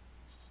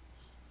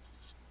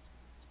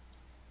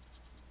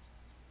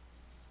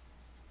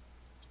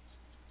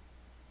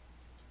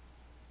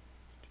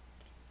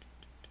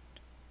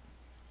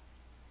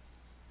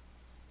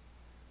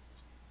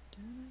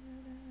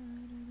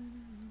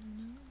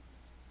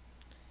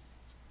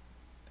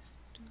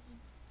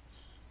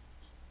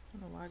 I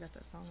don't know why I got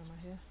that song in my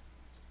head.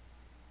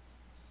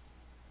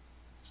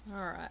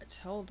 Alright,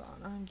 hold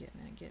on. I'm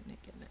getting it.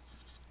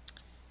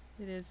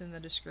 It is in the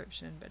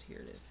description, but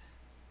here it is.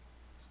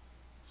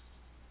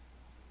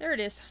 There it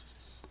is.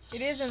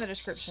 It is in the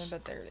description,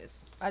 but there it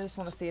is. I just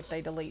want to see if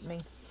they delete me.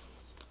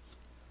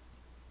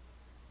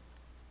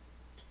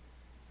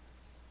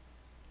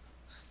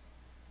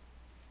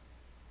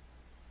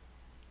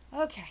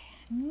 Okay,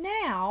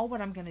 now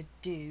what I'm going to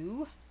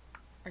do,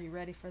 are you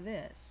ready for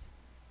this?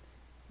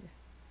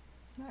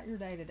 It's not your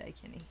day today,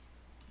 Kenny.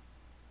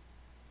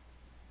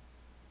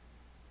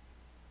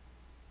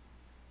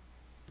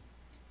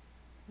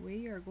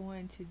 We are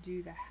going to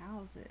do the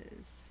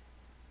houses.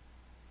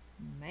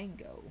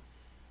 Mango.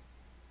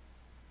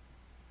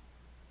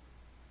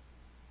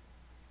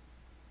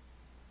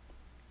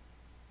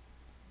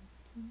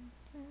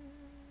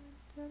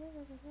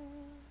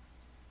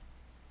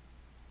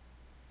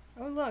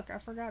 Oh look, I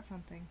forgot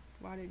something.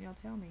 Why didn't y'all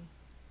tell me?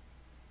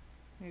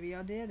 Maybe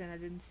y'all did and I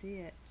didn't see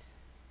it.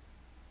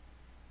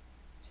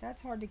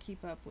 Chat's hard to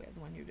keep up with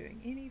when you're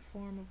doing any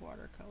form of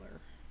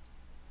watercolor.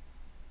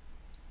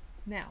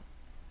 Now,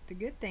 the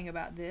good thing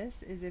about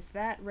this is if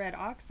that red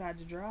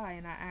oxide's dry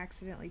and I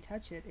accidentally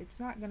touch it, it's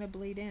not going to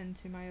bleed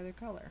into my other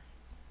color.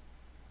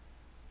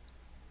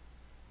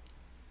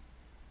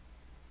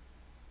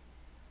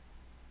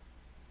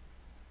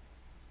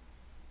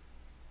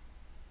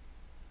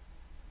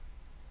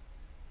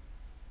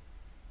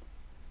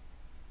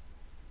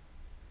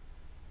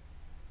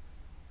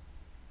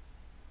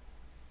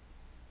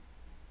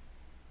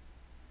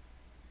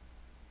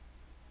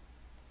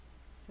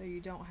 So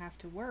you don't have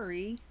to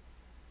worry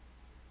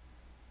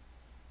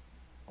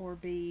or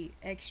be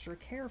extra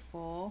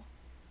careful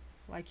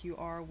like you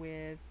are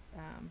with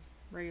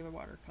regular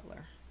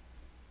watercolor.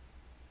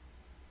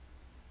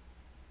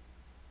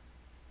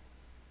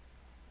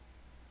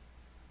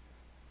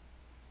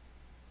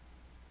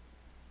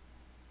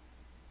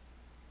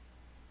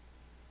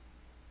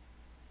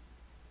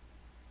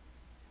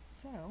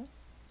 So,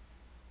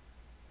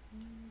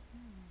 ooh,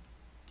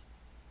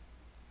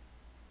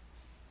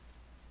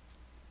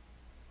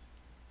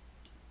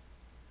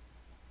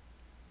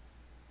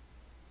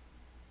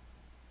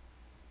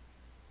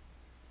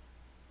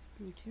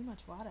 too much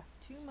water.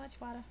 Too much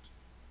water.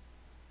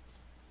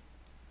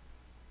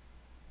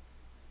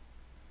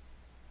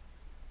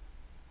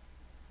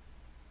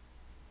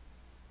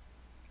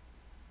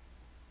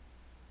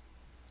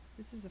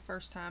 This is the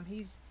first time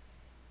he's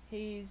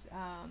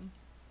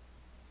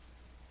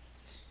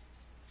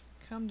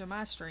come to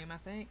my stream, I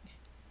think.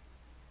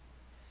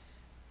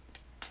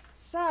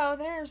 So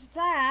there's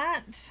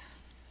that.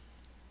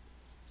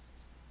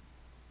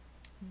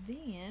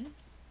 Then,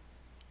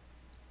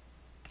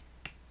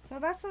 so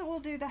that's what we'll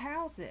do the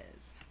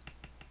houses,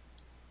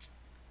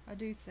 I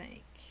do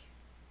think.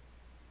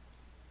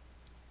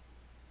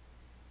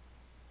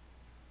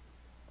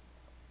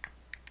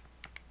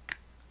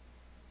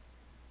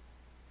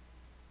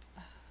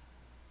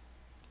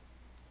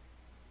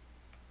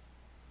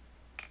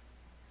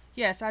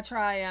 Yes, I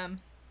try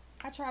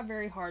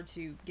very hard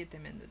to get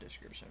them in the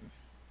description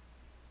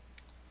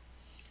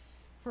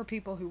for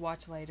people who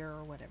watch later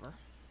or whatever.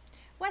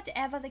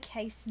 Whatever the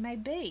case may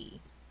be.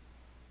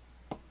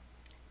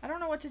 I don't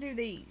know what to do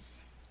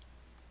these.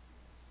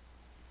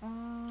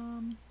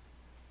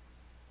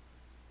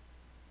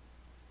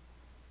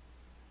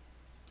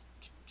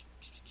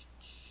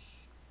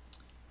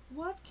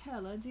 What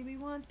color do we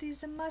want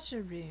these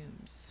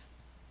mushrooms?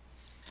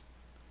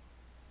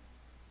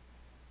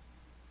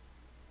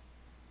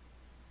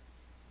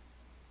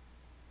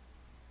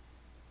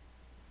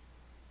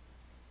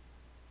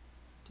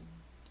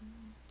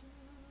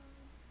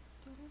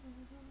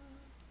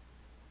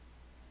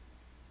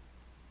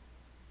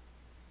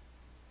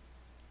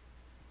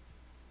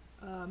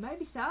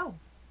 Maybe so.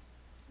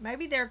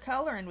 Maybe they're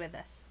coloring with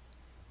us.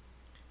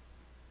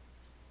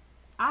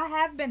 I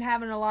have been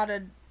having a lot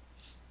of...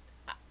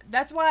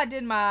 That's why I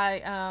did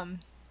my...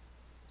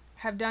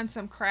 have done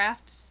some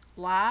crafts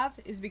live,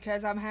 is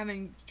because I'm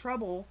having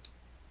trouble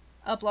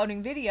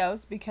uploading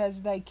videos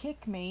because they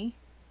kick me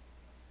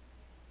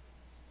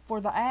for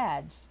the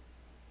ads.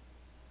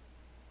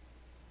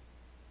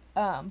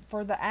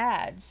 For the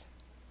ads.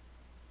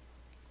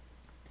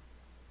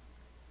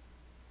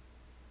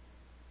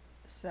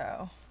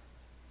 So,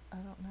 I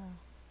don't know.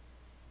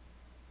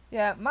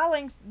 Yeah, my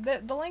links,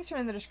 the links are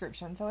in the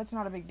description, so it's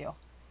not a big deal.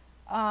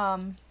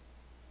 But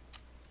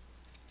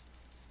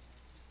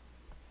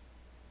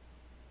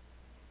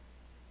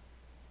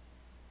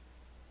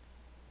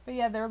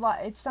yeah, they're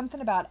like, it's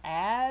something about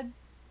ads,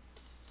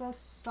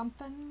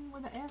 something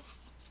with an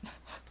S.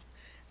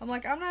 I'm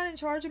like, I'm not in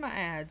charge of my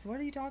ads. What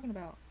are you talking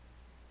about?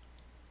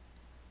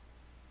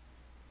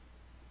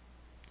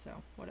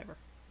 So, whatever.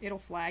 It'll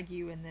flag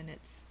you and then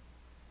it's...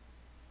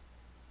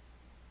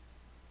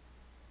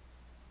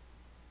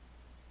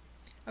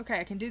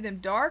 Okay, I can do them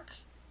dark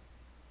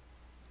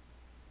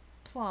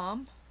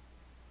plum,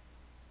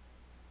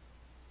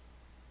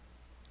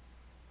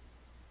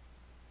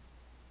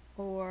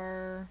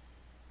 or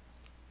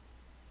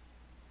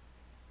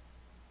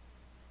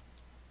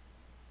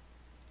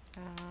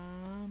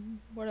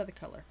what other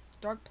color?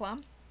 Dark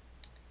plum.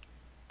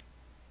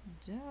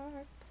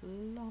 Dark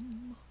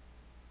plum.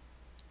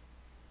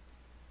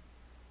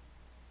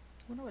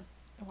 I wonder what...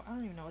 Oh, I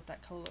don't even know what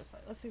that color looks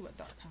like. Let's see what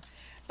dark.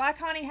 Bye,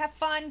 Connie. Have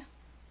fun.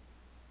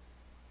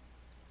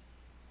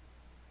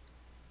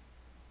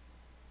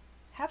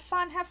 Have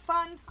fun, have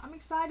fun. I'm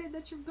excited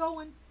that you're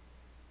going.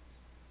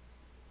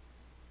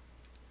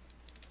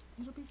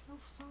 It'll be so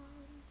fun.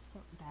 So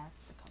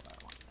that's the color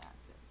I want.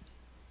 That's it.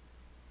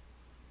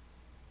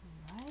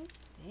 Right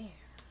there.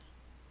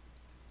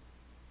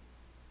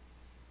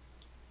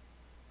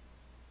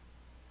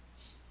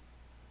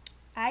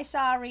 Hi,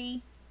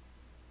 sorry.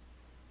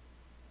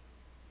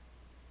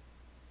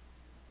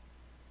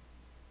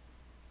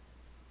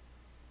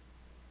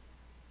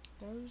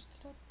 Those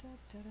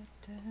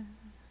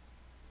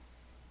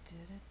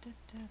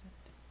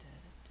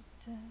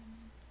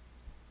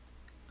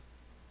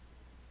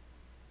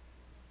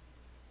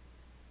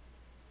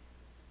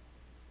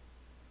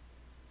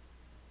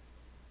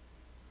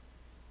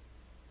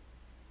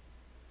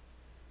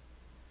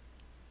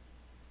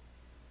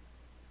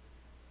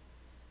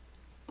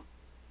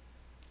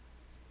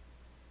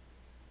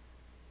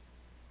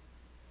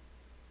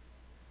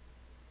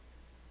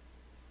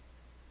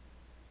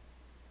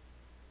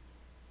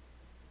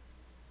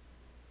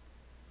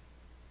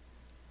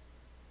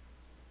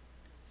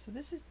So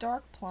this is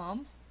dark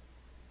plum.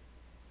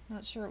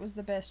 Not sure it was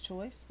the best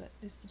choice, but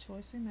it's the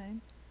choice we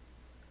made.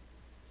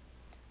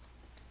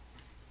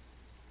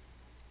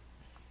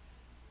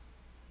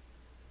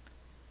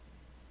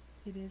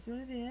 It is what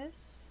it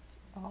is. It's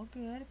all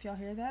good. If y'all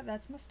hear that,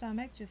 that's my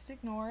stomach. Just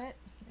ignore it.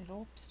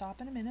 It'll stop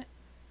in a minute.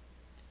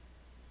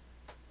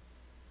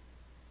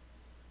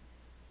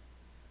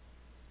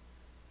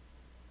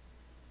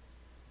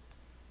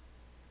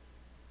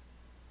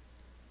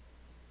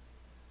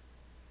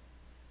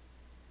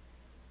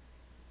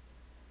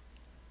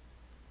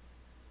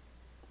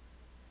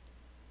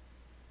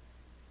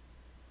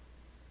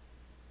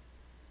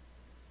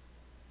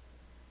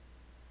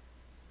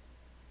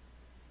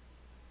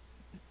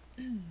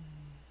 Is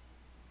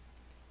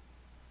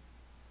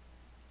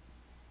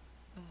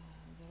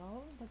that all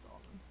of them? That's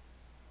all of them.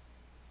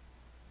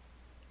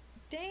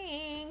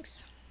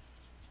 Thanks.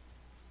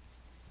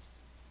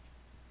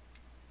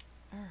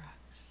 Alright.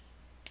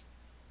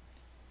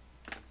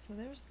 So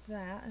there's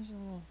that. There's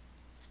a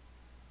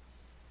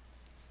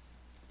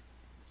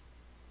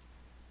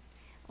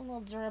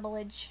little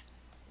dribblage.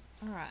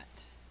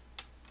 Alright.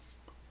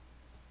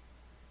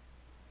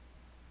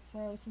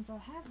 So since I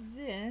have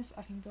this,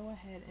 I can go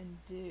ahead and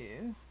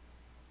do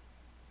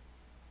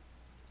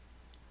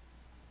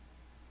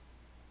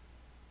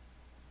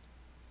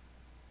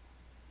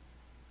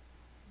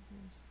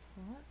this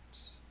part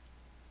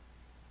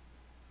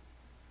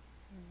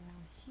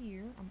around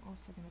here. I'm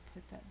also going to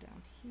put that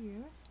down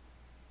here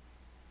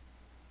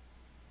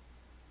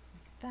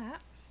like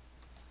that.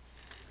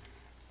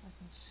 I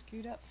can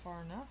scoot up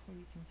far enough where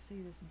you can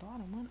see this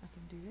bottom one. I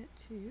can do it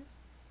too.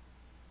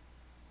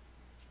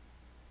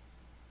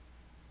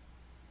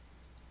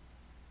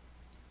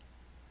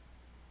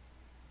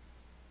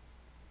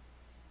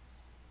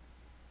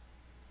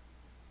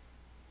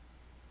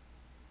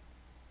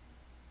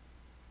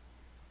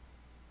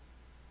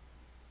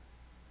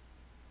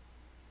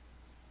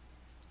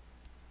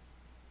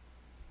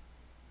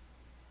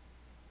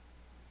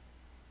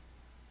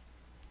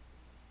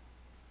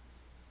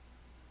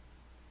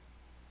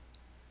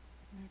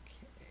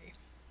 Okay,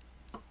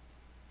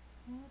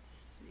 let's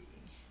see.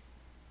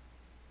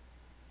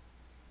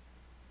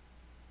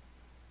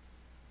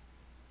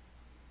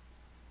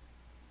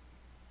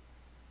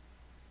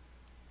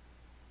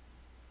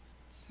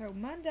 So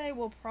Monday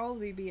will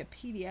probably be a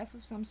PDF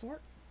of some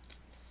sort.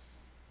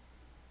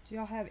 Do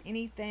y'all have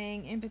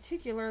anything in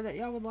particular that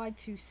y'all would like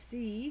to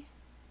see?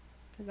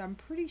 Because I'm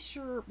pretty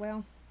sure,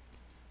 well,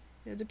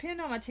 it'll depend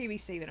on my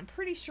TBC, but I'm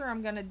pretty sure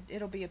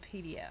it'll be a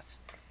PDF.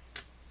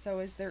 So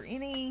is there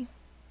any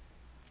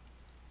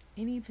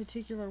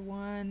particular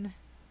one,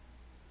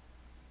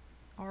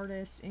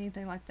 artist,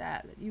 anything like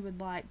that you would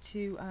like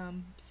to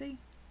see?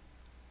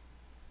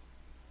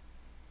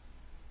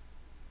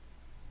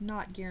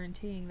 Not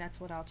guaranteeing that's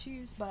what I'll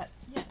choose, but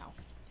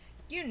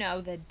you know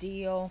the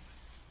deal.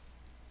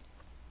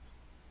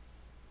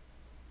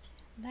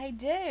 They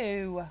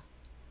do.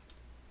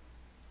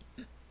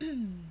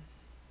 You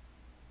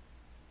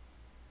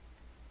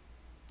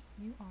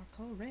are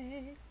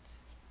correct.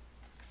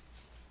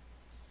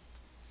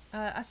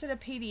 I said a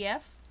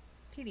PDF.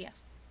 PDF.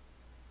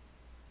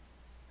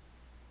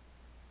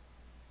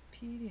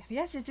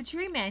 Yes, it's a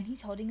tree man.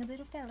 He's holding a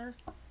little feller.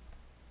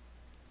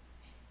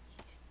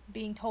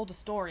 Being told a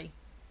story.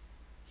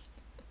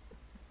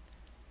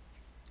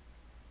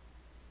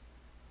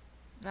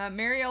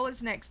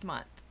 Mariola's next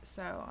month,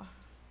 so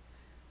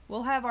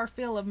we'll have our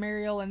fill of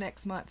Mariola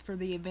next month for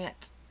the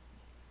event.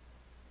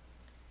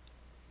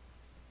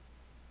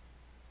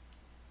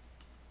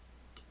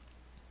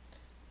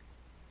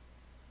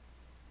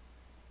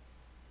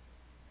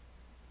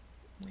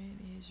 When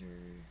is your...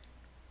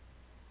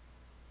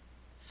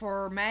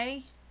 For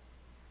May?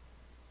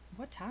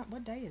 What time?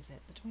 What day is it?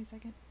 The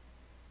 22nd?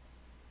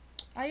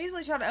 I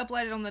usually try to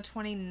upload it on the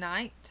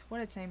 29th. What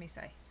did Sammie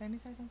say? Sammie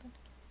say something?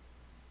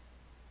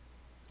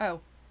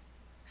 Oh.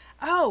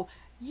 Oh!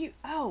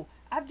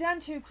 I've done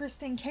 2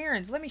 Christine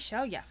Karens. Let me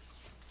show you.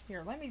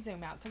 Here, let me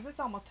zoom out because it's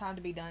almost time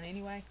to be done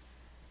anyway.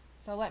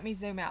 So let me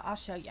zoom out. I'll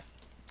show you.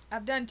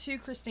 I've done 2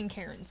 Christine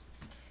Karens.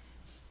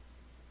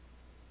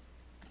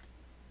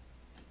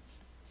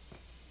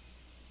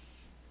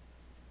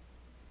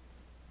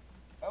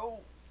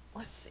 Oh,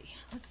 let's see.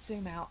 Let's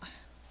zoom out.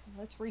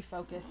 Let's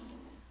refocus.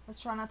 Let's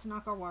try not to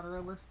knock our water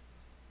over.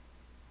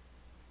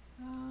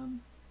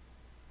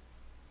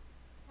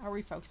 I'll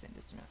refocus in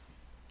just a minute.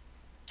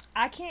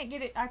 I can't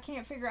get it. I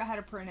can't figure out how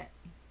to print it.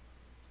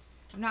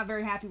 I'm not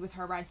very happy with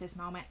her right at this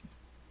moment.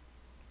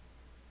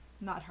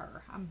 Not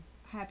her. I'm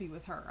happy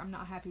with her. I'm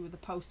not happy with the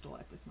postal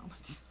at this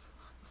moment.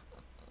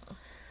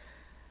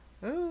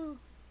 Ooh.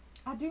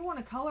 I do want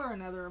to color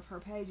another of her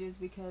pages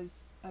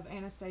because of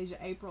Anastasia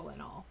April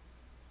and all.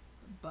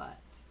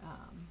 But,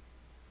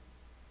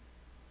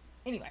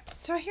 anyway.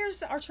 So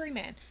here's our tree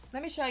man.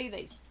 Let me show you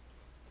these.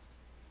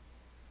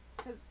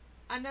 Because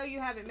I know you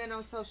haven't been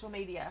on social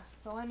media.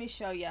 So let me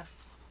show you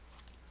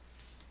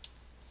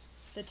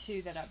the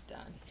 2 that I've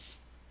done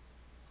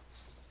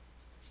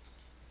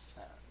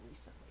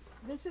recently.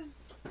 This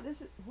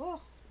is,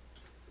 whoa,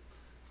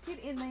 get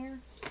in there.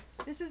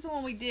 This is the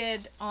one we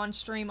did on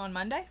stream on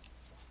Monday.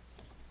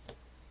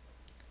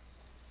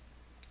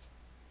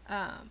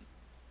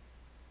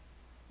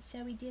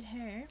 So we did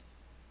her.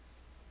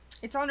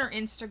 It's on her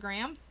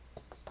Instagram.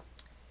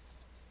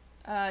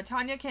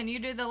 Tanya, can you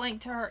do the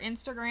link to her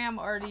Instagram,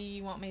 or do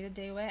you want me to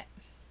do it?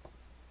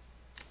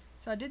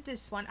 So I did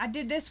this one. I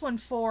did this one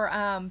for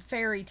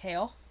Fairy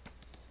Tale.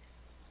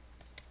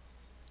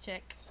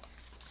 Check.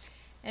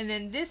 And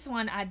then this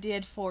one I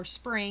did for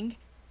Spring.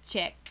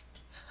 Check.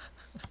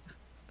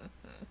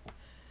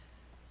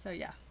 So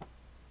yeah.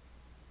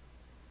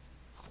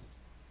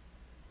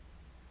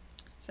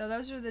 So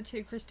those are the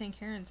 2 Christine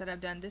Karens that I've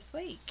done this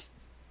week.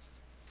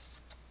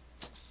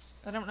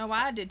 I don't know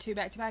why I did 2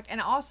 back to back.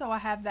 And also I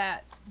have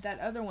that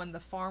other one,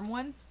 the farm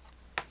one.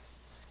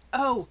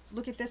 Oh,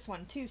 look at this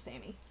one too,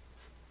 Sammie.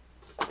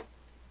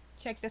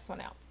 Check this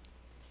one out.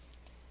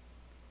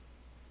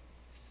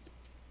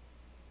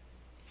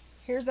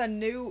 Here's a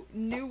new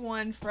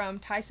one from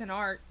Thaison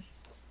Art.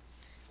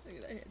 Look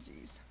at that,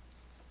 jeez.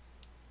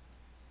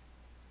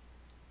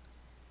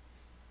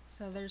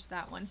 So there's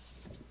that one.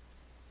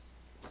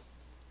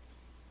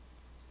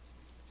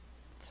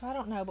 So I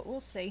don't know, but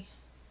we'll see.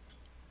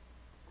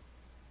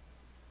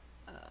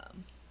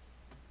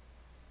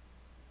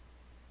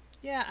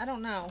 Yeah, I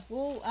don't know.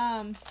 We'll,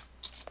 I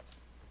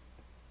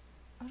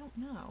don't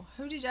know.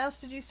 Who else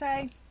did you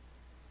say?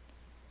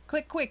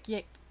 Click, quick,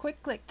 yeah,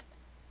 quick, click.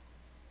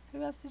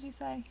 Who else did you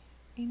say?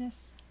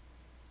 Enos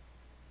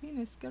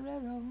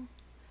Guerrero.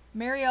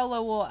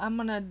 Mariola will,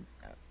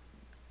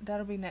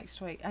 that'll be next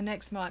week,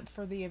 next month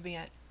for the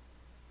event.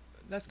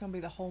 That's going to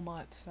be the whole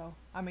month, so,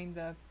 I mean,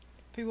 the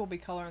people will be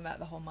coloring that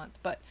the whole month.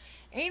 But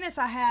Enos,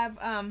 I have,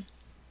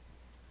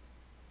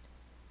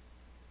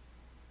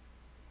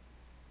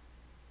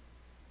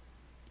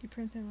 you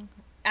print them on?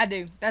 I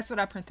do. That's what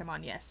I print them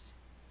on, yes.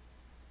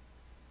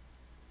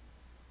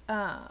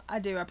 I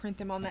do. I print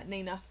them on that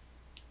Nina.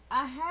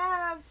 I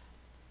have...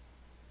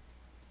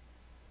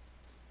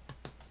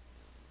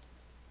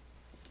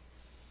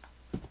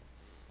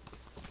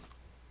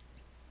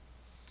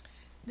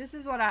 This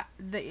is what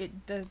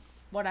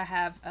what I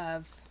have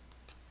of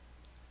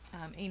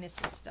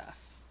Enos's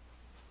stuff.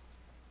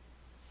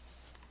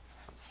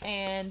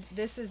 And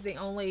this is the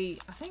only...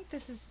 I think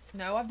this is...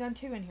 No, I've done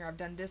 2 in here. I've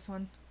done this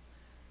one.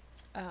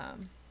 I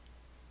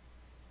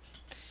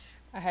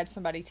had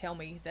somebody tell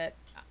me that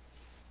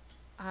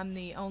I'm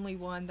the only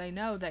one they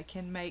know that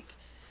can make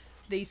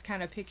these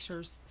kind of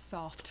pictures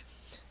soft.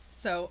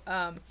 So,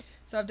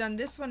 so I've done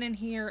this one in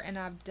here, and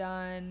I've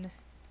done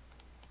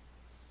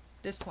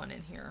this one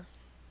in here.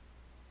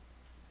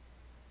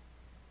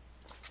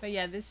 But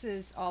yeah, this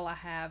is all I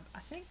have. I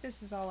think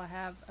this is all I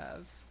have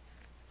of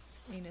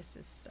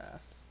Enos's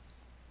stuff.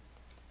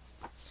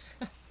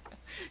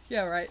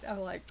 Yeah, right. I'm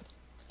like,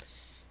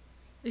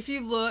 if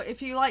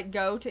you like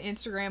go to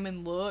Instagram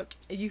and look,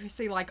 you can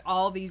see like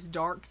all these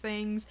dark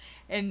things,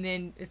 and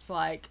then it's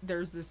like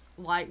there's this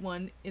light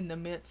one in the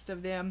midst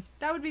of them.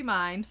 That would be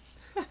mine.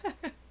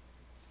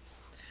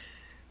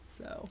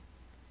 So,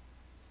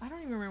 I don't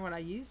even remember what I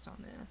used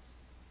on this.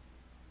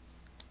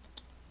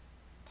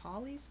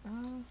 Polys?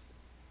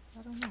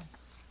 I don't know.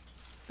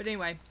 But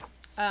anyway,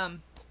 yeah.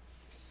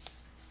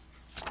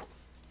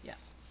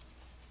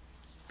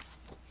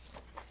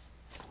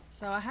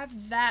 So I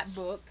have that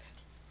book.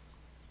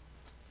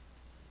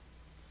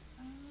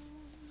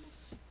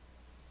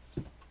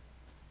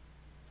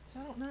 So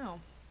I don't know.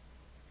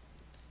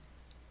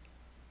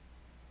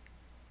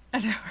 I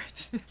know,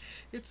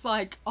 it's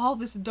like all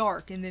this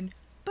dark, and then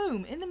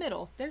boom, in the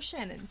middle, there's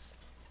Shannon's.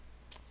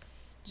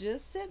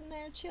 Just sitting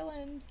there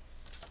chilling.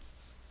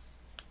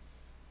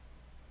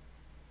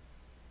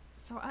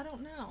 So I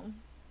don't know.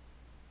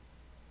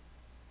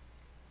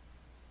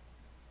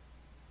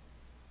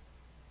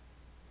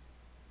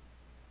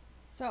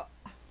 So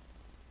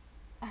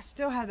I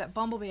still have that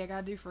bumblebee I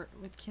gotta do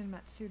with Ken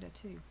Matsuda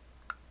too.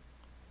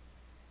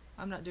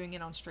 I'm not doing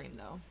it on stream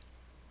though.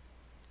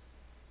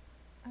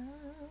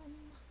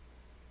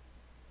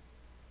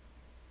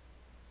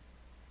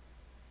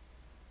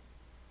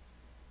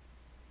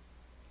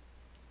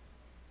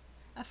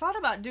 I thought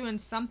about doing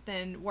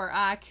something where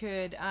I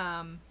could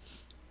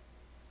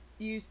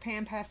use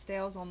pan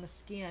pastels on the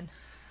skin.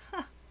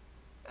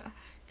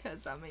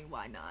 Because, I mean,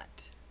 why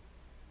not?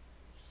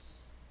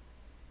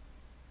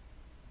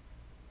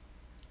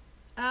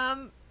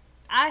 I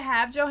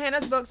have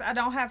Johanna's books. I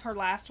don't have her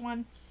last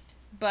one.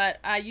 But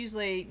I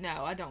usually,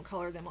 no, I don't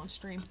color them on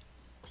stream.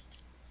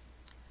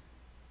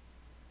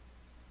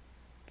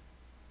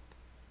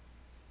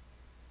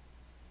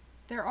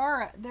 There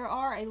are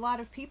a lot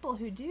of people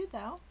who do,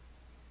 though.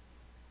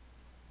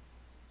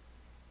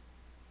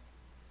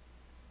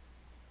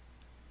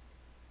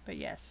 But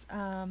yes,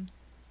 I'm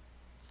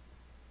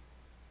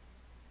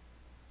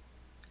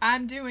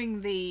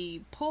doing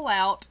the pull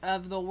out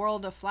of the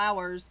World of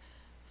Flowers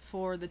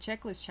for the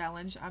checklist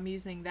challenge. I'm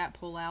using that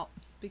pull out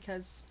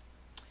because,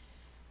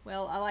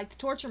 well, I like to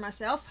torture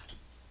myself.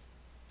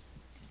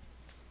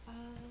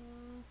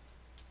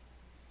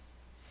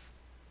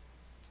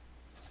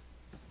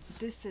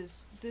 This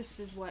is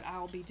what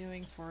I'll be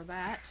doing for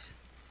that.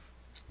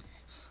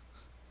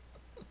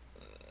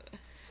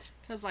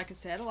 Because, like I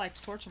said, I like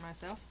to torture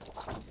myself.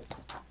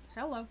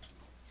 Hello.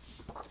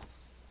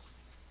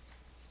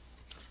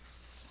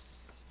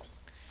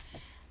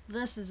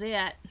 This is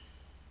it.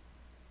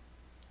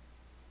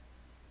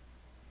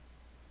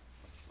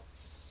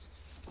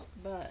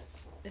 But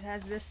it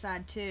has this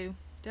side too.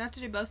 Do I have to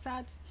do both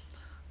sides?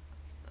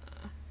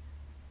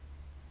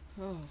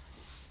 Oh.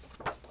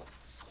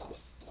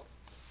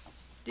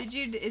 Did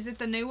you, is it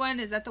the new one?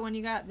 Is that the one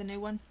you got? The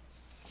new one?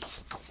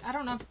 I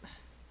don't know if,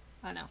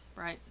 I know,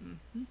 right?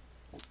 Mm-hmm.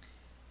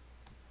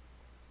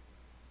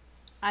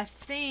 I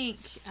think,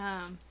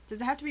 does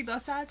it have to be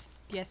both sides?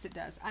 Yes, it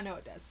does. I know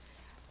it does.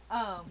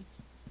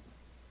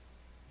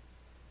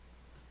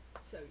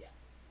 So, yeah.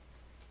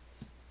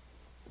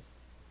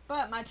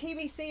 But my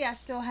TBC, I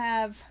still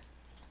have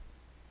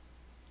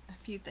a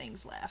few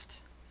things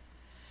left.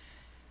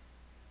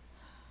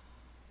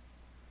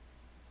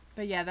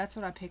 But yeah, that's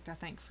what I picked, I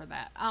think, for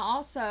that. I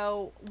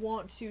also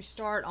want to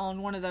start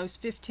on one of those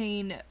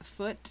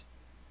 15-foot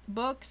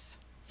books.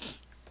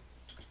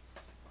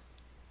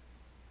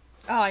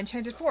 Oh,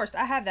 Enchanted Forest.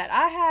 I have that.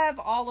 I have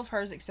all of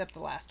hers except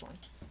the last one.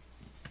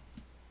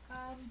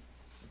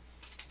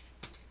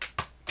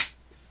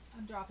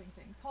 I'm dropping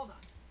things. Hold on.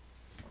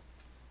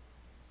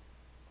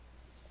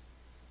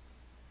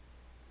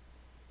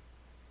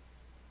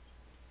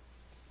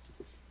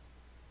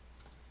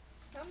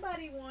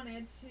 Somebody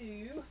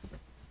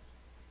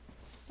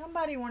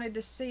wanted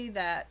to see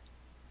that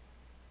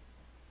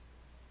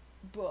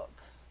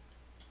book.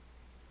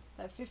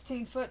 That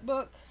 15-foot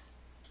book.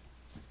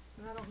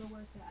 And I don't know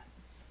where it's at.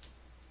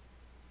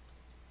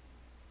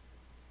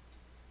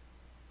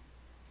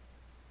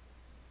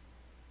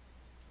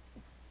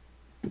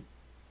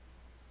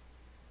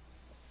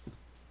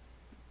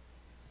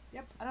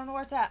 Yep, I don't know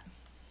where it's at.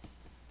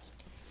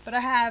 But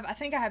I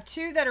think I have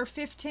two that are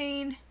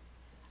 15.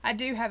 I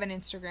do have an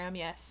Instagram,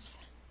 yes.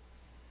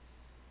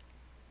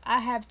 I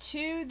have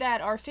two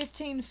that are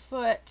 15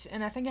 foot,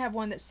 and I think I have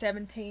one that's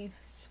 15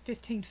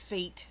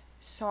 feet.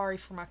 Sorry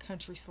for my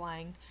country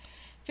slang.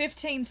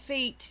 15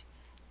 feet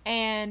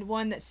and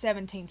one that's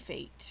 17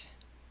 feet.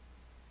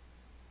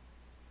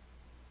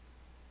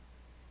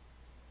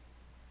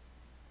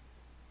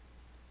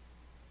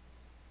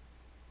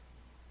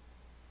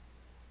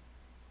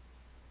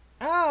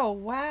 Oh,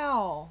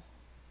 wow.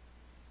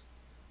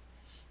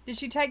 Did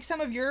she take some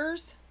of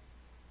yours?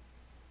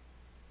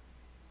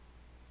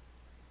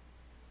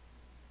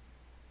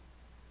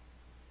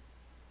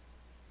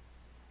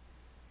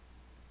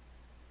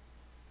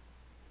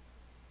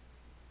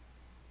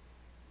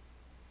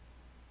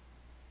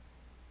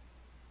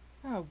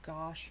 Oh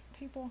gosh,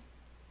 people.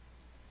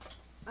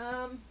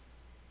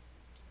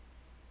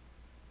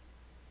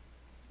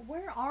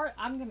 Where are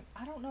I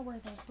don't know where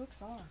those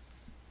books are.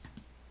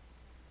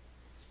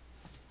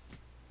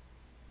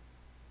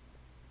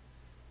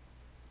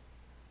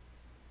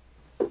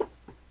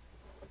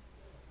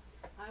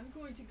 I'm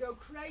going to go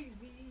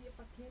crazy if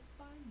I can't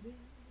find them.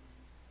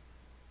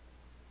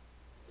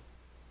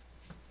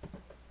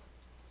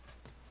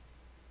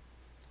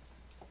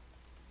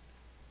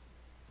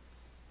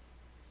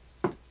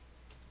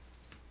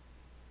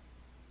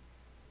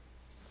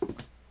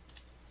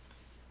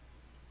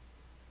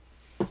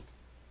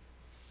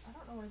 I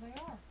don't know where they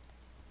are.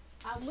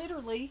 I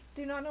literally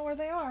do not know where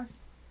they are.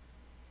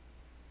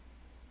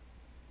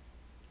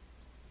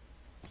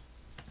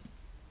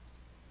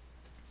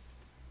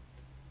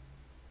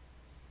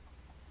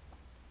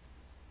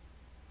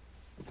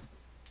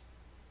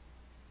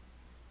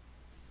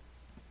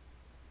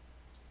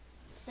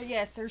 But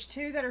yes, there's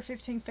 2 that are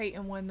 15 feet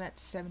and 1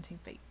 that's 17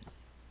 feet.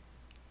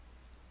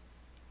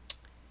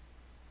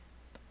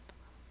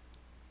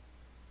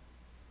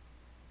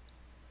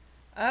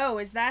 Oh,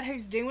 is that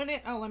who's doing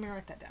it? Oh, let me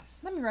write that down.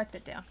 Let me write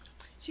that down.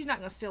 She's not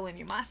going to steal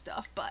any of my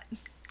stuff, but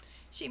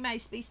she may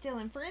be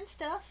stealing friend's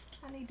stuff.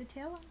 I need to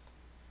tell him.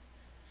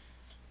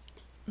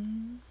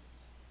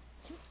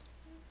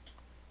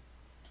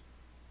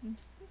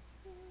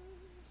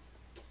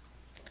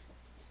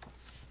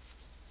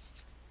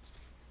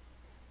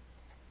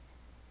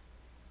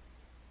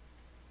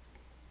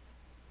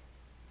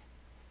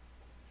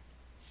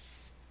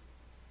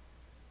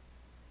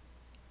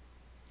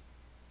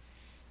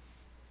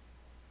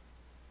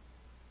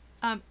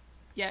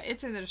 Yeah,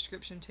 it's in the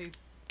description too.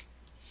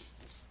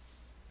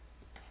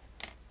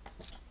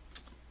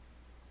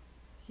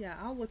 Yeah,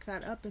 I'll look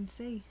that up and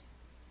see.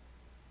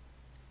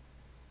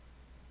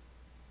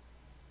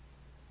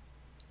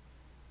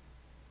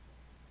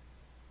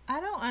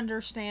 I don't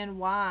understand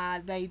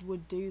why they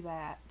would do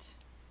that.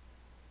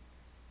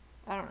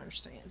 I don't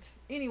understand.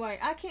 Anyway,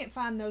 I can't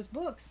find those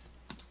books,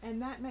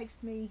 and that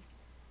makes me...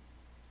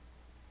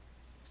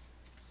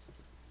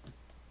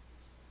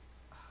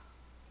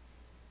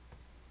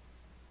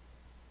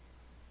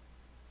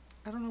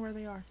 I don't know where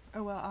they are.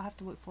 Oh well, I'll have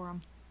to look for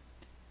them.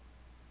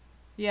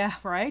 Yeah,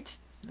 right?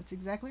 That's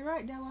exactly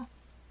right, Della.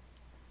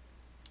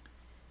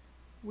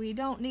 We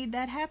don't need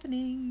that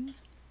happening.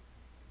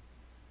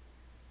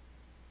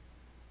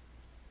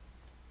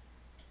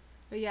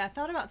 But yeah, I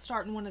thought about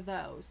starting one of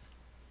those.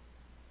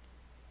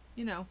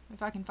 You know,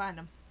 if I can find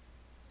them.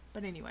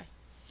 But anyway.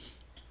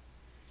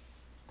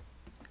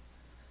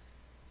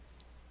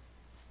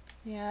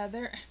 Yeah,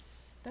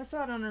 that's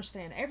what I don't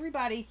understand.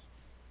 Everybody,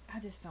 I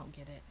just don't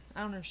get it. I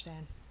don't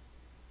understand.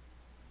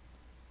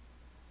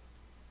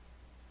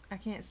 I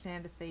can't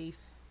stand a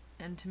thief.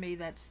 And to me,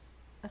 that's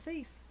a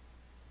thief.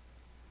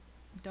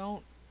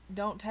 Don't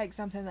take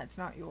something that's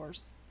not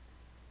yours.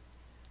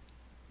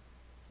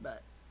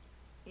 But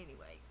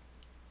anyway.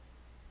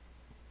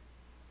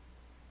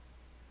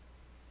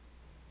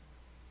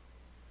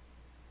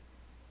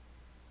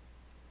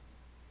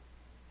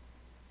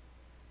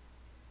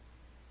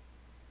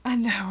 I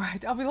know,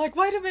 right? I'll be like,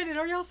 wait a minute,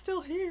 are y'all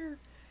still here?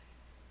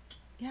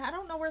 Yeah, I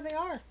don't know where they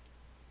are.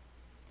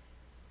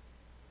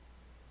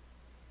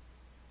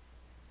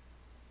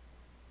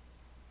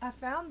 I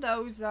found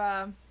those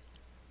other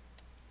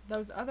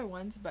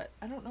ones, but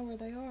I don't know where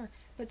they are.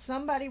 But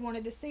somebody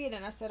wanted to see it,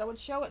 and I said I would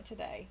show it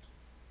today.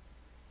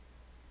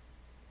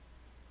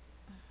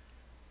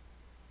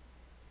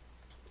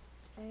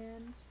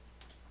 And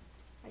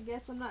I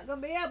guess I'm not going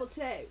to be able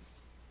to.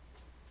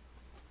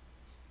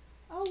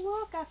 Oh,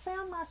 look, I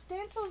found my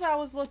stencils I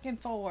was looking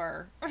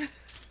for.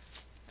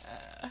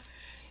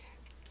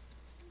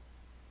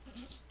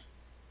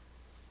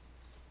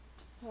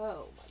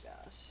 Oh, my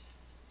gosh.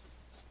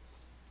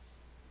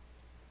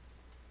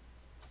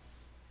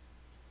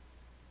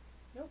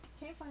 Nope,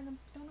 can't find them.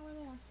 Don't know where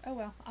they are. Oh,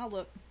 well, I'll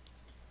look.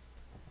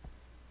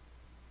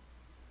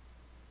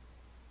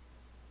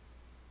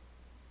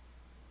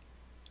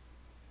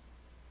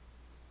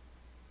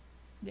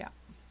 Yeah.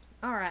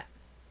 All right.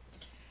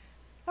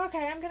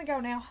 Okay, I'm going to go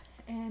now.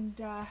 And,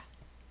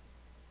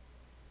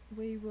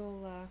 we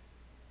will,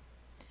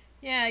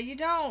 yeah, you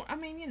don't, I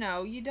mean, you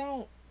know, you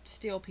don't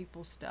steal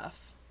people's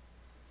stuff.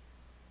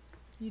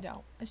 You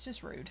don't. It's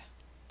just rude.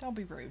 Don't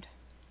be rude.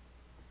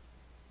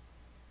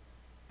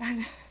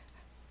 I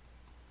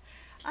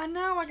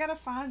know, I gotta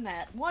find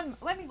that.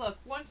 Let me look.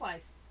 One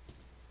place.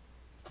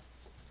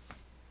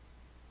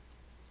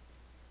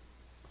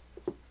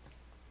 Oh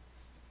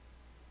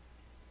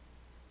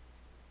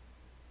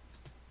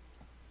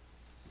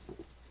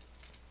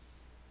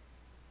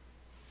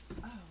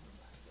my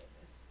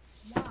goodness.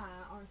 Why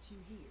aren't you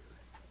here?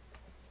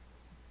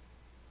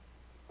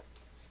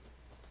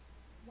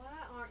 Why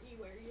aren't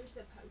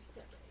supposed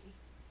to be.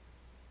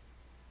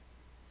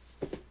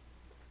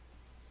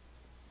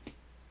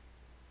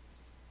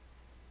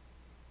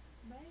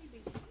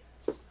 Maybe, I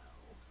don't know.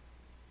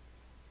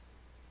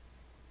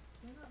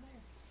 They're not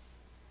there.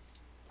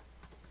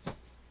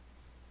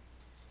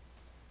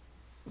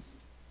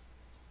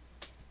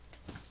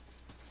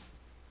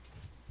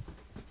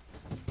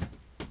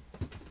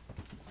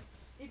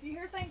 If you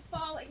hear things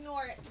fall,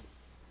 ignore it.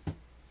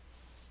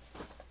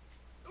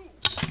 Ooh.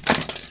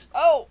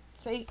 Oh,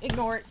 see,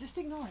 ignore it. Just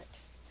ignore it.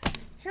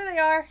 Here they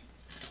are.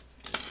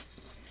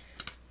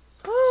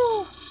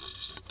 Woo.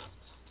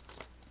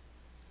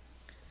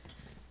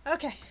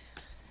 Okay.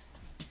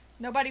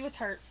 Nobody was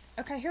hurt.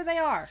 Okay, here they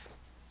are.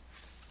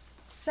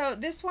 So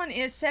this one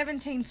is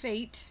 17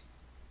 feet.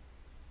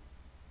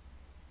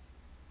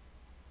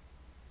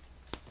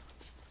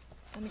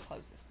 Let me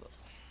close this book.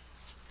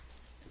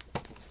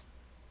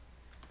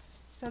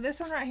 So this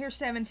one right here is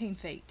 17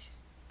 feet.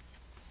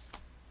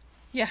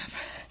 Yeah,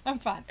 I'm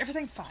fine.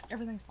 Everything's fine.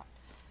 Everything's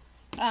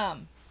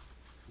fine.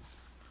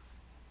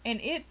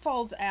 And it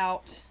folds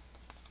out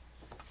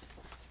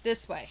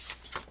this way.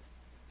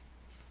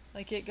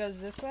 Like it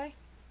goes this way.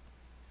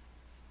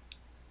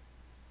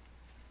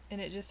 And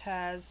it just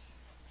has,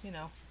 you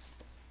know,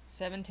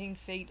 17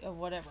 feet of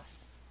whatever.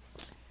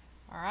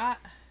 Alright.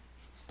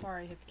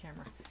 Sorry, I hit the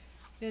camera.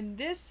 Then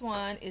this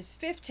one is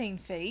 15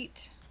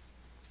 feet.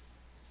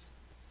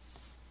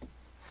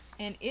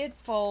 And it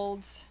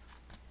folds,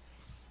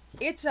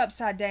 it's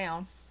upside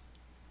down.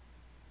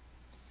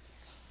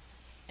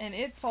 And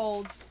it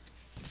folds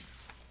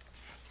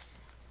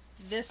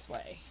this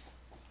way.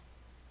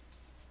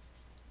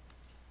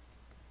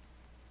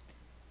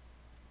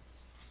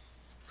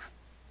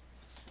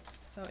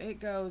 So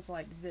it goes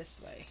like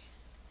this way.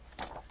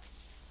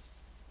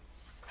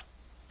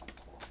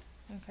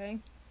 Okay.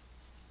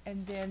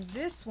 And then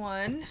this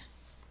one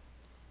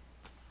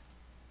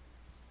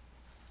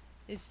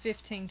is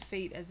 15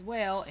 feet as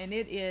well, and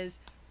it is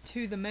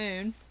to the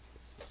moon.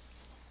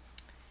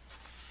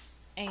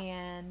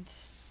 And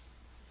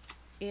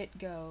it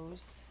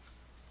goes,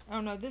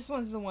 oh no, this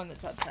one's the one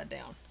that's upside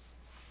down.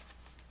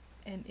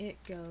 And it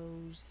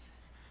goes,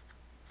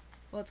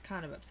 well, it's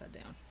kind of upside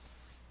down.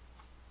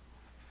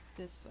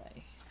 This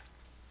way.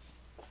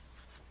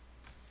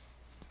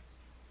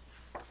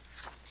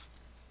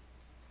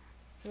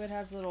 So it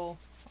has little,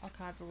 all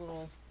kinds of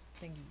little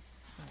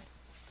thingies on it.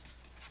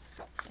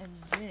 And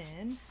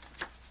then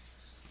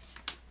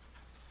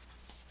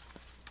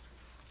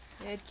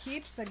it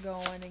keeps a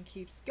going and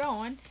keeps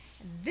going.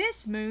 And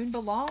this moon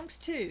belongs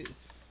to.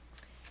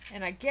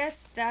 And I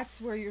guess that's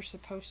where you're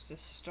supposed to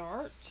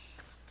start.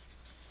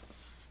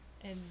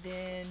 And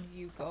then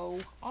you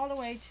go all the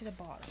way to the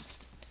bottom.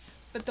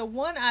 But the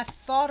one I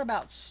thought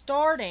about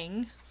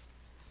starting,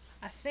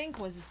 I think,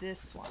 was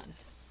this one.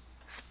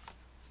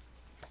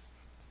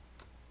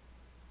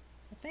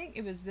 I think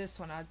it was this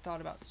one I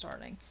thought about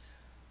starting.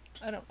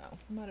 I don't know.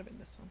 It might have been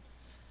this one.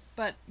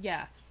 But,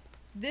 yeah.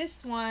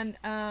 This one,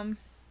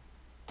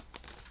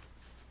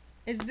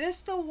 is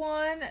this the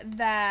one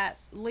that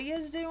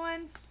Leah's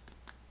doing?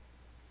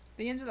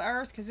 The Ends of the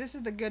Earth? Because this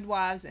is the Good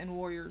Wives and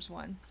Warriors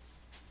one.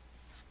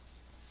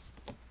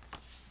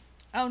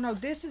 Oh no,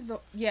 this is the,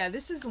 yeah,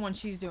 this is the one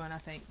she's doing, I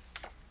think.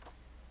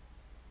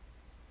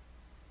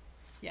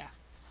 Yeah.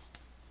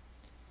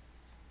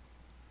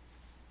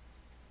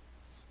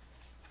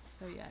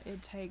 So yeah,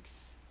 it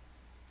takes,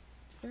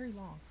 it's very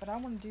long, but I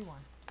want to do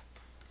one.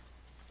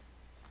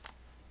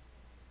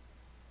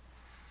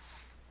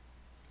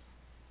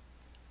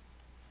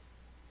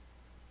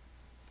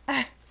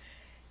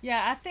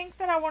 Yeah, I think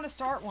that I want to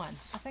start one.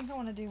 I think I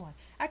want to do one.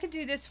 I could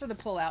do this for the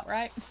pull-out,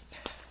 right?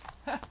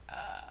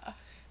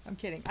 I'm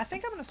kidding. I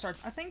think I'm going to start.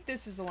 I think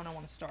this is the one I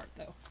want to start,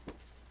 though.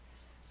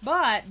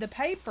 But the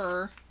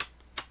paper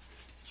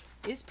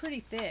is pretty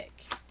thick.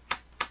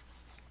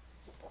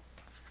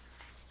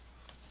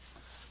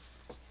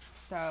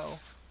 So,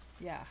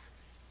 yeah.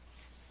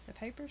 The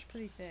paper's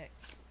pretty thick.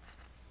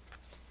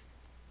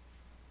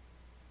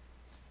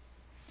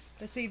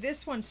 But see,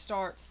 this one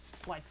starts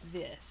like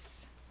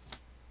this.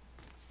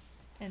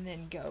 And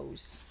then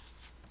goes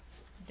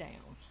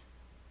down.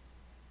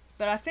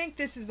 But I think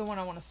this is the one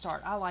I want to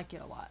start. I like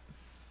it a lot.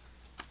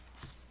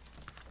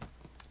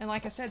 And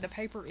like I said, the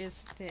paper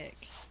is thick.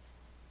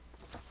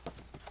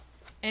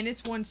 And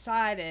it's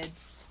one-sided,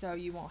 so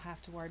you won't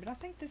have to worry. But I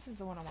think this is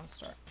the one I want to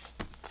start.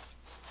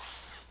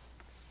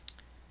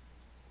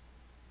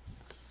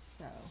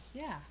 So,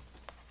 yeah.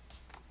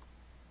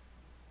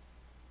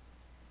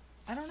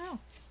 I don't know.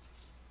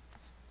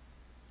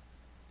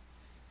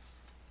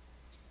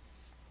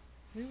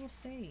 We will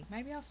see.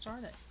 Maybe I'll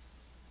start it.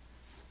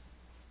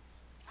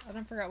 I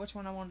didn't figure out which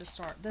one I wanted to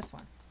start. This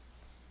one.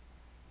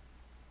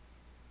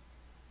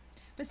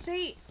 But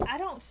see, I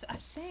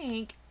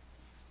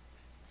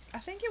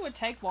think it would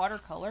take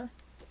watercolor.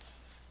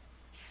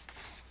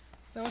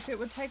 So if it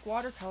would take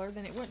watercolor,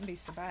 then it wouldn't be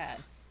so bad,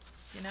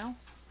 you know?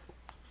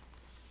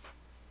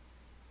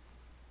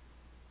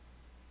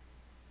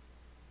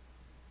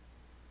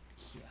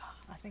 Yeah,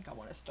 I think I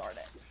want to start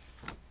it.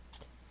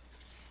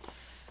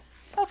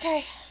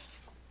 Okay.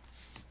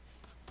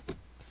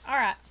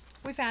 Alright,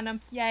 we found them.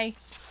 Yay.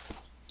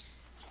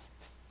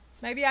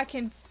 Maybe I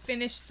can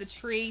finish the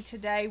tree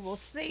today. We'll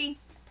see.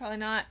 Probably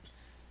not.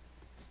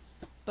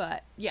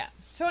 But, yeah.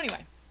 So,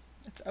 anyway,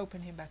 let's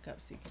open him back up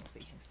so you can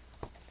see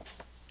him.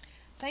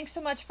 Thanks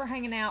so much for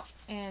hanging out,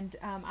 and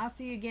I'll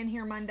see you again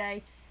here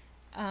Monday.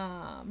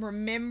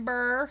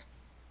 Remember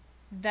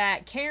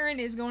that Karen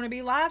is going to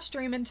be live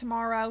streaming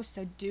tomorrow,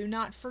 so do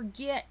not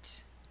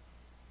forget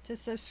to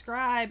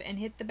subscribe and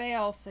hit the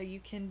bell so you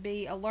can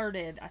be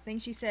alerted. I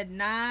think she said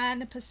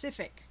 9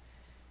 Pacific.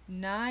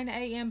 9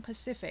 a.m.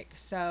 Pacific.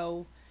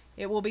 So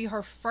it will be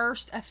her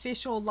first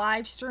official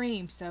live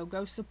stream, so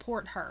go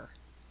support her.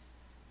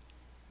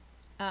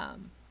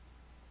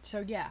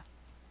 So yeah.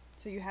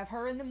 So you have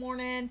her in the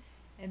morning,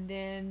 and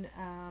then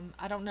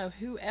I don't know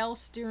who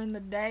else during the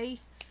day.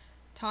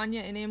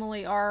 Tanya and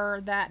Emily are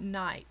that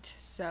night.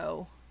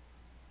 So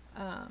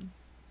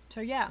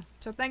yeah.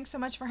 So thanks so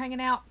much for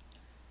hanging out.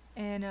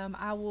 And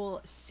I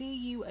will see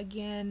you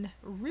again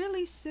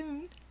really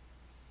soon.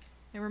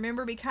 And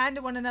remember, be kind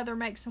to one another,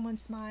 make someone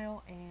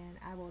smile. And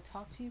I will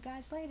talk to you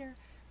guys later.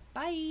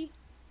 Bye.